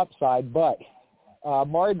leading the Cup side, but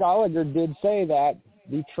Maury Gallagher did say that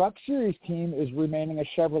the Truck Series team is remaining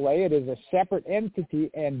a Chevrolet. It is a separate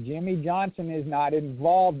entity, and Jimmy Johnson is not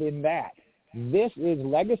involved in that. This is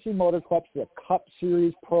Legacy Motor Club's the Cup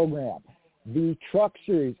Series program. The Truck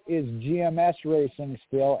Series is GMS Racing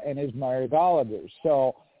still and is Mary Gallagher's.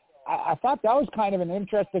 So I thought that was kind of an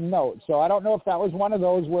interesting note. So I don't know if that was one of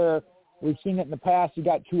those where we've seen it in the past. You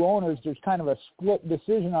got two owners. There's kind of a split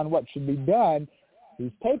decision on what should be done.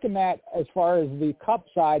 He's taken that as far as the Cup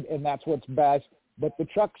side, and that's what's best. But the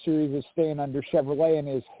Truck Series is staying under Chevrolet and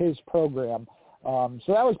is his program. So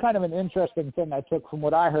that was kind of an interesting thing I took from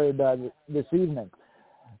what I heard this evening.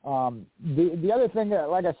 The other thing,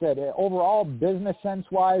 like I said, overall business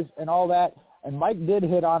sense-wise and all that, and Mike did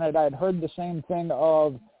hit on it, I had heard the same thing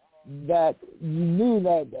of that you knew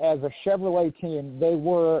that as a Chevrolet team, they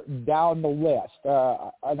were down the list.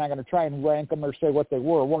 I'm not going to try and rank them or say what they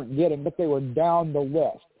were or weren't getting, but they were down the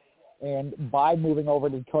list. And by moving over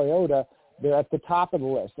to Toyota, they're at the top of the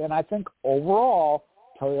list. And I think overall,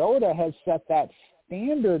 Toyota has set that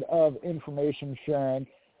standard of information sharing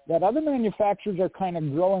that other manufacturers are kind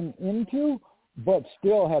of growing into, but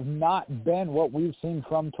still have not been what we've seen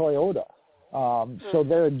from Toyota. So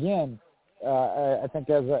there again, I think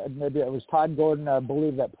maybe it was Todd Gordon, I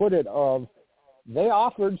believe, that put it, of they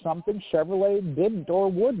offered something Chevrolet didn't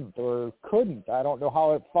or wouldn't or couldn't. I don't know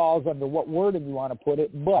how it falls under what wording you want to put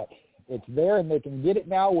it, but it's there and they can get it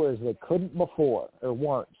now, whereas they couldn't before or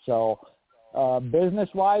weren't. So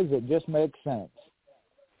business-wise, it just makes sense.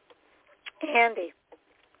 Andy.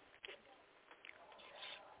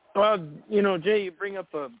 Well, Jay, you bring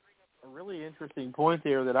up a really interesting point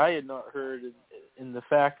there that I had not heard in the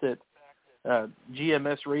fact that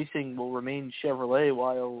GMS Racing will remain Chevrolet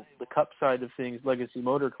while the Cup side of things, Legacy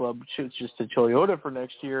Motor Club, switches to Toyota for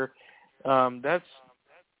next year. That's,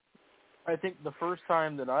 I think, the first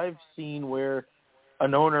time that I've seen where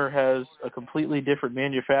an owner has a completely different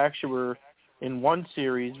manufacturer in one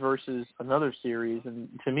series versus another series. And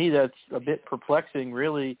to me, that's a bit perplexing,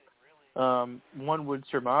 really. One would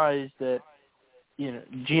surmise that,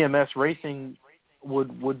 GMS Racing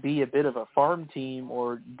would be a bit of a farm team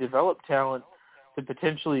or develop talent to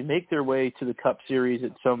potentially make their way to the Cup Series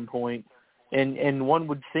at some point. And one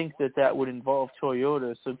would think that would involve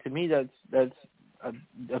Toyota. So to me, that's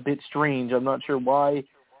a bit strange. I'm not sure why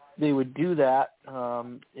they would do that.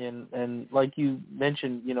 And like you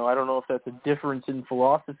mentioned, I don't know if that's a difference in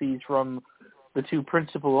philosophies from the two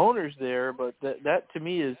principal owners there, but that to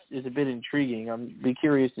me is a bit intriguing. I'm be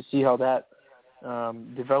curious to see how that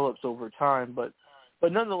develops over time.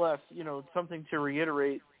 But nonetheless, something to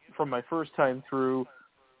reiterate from my first time through,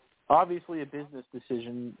 obviously a business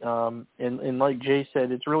decision. And like Jay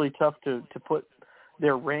said, it's really tough to put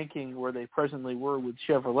their ranking where they presently were with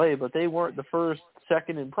Chevrolet, but they weren't the first,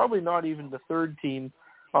 second, and probably not even the third team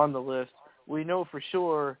on the list. We know for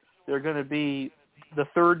sure they're going to be the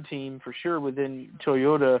third team for sure within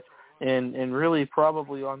Toyota and really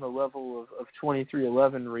probably on the level of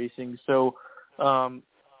 2311 Racing. So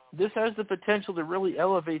this has the potential to really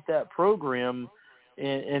elevate that program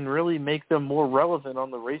and really make them more relevant on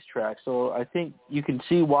the racetrack. So I think you can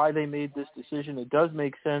see why they made this decision. It does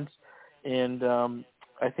make sense, and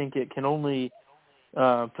I think it can only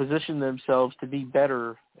position themselves to be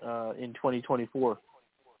better in 2024.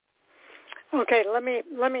 Okay, let me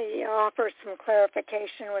offer some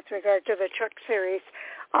clarification with regard to the Truck Series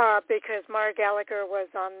because Mark Gallagher was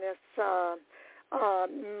on this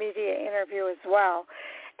media interview as well.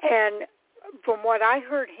 And from what I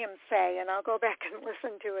heard him say, and I'll go back and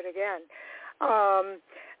listen to it again,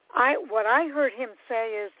 what I heard him say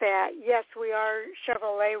is that, yes, we are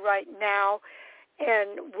Chevrolet right now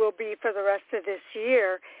and will be for the rest of this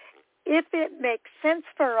year. If it makes sense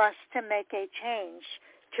for us to make a change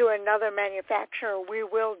to another manufacturer, we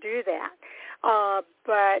will do that.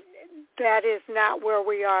 But that is not where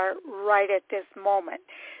we are right at this moment.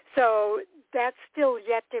 So that's still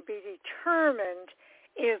yet to be determined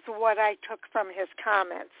is what I took from his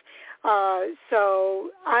comments.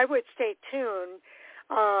 So I would stay tuned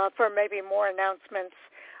for maybe more announcements,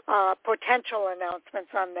 potential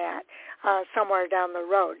announcements on that somewhere down the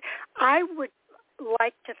road. I would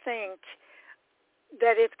like to think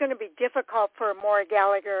that it's going to be difficult for Maury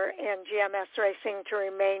Gallagher and GMS Racing to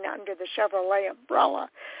remain under the Chevrolet umbrella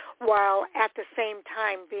while at the same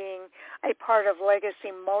time being a part of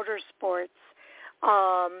Legacy Motorsports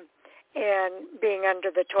and being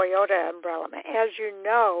under the Toyota umbrella. As you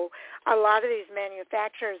know, a lot of these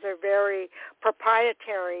manufacturers are very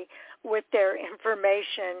proprietary with their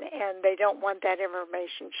information, and they don't want that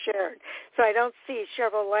information shared. So I don't see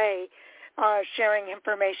Chevrolet sharing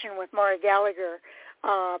information with Maury Gallagher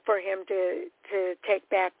for him to take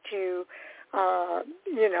back to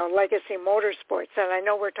Legacy Motorsports. And I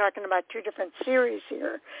know we're talking about two different series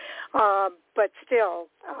here, but still,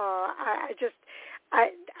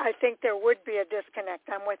 I think there would be a disconnect.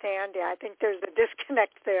 I'm with Andy. I think there's a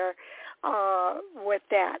disconnect there with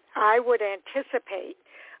that. I would anticipate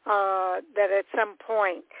that at some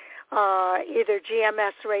point either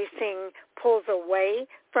GMS Racing pulls away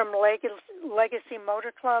from Legacy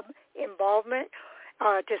Motor Club involvement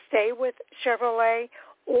to stay with Chevrolet,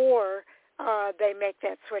 or they make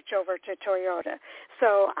that switch over to Toyota.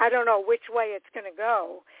 So I don't know which way it's going to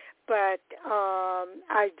go, but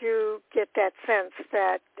I do get that sense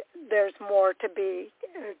that there's more to be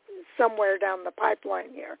somewhere down the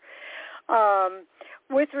pipeline here.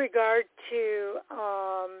 With regard to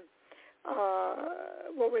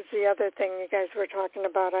what was the other thing you guys were talking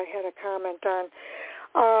about? I had a comment on.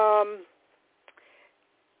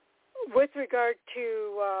 With regard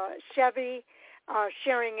to Chevy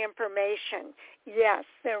sharing information, yes,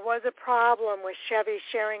 there was a problem with Chevy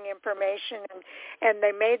sharing information, and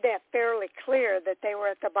they made that fairly clear that they were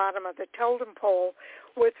at the bottom of the totem pole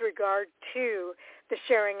with regard to the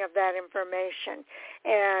sharing of that information.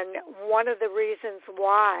 And one of the reasons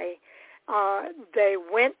why they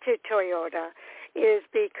went to Toyota is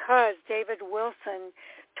because David Wilson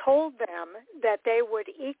told them that they would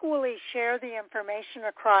equally share the information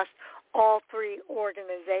across all three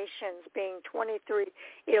organizations, being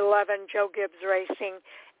 2311 Joe Gibbs Racing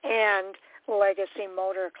and Legacy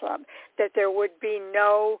Motor Club, that there would be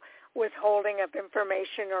no withholding of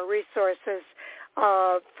information or resources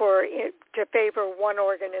to favor one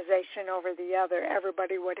organization over the other.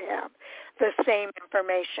 Everybody would have the same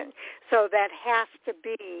information. So that has to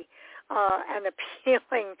be an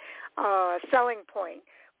appealing selling point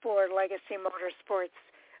for Legacy Motorsports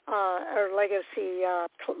or Legacy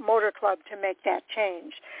Motor Club to make that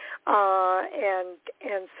change.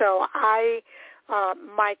 And so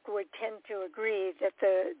Mike would tend to agree that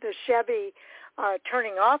the Chevy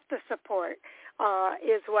turning off the support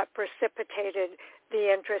is what precipitated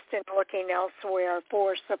the interest in looking elsewhere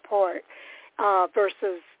for support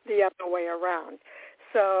versus the other way around.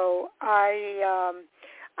 So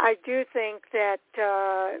I do think that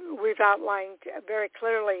we've outlined very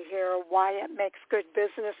clearly here why it makes good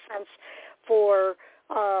business sense for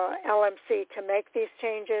LMC to make these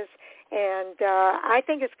changes, and I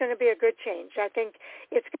think it's going to be a good change. I think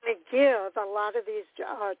it's going to give a lot of these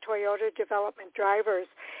Toyota development drivers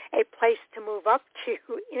a place to move up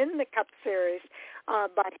to in the Cup Series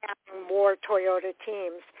by having more Toyota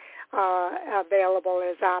teams available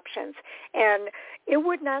as options. And it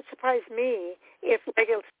would not surprise me if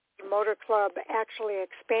Legacy Motor Club actually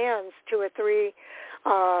expands to a three,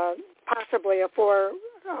 possibly a four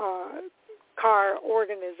car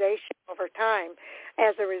organization over time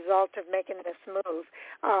as a result of making this move,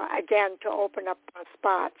 again, to open up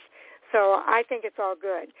spots. So I think it's all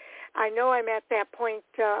good. I know I'm at that point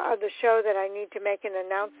of the show that I need to make an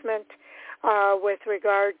announcement with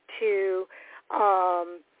regard to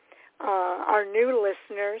our new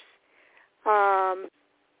listeners.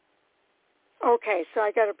 Okay, so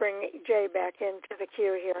I got to bring Jay back into the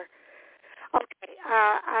queue here. Okay,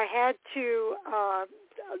 I had to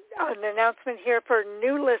an announcement here for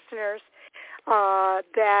new listeners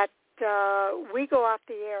that we go off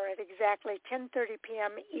the air at exactly 10:30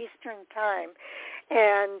 p.m. Eastern Time.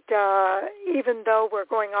 And even though we're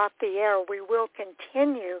going off the air, we will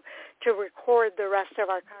continue to record the rest of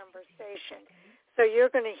our conversation. So you're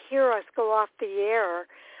going to hear us go off the air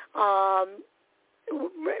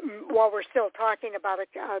while we're still talking about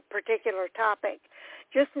a particular topic.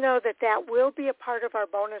 Just know that that will be a part of our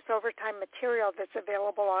bonus overtime material that's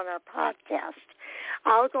available on our podcast.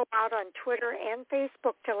 I'll go out on Twitter and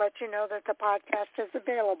Facebook to let you know that the podcast is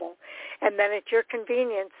available. And then at your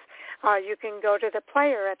convenience, you can go to the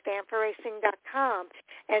player at Fan4Racing.com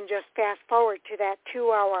and just fast forward to that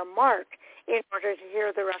 2-hour mark in order to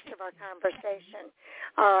hear the rest of our conversation.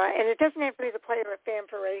 And it doesn't have to be the player at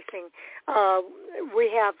Fan4Racing.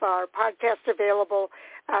 We have our podcast available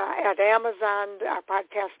at Amazon. Our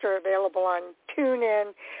podcasts are available on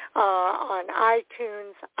TuneIn, on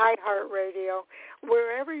iTunes, iHeartRadio,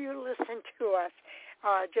 wherever you listen to us.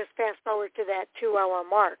 Just fast forward to that 2-hour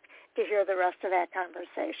mark to hear the rest of that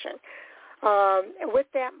conversation. With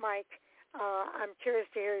that, Mike, I'm curious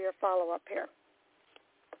to hear your follow-up here.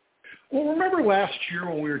 Well, remember last year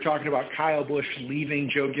when we were talking about Kyle Busch leaving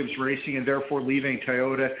Joe Gibbs Racing and therefore leaving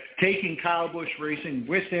Toyota, taking Kyle Busch Racing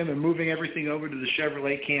with him and moving everything over to the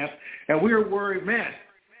Chevrolet camp, and we were worried, man,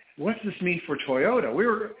 what's this mean for Toyota?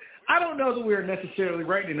 I don't know that we were necessarily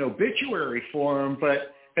writing an obituary for him,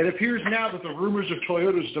 but it appears now that the rumors of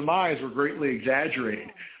Toyota's demise were greatly exaggerated.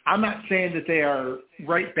 I'm not saying that they are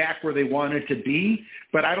right back where they wanted to be,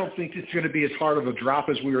 but I don't think it's going to be as hard of a drop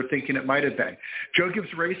as we were thinking it might have been. Joe Gibbs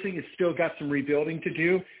Racing has still got some rebuilding to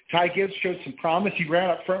do. Ty Gibbs showed some promise. He ran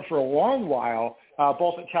up front for a long while,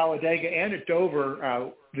 both at Talladega and at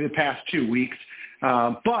Dover the past 2 weeks.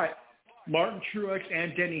 But Martin Truex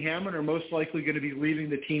and Denny Hamlin are most likely going to be leaving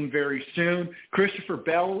the team very soon. Christopher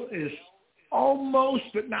Bell is almost,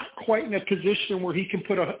 but not quite in a position where he can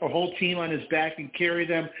put a whole team on his back and carry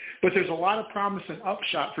them. But there's a lot of promise and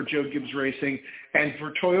upshot for Joe Gibbs Racing. And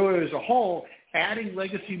for Toyota as a whole, adding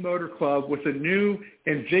Legacy Motor Club with a new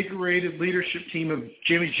invigorated leadership team of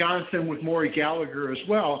Jimmy Johnson with Maury Gallagher as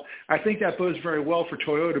well, I think that bodes very well for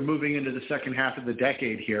Toyota moving into the second half of the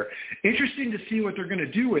decade here. Interesting to see what they're going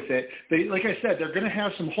to do with it. Like I said, they're going to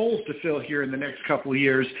have some holes to fill here in the next couple of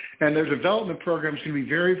years, and their development program is going to be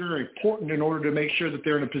very, very important in order to make sure that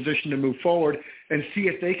they're in a position to move forward and see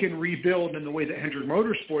if they can rebuild in the way that Hendrick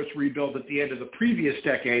Motorsports rebuilt at the end of the previous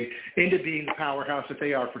decade into being the powerhouse that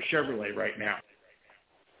they are for Chevrolet right now.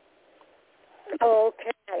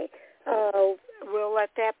 Okay. We'll let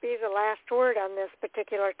that be the last word on this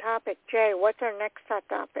particular topic. Jay, what's our next hot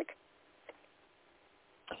topic?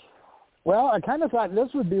 Well, I kind of thought this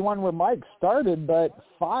would be one where Mike started, but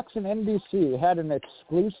Fox and NBC had an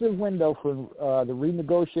exclusive window for the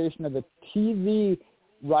renegotiation of the TV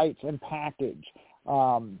rights and package,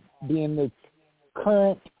 being the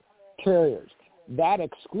current carriers. That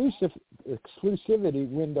exclusivity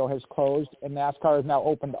window has closed, and NASCAR is now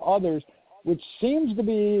open to others, which seems to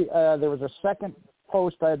be, there was a second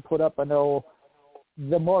post I had put up, I know,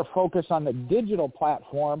 the more focus on the digital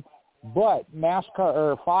platform, but NASCAR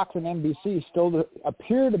or Fox and NBC still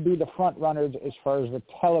appear to be the front runners as far as the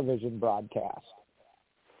television broadcast.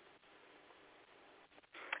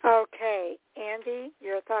 Okay. Andy,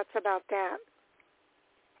 your thoughts about that?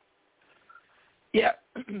 Yeah,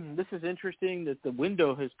 this is interesting that the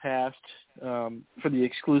window has passed for the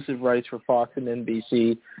exclusive rights for Fox and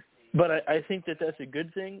NBC, but I think that that's a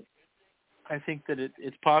good thing. I think that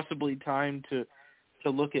it's possibly time to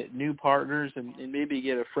look at new partners and maybe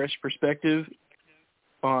get a fresh perspective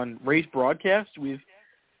on race broadcast. We've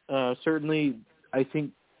certainly, I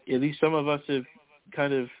think, at least some of us have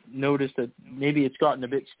kind of noticed that maybe it's gotten a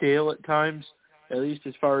bit stale at times, at least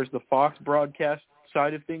as far as the Fox broadcast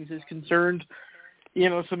side of things is concerned. You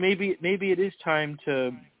know, so maybe it is time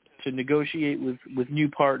to negotiate with new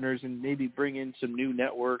partners and maybe bring in some new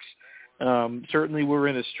networks. Certainly we're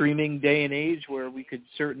in a streaming day and age where we could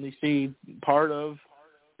certainly see part of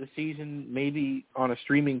the season maybe on a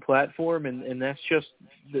streaming platform, and that's just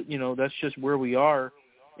that's just where we are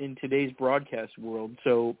in today's broadcast world.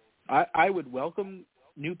 So I would welcome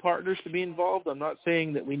new partners to be involved. I'm not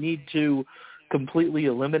saying that we need to completely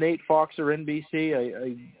eliminate Fox or NBC.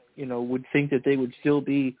 I would think that they would still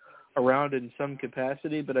be around in some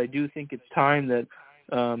capacity, but I do think it's time that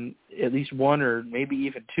at least one or maybe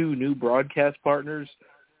even two new broadcast partners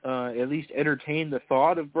at least entertain the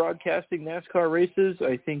thought of broadcasting NASCAR races.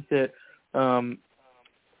 I think that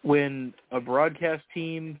when a broadcast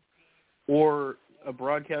team or a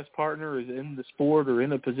broadcast partner is in the sport or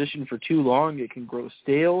in a position for too long, it can grow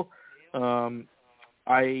stale.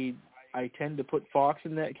 I tend to put Fox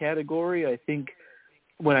in that category. I think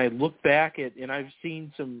when I look back at, and I've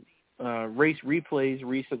seen some race replays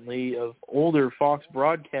recently of older Fox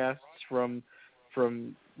broadcasts from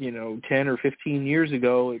 10 or 15 years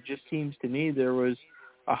ago, it just seems to me there was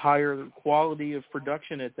a higher quality of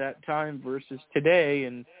production at that time versus today.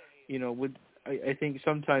 And, I think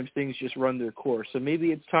sometimes things just run their course. So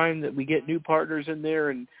maybe it's time that we get new partners in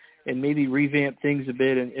there and maybe revamp things a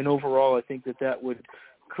bit. And overall, I think that would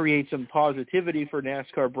create some positivity for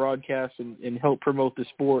NASCAR broadcasts and help promote the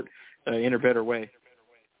sport in a better way.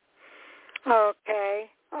 Okay.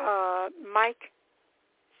 Mike,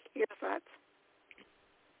 your thoughts?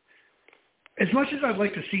 As much as I'd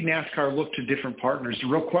like to see NASCAR look to different partners, the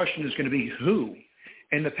real question is going to be who.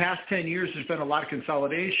 In the past 10 years, there's been a lot of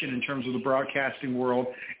consolidation in terms of the broadcasting world,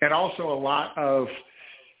 and also a lot of,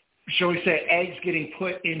 shall we say, eggs getting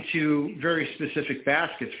put into very specific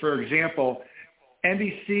baskets. For example,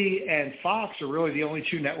 NBC and Fox are really the only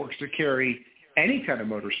two networks that carry any kind of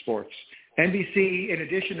motorsports. NBC, in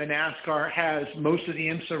addition to NASCAR, has most of the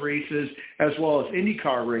IMSA races as well as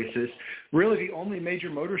IndyCar races. Really the only major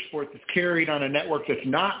motorsport that's carried on a network that's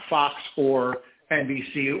not Fox or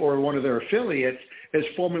NBC or one of their affiliates is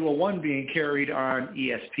Formula One being carried on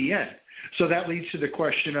ESPN. So that leads to the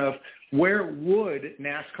question of where would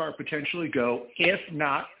NASCAR potentially go if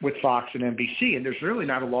not with Fox and NBC? And there's really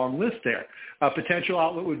not a long list there. A potential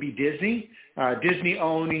outlet would be Disney, Disney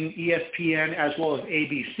owning ESPN as well as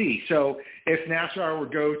ABC. So if NASCAR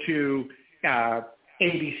would go to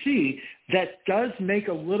ABC, that does make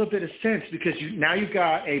a little bit of sense because now you've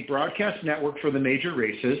got a broadcast network for the major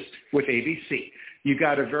races with ABC. You've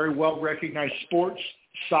got a very well-recognized sports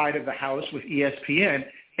side of the house with ESPN,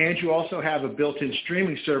 and you also have a built-in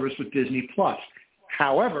streaming service with Disney+.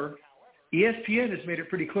 However, ESPN has made it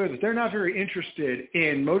pretty clear that they're not very interested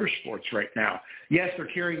in motorsports right now. Yes, they're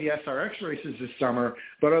carrying the SRX races this summer,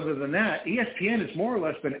 but other than that, ESPN has more or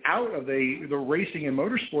less been out of the racing and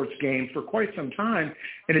motorsports game for quite some time,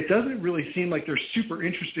 and it doesn't really seem like they're super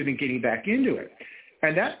interested in getting back into it.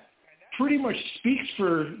 And that pretty much speaks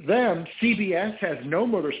for them. CBS has no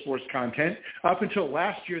motorsports content. Up until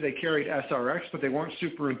last year, they carried SRX, but they weren't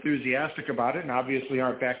super enthusiastic about it and obviously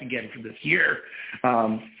aren't back again for this year.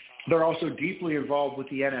 They're also deeply involved with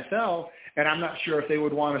the NFL, and I'm not sure if they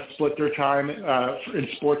would want to split their time in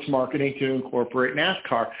sports marketing to incorporate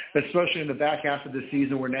NASCAR, especially in the back half of the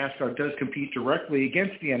season where NASCAR does compete directly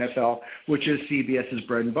against the NFL, which is CBS's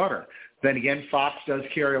bread and butter. Then again, Fox does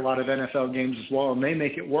carry a lot of NFL games as well, and they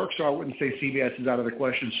make it work, so I wouldn't say CBS is out of the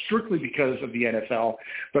question strictly because of the NFL.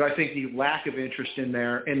 But I think the lack of interest in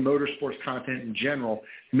motorsports content in general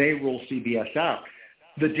may rule CBS out.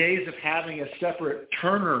 The days of having a separate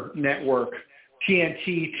Turner network,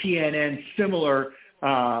 TNT, TNN, similar,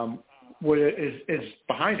 is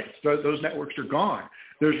behind us. Those networks are gone.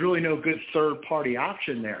 There's really no good third-party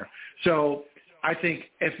option there. So I think,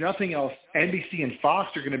 if nothing else, NBC and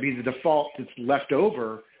Fox are going to be the default that's left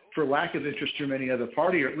over for lack of interest from any other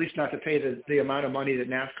party, or at least not to pay the amount of money that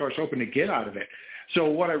NASCAR is hoping to get out of it. So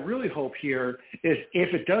what I really hope here is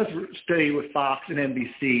if it does stay with Fox and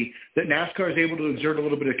NBC, that NASCAR is able to exert a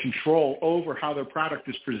little bit of control over how their product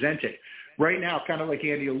is presented. Right now, kind of like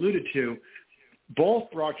Andy alluded to, both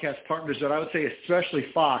broadcast partners that I would say especially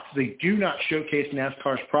Fox, they do not showcase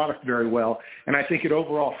NASCAR's product very well, and I think it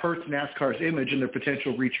overall hurts NASCAR's image and their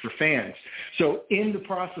potential reach for fans. So in the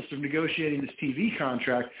process of negotiating this TV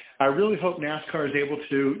contract, I really hope NASCAR is able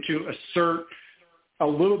to assert a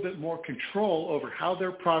little bit more control over how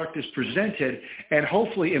their product is presented and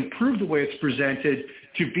hopefully improve the way it's presented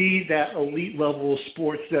to be that elite level of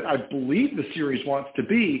sports that I believe the series wants to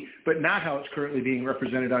be, but not how it's currently being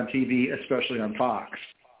represented on TV, especially on Fox.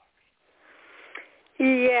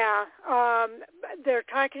 Yeah, they're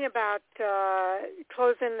talking about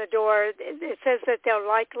closing the door. It says that they'll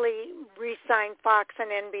likely re-sign Fox and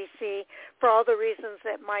NBC for all the reasons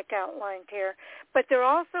that Mike outlined here, but they're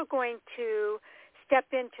also going to step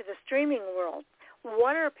into the streaming world.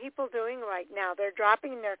 What are people doing right now? They're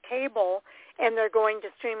dropping their cable and they're going to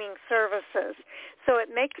streaming services. So it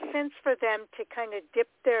makes sense for them to kind of dip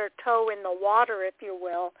their toe in the water, if you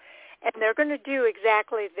will, and they're going to do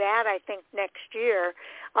exactly that, I think, next year.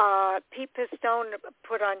 Pete Pistone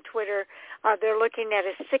put on Twitter, they're looking at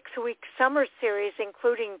a 6-week summer series,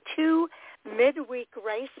 including 2 midweek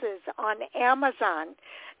races on Amazon.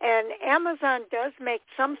 And Amazon does make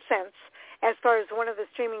some sense as far as one of the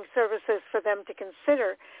streaming services for them to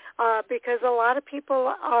consider, because a lot of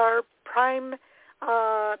people are Prime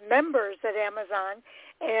members at Amazon,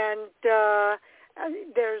 and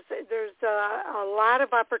there's a lot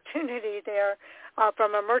of opportunity there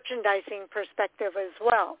from a merchandising perspective as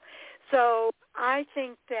well. So I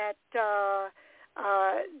think that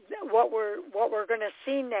what we're going to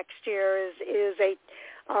see next year is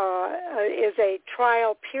a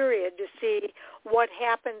trial period to see what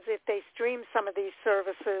happens if they stream some of these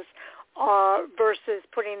services versus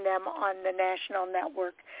putting them on the national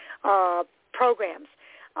network programs.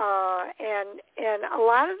 And a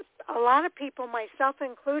lot of people, myself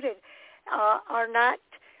included, are not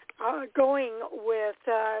going with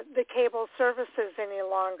the cable services any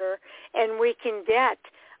longer, and we can get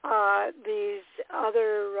these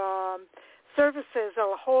other services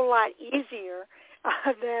a whole lot easier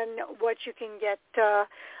than what you can get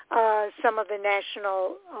some of the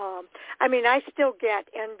national. I still get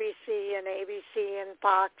NBC and ABC and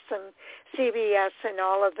Fox and CBS and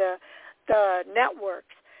all of the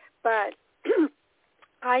networks, but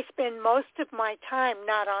I spend most of my time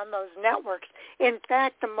not on those networks. In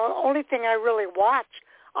fact, the only thing I really watch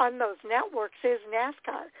on those networks is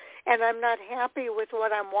NASCAR, and I'm not happy with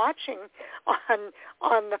what I'm watching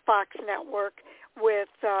on the Fox network with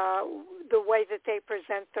the way that they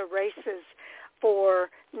present the races for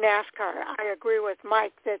NASCAR. I agree with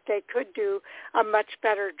Mike that they could do a much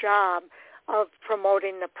better job of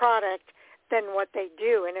promoting the product than what they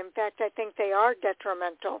do. And in fact, I think they are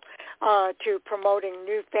detrimental to promoting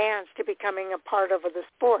new fans to becoming a part of the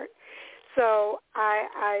sport. So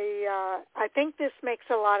I think this makes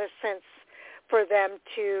a lot of sense for them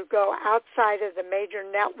to go outside of the major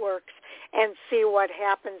networks and see what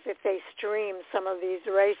happens if they stream some of these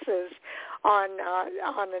races on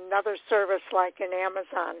another service like an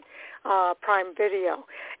Amazon Prime Video.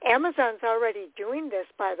 Amazon's already doing this,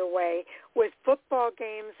 by the way, with football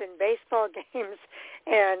games and baseball games,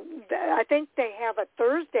 and I think they have a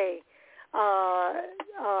Thursday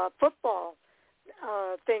football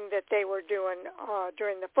thing that they were doing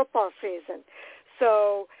during the football season.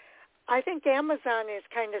 So I think Amazon is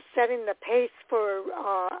kind of setting the pace for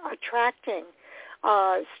attracting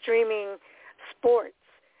streaming sports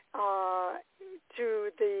to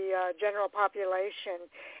the general population.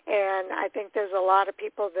 And I think there's a lot of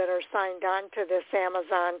people that are signed on to this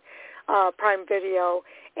Amazon Prime Video.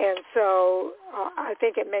 And so I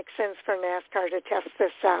think it makes sense for NASCAR to test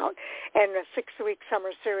this out. And the 6-week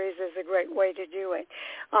summer series is a great way to do it.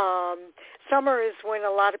 Summer is when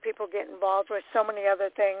a lot of people get involved with so many other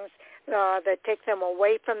things that take them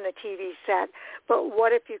away from the TV set. But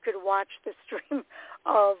what if you could watch the stream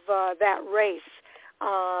of that race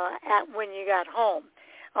when you got home?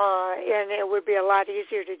 And it would be a lot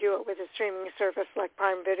easier to do it with a streaming service like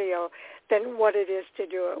Prime Video than what it is to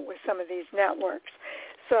do it with some of these networks.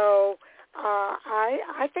 So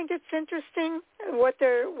I think it's interesting what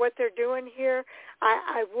they're doing here.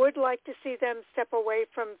 I would like to see them step away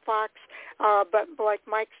from Fox, but like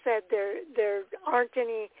Mike said, there aren't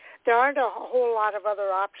a whole lot of other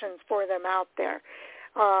options for them out there.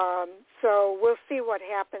 So we'll see what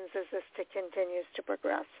happens as this continues to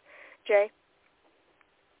progress. Jay?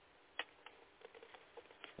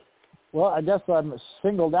 Well, I guess I'm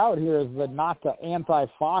singled out here as not the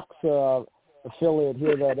anti-Fox affiliate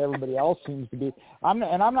here that everybody else seems to be. I'm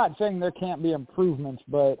not saying there can't be improvements,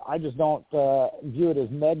 but I just don't view it as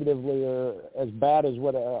negatively or as bad as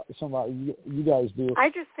what some of you guys do. I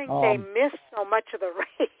just think they miss so much of the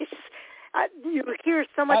race. You hear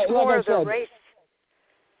so much more of the race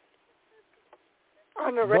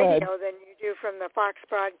on the radio than you do from the Fox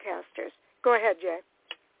broadcasters. Go ahead, Jay.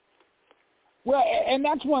 Well, and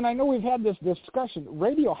that's one, I know we've had this discussion.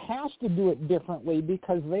 Radio has to do it differently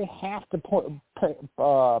because they have to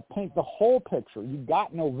paint the whole picture. You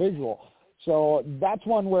got no visual. So that's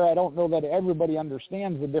one where I don't know that everybody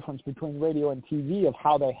understands the difference between radio and TV of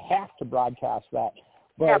how they have to broadcast that.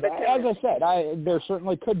 But as I said, there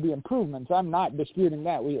certainly could be improvements. I'm not disputing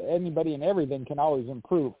that. Anybody and everything can always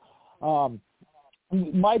improve.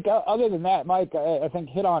 Mike, other than that, Mike, I think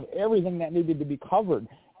hit on everything that needed to be covered.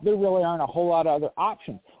 There really aren't a whole lot of other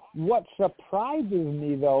options. What surprises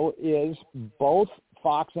me, though, is both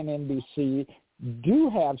Fox and NBC do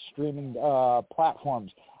have streaming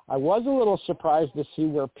platforms. I was a little surprised to see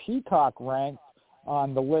where Peacock ranked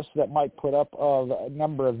on the list that Mike put up of a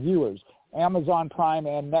number of viewers. Amazon Prime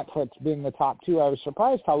and Netflix being the top two. I was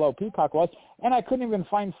surprised how low Peacock was, and I couldn't even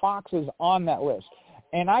find Fox's on that list.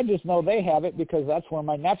 And I just know they have it because that's where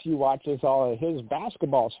my nephew watches all of his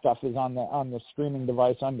basketball stuff is on the streaming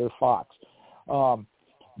device under Fox.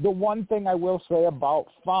 The one thing I will say about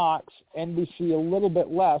Fox, NBC a little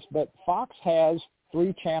bit less, but Fox has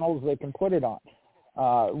 3 channels they can put it on.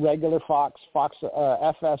 Regular Fox, Fox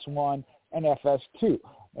FS1, and FS2.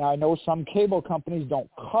 Now, I know some cable companies don't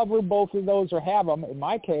cover both of those or have them. In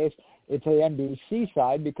my case, it's the NBC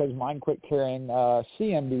side because mine quit carrying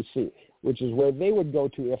CNBC, which is where they would go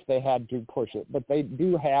to if they had to push it. But they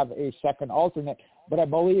do have a second alternate. But I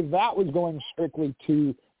believe that was going strictly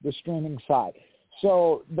to the streaming side.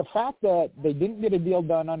 So the fact that they didn't get a deal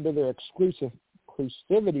done under their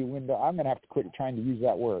exclusivity window, I'm going to have to quit trying to use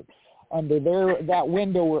that word, under that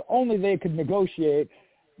window where only they could negotiate,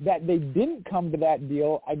 that they didn't come to that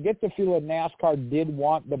deal. I get the feeling NASCAR did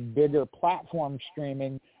want the bigger platform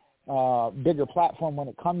streaming, bigger platform when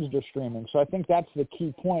it comes to streaming. So I think that's the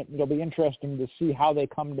key point. It'll be interesting to see how they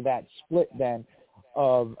come to that split then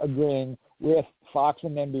of agreeing with Fox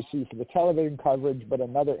and NBC for the television coverage, but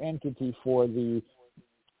another entity for the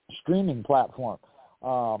streaming platform.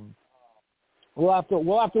 We'll have to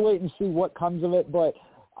wait and see what comes of it, but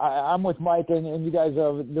I'm with Mike and you guys.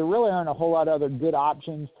 There really aren't a whole lot of other good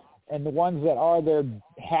options, and the ones that are there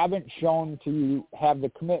haven't shown to have the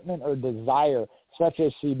commitment or desire, such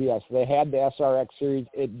as CBS. They had the SRX series.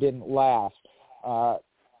 It didn't last.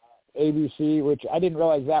 ABC, which I didn't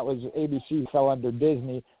realize that was ABC, fell under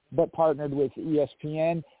Disney, but partnered with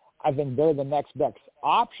ESPN. I think they're the next best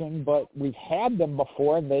option, but we've had them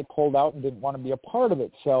before, and they pulled out and didn't want to be a part of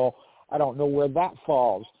it. So I don't know where that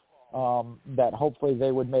falls. that hopefully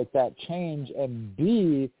they would make that change and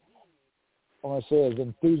be, I want to say, as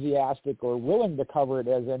enthusiastic or willing to cover it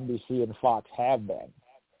as NBC and Fox have been.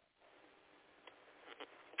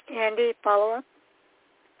 Andy, follow-up?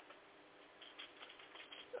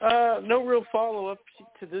 No real follow-up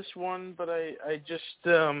to this one, but I just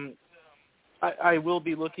I will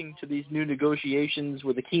be looking to these new negotiations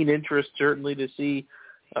with a keen interest, certainly, to see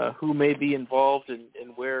who may be involved and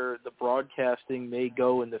where the broadcasting may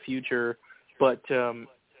go in the future. But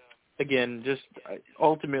again, just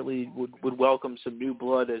ultimately would welcome some new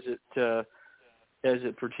blood as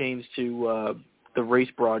it pertains to the race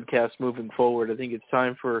broadcast moving forward. I think it's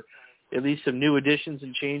time for at least some new additions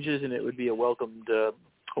and changes, and it would be a welcome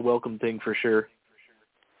thing for sure.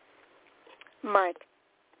 Mike.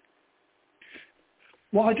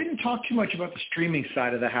 Well, I didn't talk too much about the streaming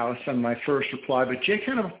side of the house on my first reply, but Jake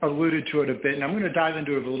kind of alluded to it a bit, and I'm going to dive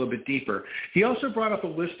into it a little bit deeper. He also brought up a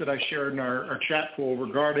list that I shared in our chat pool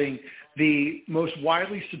regarding the most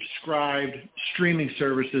widely subscribed streaming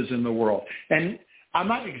services in the world. And I'm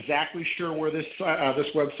not exactly sure where this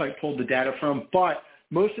website pulled the data from, but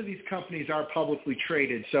most of these companies are publicly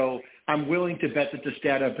traded, so I'm willing to bet that this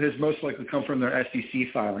data has most likely come from their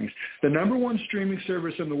SEC filings. The number one streaming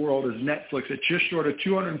service in the world is Netflix at just short of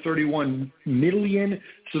 231 million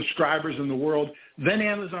subscribers in the world, then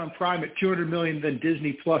Amazon Prime at 200 million, then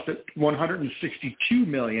Disney Plus at 162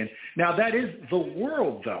 million. Now, that is the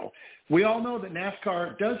world, though. We all know that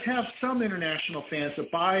NASCAR does have some international fans,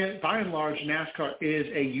 but by and large, NASCAR is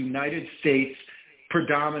a United States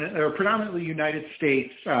predominantly United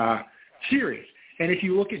States series. And if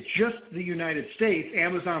you look at just the United States,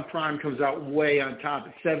 Amazon Prime comes out way on top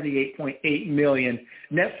at 78.8 million.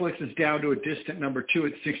 Netflix is down to a distant number 2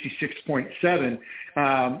 at 66.7,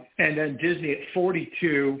 and then Disney at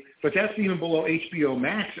 42, but that's even below HBO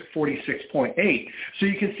Max at 46.8. So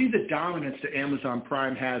you can see the dominance that Amazon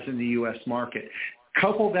Prime has in the U.S. market.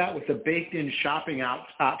 Couple that with the baked-in shopping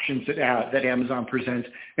options that Amazon presents,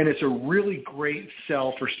 and it's a really great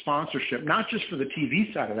sell for sponsorship, not just for the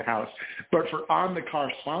TV side of the house, but for on-the-car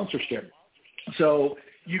sponsorship. So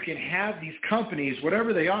you can have these companies,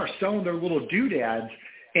 whatever they are, selling their little doodads,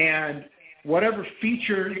 and whatever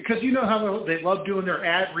feature, because you know how they love doing their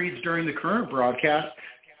ad reads during the current broadcast.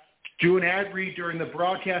 Do an ad read during the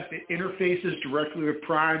broadcast. It interfaces directly with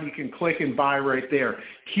Prime. You can click and buy right there.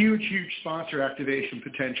 Huge, huge sponsor activation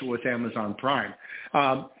potential with Amazon Prime.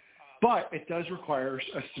 But it does require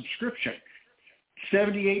a subscription.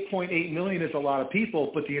 78.8 million is a lot of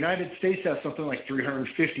people, but the United States has something like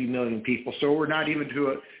 350 million people. So we're not even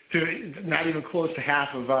not even close to half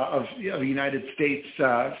of the United States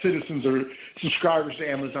citizens or subscribers to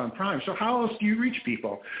Amazon Prime. So how else do you reach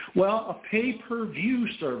people? Well, a pay-per-view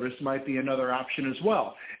service might be another option as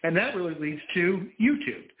well, and that really leads to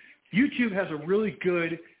YouTube. YouTube has a really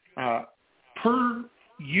good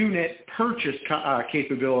per-unit purchase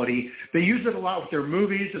capability. They use it a lot with their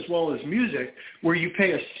movies as well as music, where you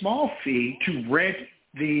pay a small fee to rent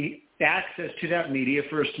the access to that media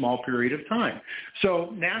for a small period of time.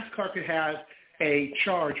 So NASCAR could have a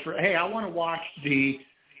charge for, hey, I want to watch the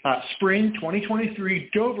spring 2023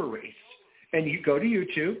 Dover race. And you go to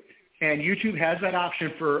YouTube, and YouTube has that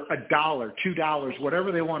option for $1, $2,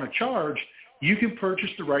 whatever they want to charge. You can purchase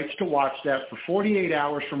the rights to watch that for 48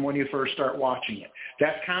 hours from when you first start watching it.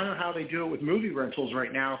 That's kind of how they do it with movie rentals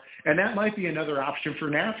right now, and that might be another option for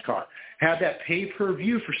NASCAR. Have that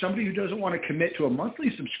pay-per-view for somebody who doesn't want to commit to a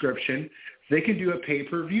monthly subscription. They can do a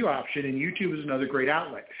pay-per-view option, and YouTube is another great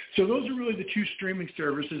outlet. So those are really the two streaming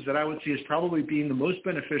services that I would see as probably being the most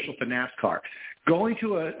beneficial to NASCAR. Going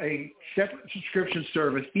to a separate subscription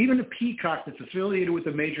service, even a Peacock that's affiliated with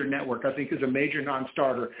a major network, I think is a major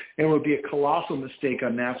non-starter and would be a colossal mistake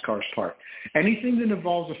on NASCAR's part. Anything that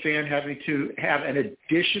involves a fan having to have an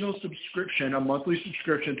additional subscription, a monthly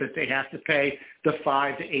subscription that they have to pay the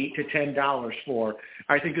 $5 to $8 to $10 for,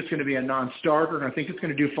 I think it's going to be a non-starter, and I think it's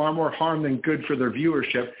going to do far more harm than good for their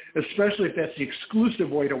viewership, especially if that's the exclusive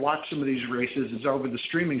way to watch some of these races is over the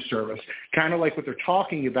streaming service, kind of like what they're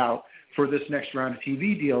talking about for this next round of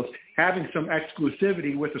TV deals, having some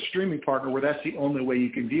exclusivity with a streaming partner where that's the only way you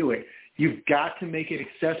can view it. You've got to make it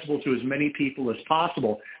accessible to as many people as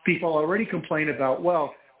possible. People already complain about,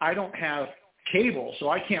 well, I don't have cable, so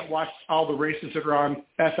I can't watch all the races that are on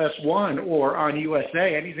FS1 or on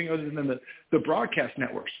USA, anything other than the broadcast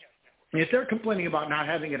networks. And if they're complaining about not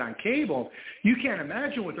having it on cable, you can't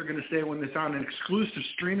imagine what they're going to say when it's on an exclusive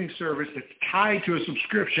streaming service that's tied to a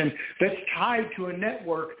subscription, that's tied to a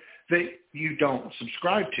network that you don't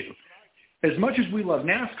subscribe to. as much as we love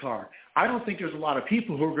NASCAR, I don't think there's a lot of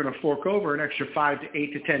people who are going to fork over an extra $5 to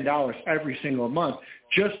 $8 to $10 every single month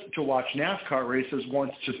just to watch NASCAR races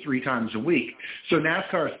once to 3 times a week. So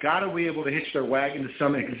NASCAR's got to be able to hitch their wagon to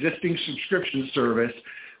some existing subscription service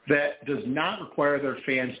that does not require their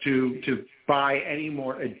fans to buy any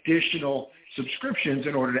more additional subscriptions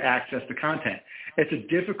in order to access the content. It's a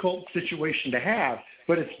difficult situation to have,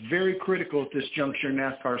 but it's very critical at this juncture in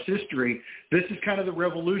NASCAR's history. This is kind of the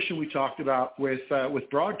revolution we talked about with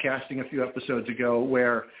broadcasting a few episodes ago,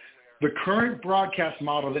 where the current broadcast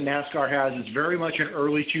model that NASCAR has is very much an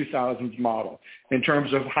early 2000s model in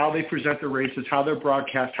terms of how they present the races, how they're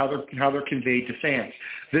broadcast, how they're conveyed to fans.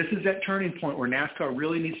 This is that turning point where NASCAR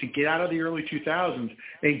really needs to get out of the early 2000s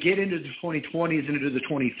and get into the 2020s and into the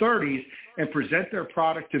 2030s and present their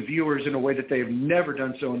product to viewers in a way that they have never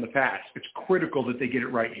done so in the past. It's critical that they get it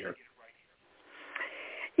right here.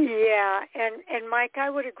 Yeah, and Mike, I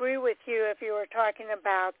would agree with you if you were talking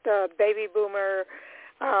about the baby boomer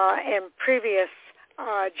and previous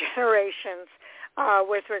generations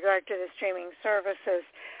with regard to the streaming services.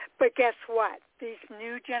 But guess what? These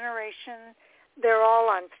new generations, they're all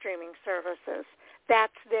on streaming services.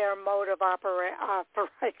 That's their mode of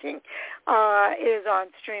operating is on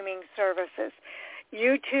streaming services.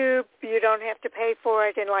 YouTube, you don't have to pay for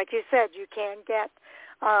it. And like you said, you can get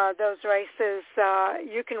those races.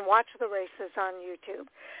 You can watch the races on YouTube.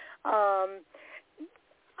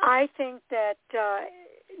 I think that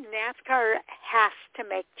NASCAR has to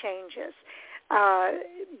make changes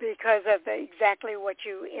because of exactly what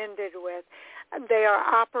you ended with. They are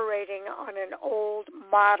operating on an old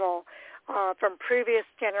model from previous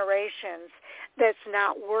generations that's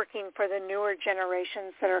not working for the newer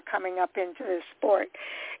generations that are coming up into the sport.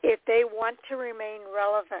 If they want to remain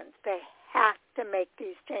relevant, they have to make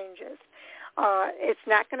these changes. It's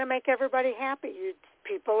not going to make everybody happy.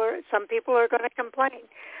 Some people are going to complain.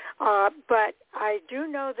 But I do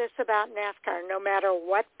know this about NASCAR. No matter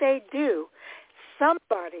what they do,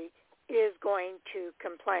 somebody is going to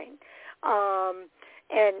complain.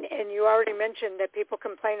 And you already mentioned that people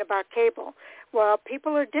complain about cable. Well,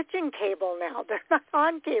 people are ditching cable now. They're not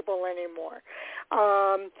on cable anymore.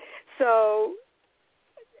 So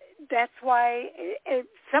that's why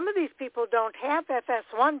some of these people don't have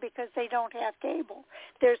FS1 because they don't have cable.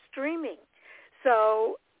 They're streaming.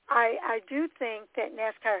 So I do think that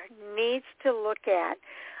NASCAR needs to look at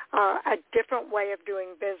a different way of doing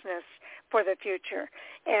business for the future.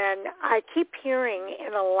 And I keep hearing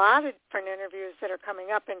in a lot of different interviews that are coming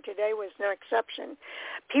up, and today was no exception,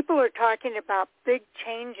 people are talking about big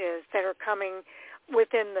changes that are coming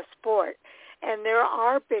within the sport. And there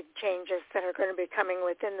are big changes that are going to be coming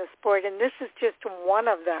within the sport, and this is just one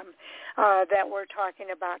of them that we're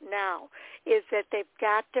talking about now, is that they've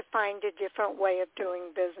got to find a different way of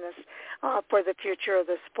doing business for the future of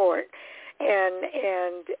the sport.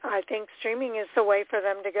 And I think streaming is the way for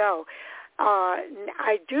them to go.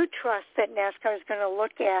 I do trust that NASCAR is going to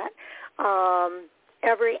look at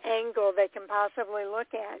every angle they can possibly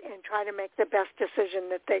look at and try to make the best decision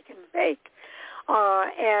that they can make.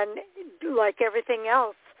 And like everything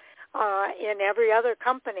else in every other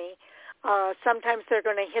company, sometimes they're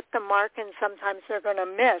going to hit the mark and sometimes they're going to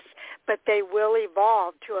miss, but they will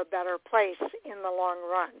evolve to a better place in the long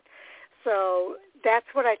run. So that's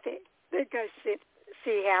what I think I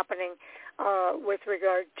see happening with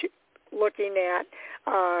regard to looking at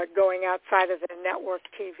going outside of the network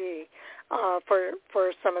TV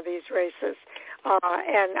for some of these races.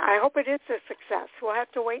 And I hope it is a success. We'll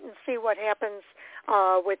have to wait and see what happens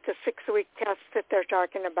with the 6-week test that they're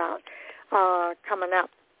talking about coming up.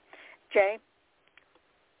 Jay,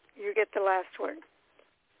 you get the last word.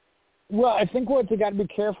 Well, I think what they got to be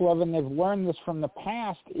careful of, and they've learned this from the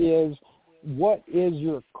past, is what is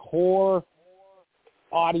your core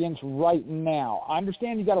audience right now? I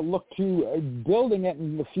understand you got to look to building it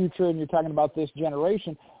in the future, and you're talking about this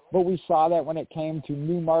generation, but we saw that when it came to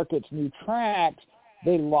new markets, new tracks,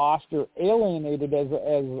 they lost or alienated, as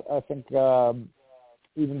I think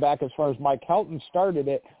even back as far as Mike Helton started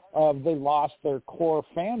it, they lost their core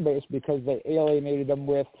fan base because they alienated them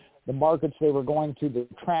with the markets they were going to, the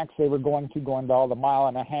tracks they were going to all the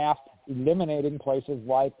 1.5 miles, eliminating places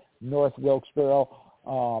like North Wilkesboro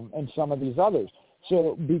and some of these others.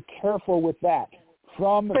 So be careful with that.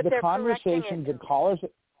 From the conversations and callers,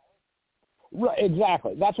 right,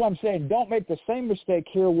 exactly. That's what I'm saying. Don't make the same mistake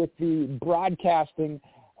here with the broadcasting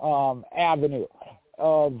avenue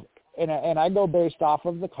of, and I go based off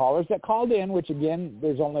of the callers that called in, which again,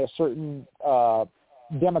 there's only a certain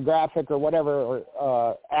demographic or whatever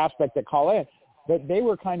aspect that call in, but they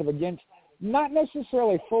were kind of against not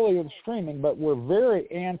necessarily fully of streaming, but were very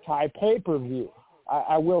anti-pay-per-view.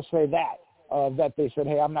 I will say that they said,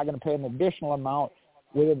 hey, I'm not going to pay an additional amount,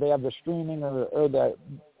 whether they have the streaming or the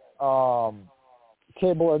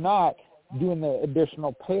cable or not, doing the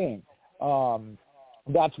additional paying.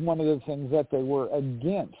 That's one of the things that they were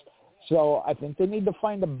against. So I think they need to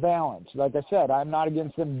find a balance. Like I said, I'm not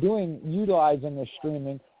against them utilizing the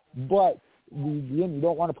streaming, but you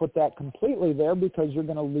don't want to put that completely there because you're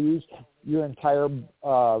going to lose your entire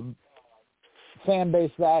fan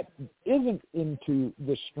base that isn't into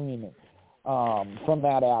the streaming from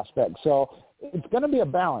that aspect. So it's going to be a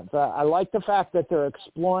balance. I like the fact that they're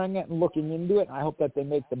exploring it and looking into it. I hope that they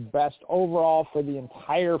make the best overall for the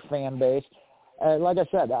entire fan base. Like I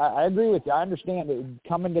said, I agree with you. I understand it.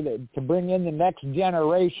 Coming to bring in the next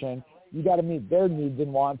generation, you got to meet their needs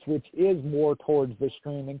and wants, which is more towards the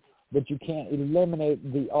streaming, but you can't eliminate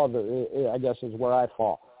the other, I guess is where I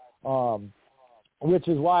fall. Which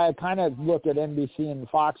is why I kind of look at NBC and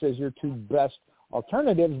Fox as your two best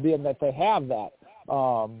alternatives, being that they have that,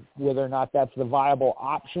 whether or not that's the viable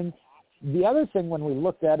option. The other thing when we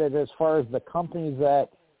looked at it as far as the companies that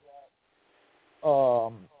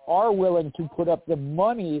are willing to put up the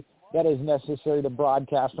money that is necessary to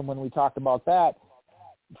broadcast them, when we talked about that,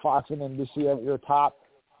 Fox and NBC at your top,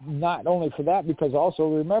 not only for that, because also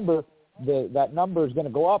remember that number is going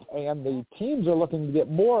to go up and the teams are looking to get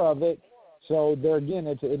more of it. So there again,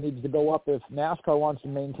 it needs to go up if NASCAR wants to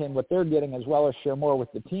maintain what they're getting as well as share more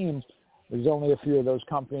with the teams. There's only a few of those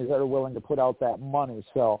companies that are willing to put out that money.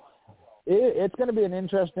 So it's going to be an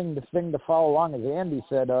interesting thing to follow along, as Andy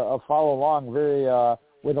said, follow along very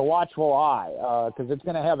with a watchful eye, because it's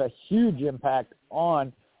going to have a huge impact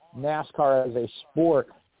on NASCAR as a sport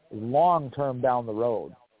long-term down the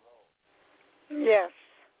road. Yes,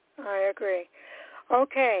 I agree.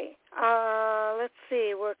 Okay, let's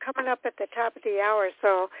see. We're coming up at the top of the hour,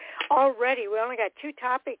 so already we only got 2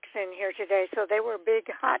 topics in here today, so they were big,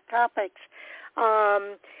 hot topics.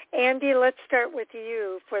 Andy, let's start with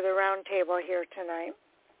you for the roundtable here tonight.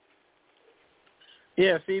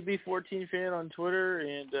 Yeah, Phoebe14 fan on Twitter,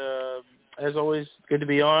 and as always, good to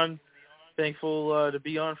be on. Thankful to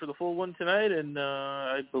be on for the full one tonight, and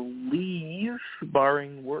I believe,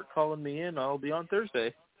 barring work calling me in, I'll be on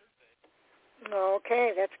Thursday.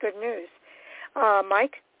 Okay, that's good news.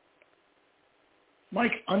 Mike?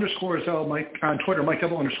 Mike_O, Mike on Twitter,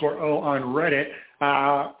 Mike_O on Reddit.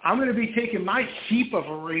 I'm going to be taking my Jeep of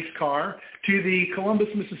a race car to the Columbus,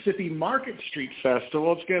 Mississippi Market Street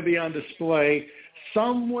Festival. It's going to be on display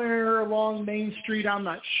somewhere along Main Street. I'm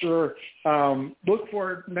not sure. Look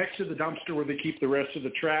for it next to the dumpster where they keep the rest of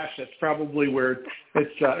the trash. That's probably where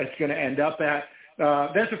it's going to end up at.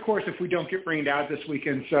 That's, of course, if we don't get rained out this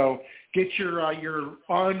weekend. So get your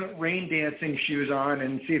on-rain dancing shoes on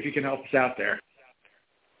and see if you can help us out there.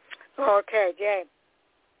 Okay, Jay.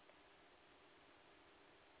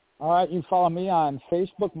 All right, you follow me on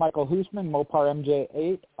Facebook, Michael Hoosman,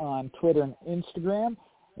 MoparMJ8 on Twitter and Instagram.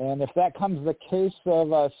 And if that comes the case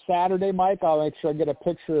of Saturday, Mike, I'll make sure I get a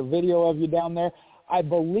picture or video of you down there. I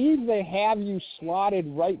believe they have you slotted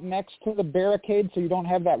right next to the barricade, so you don't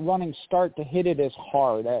have that running start to hit it as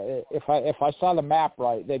hard. If I saw the map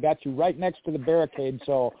right, they got you right next to the barricade,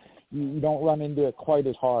 so you don't run into it quite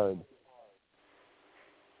as hard.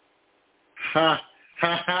 Ha,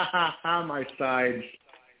 ha, ha, ha, ha, my sides.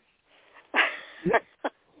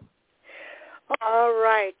 All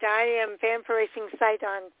right. I am Fan4Racing site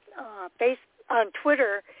on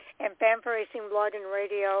Twitter and Fan4Racing blog and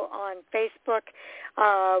radio on Facebook.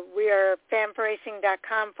 We are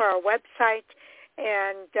fan4racing.com for our website.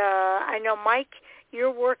 And I know, Mike,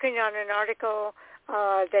 you're working on an article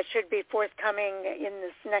that should be forthcoming in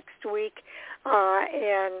this next week,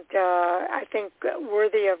 and I think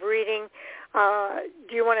worthy of reading.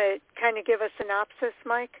 Do you want to kind of give a synopsis,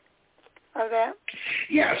 Mike, of that?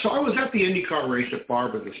 Yeah, so I was at the IndyCar race at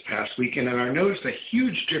Barber this past weekend, and I noticed a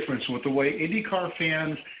huge difference with the way IndyCar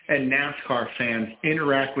fans and NASCAR fans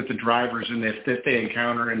interact with the drivers and that they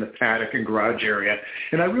encounter in the paddock and garage area.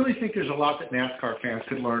 And I really think there's a lot that NASCAR fans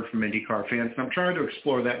could learn from IndyCar fans, and I'm trying to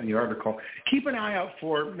explore that in the article. Keep an eye out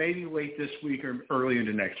for it, maybe late this week or early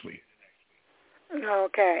into next week.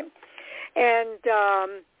 Okay. And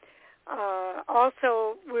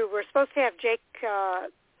also, we were supposed to have JakeFinch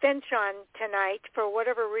on tonight. For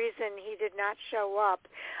whatever reason, he did not show up.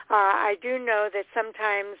 I do know that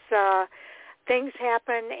sometimes things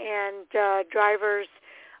happen and drivers,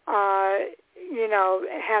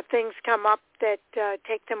 have things come up that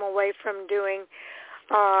take them away from doing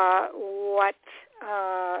what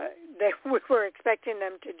we were expecting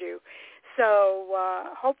them to do. So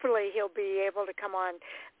hopefully he'll be able to come on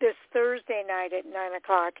this Thursday night at 9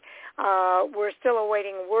 o'clock. We're still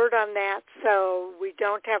awaiting word on that, so we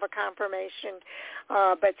don't have a confirmation.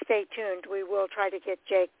 But stay tuned. We will try to get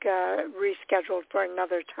Jake rescheduled for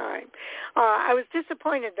another time. I was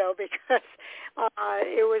disappointed, though, because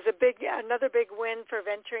it was another big win for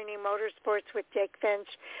Venturini Motorsports with JakeFinch,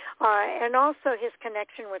 and also his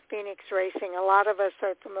connection with Phoenix Racing. A lot of us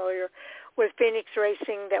are familiar with Phoenix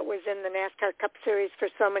Racing that was in the NASCAR Cup Series for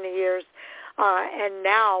so many years, and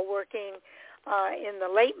now working in the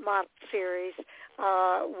late model series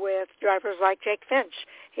with drivers like Jake Finch.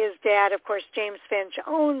 His dad, of course, James Finch,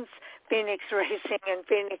 owns Phoenix Racing and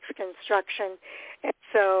Phoenix Construction, and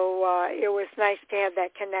so it was nice to have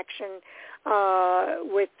that connection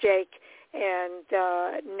with Jake and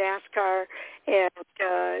NASCAR and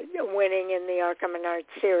winning in the ARCA Menards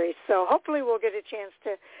series. So hopefully we'll get a chance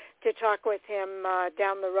to talk with him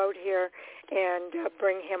down the road here and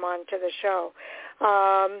bring him onto the show.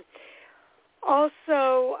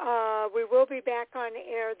 Also, we will be back on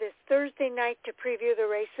air this Thursday night to preview the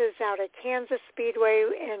races out at Kansas Speedway,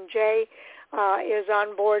 and Jay is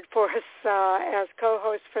on board for us as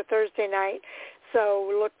co-host for Thursday night.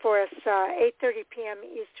 So look for us 8:30 p.m.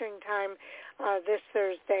 Eastern Time this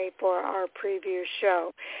Thursday for our preview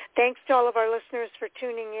show. Thanks to all of our listeners for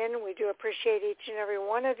tuning in. We do appreciate each and every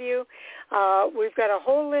one of you. We've got a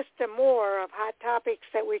whole list of more of hot topics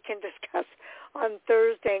that we can discuss on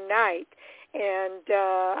Thursday night. And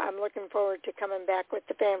I'm looking forward to coming back with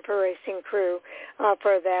the Fan4Racing crew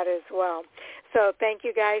for that as well. So thank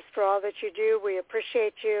you guys for all that you do. We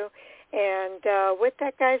appreciate you. And with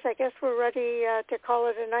that, guys, I guess we're ready to call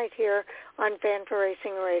it a night here on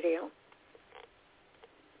Fan4Racing Radio.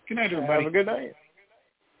 Good night, everybody. Have a good night.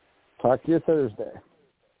 Talk to you Thursday.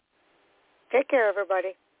 Take care, everybody.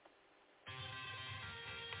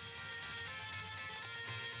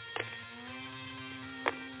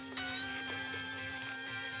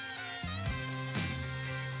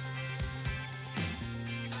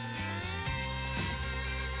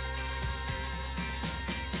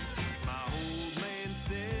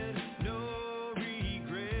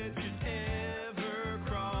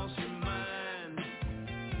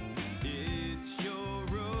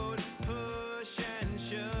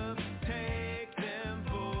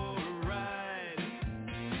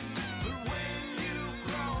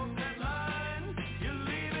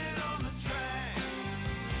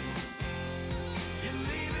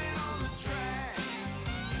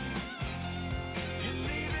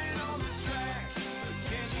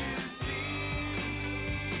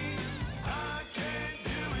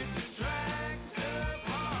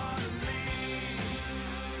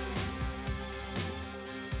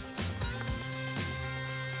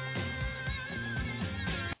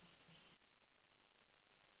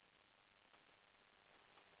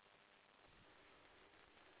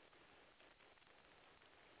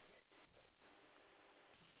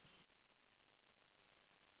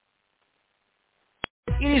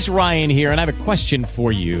 It is Ryan here, and I have a question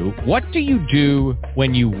for you. What do you do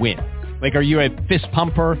when you win? Like, are you a fist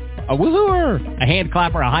pumper, a woohooer, a hand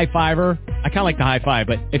clapper, a high fiver? I kind of like the high five,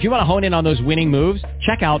 but if you want to hone in on those winning moves,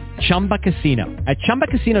 check out Chumba Casino. At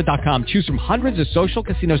ChumbaCasino.com, choose from hundreds of social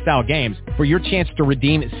casino-style games for your chance to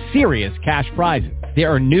redeem serious cash prizes.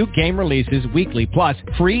 There are new game releases weekly, plus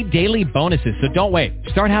free daily bonuses, so don't wait.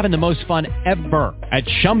 Start having the most fun ever at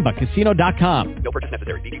ChumbaCasino.com. No purchase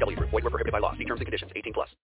necessary. VGW. Void where prohibited by law. See terms and conditions. 18+.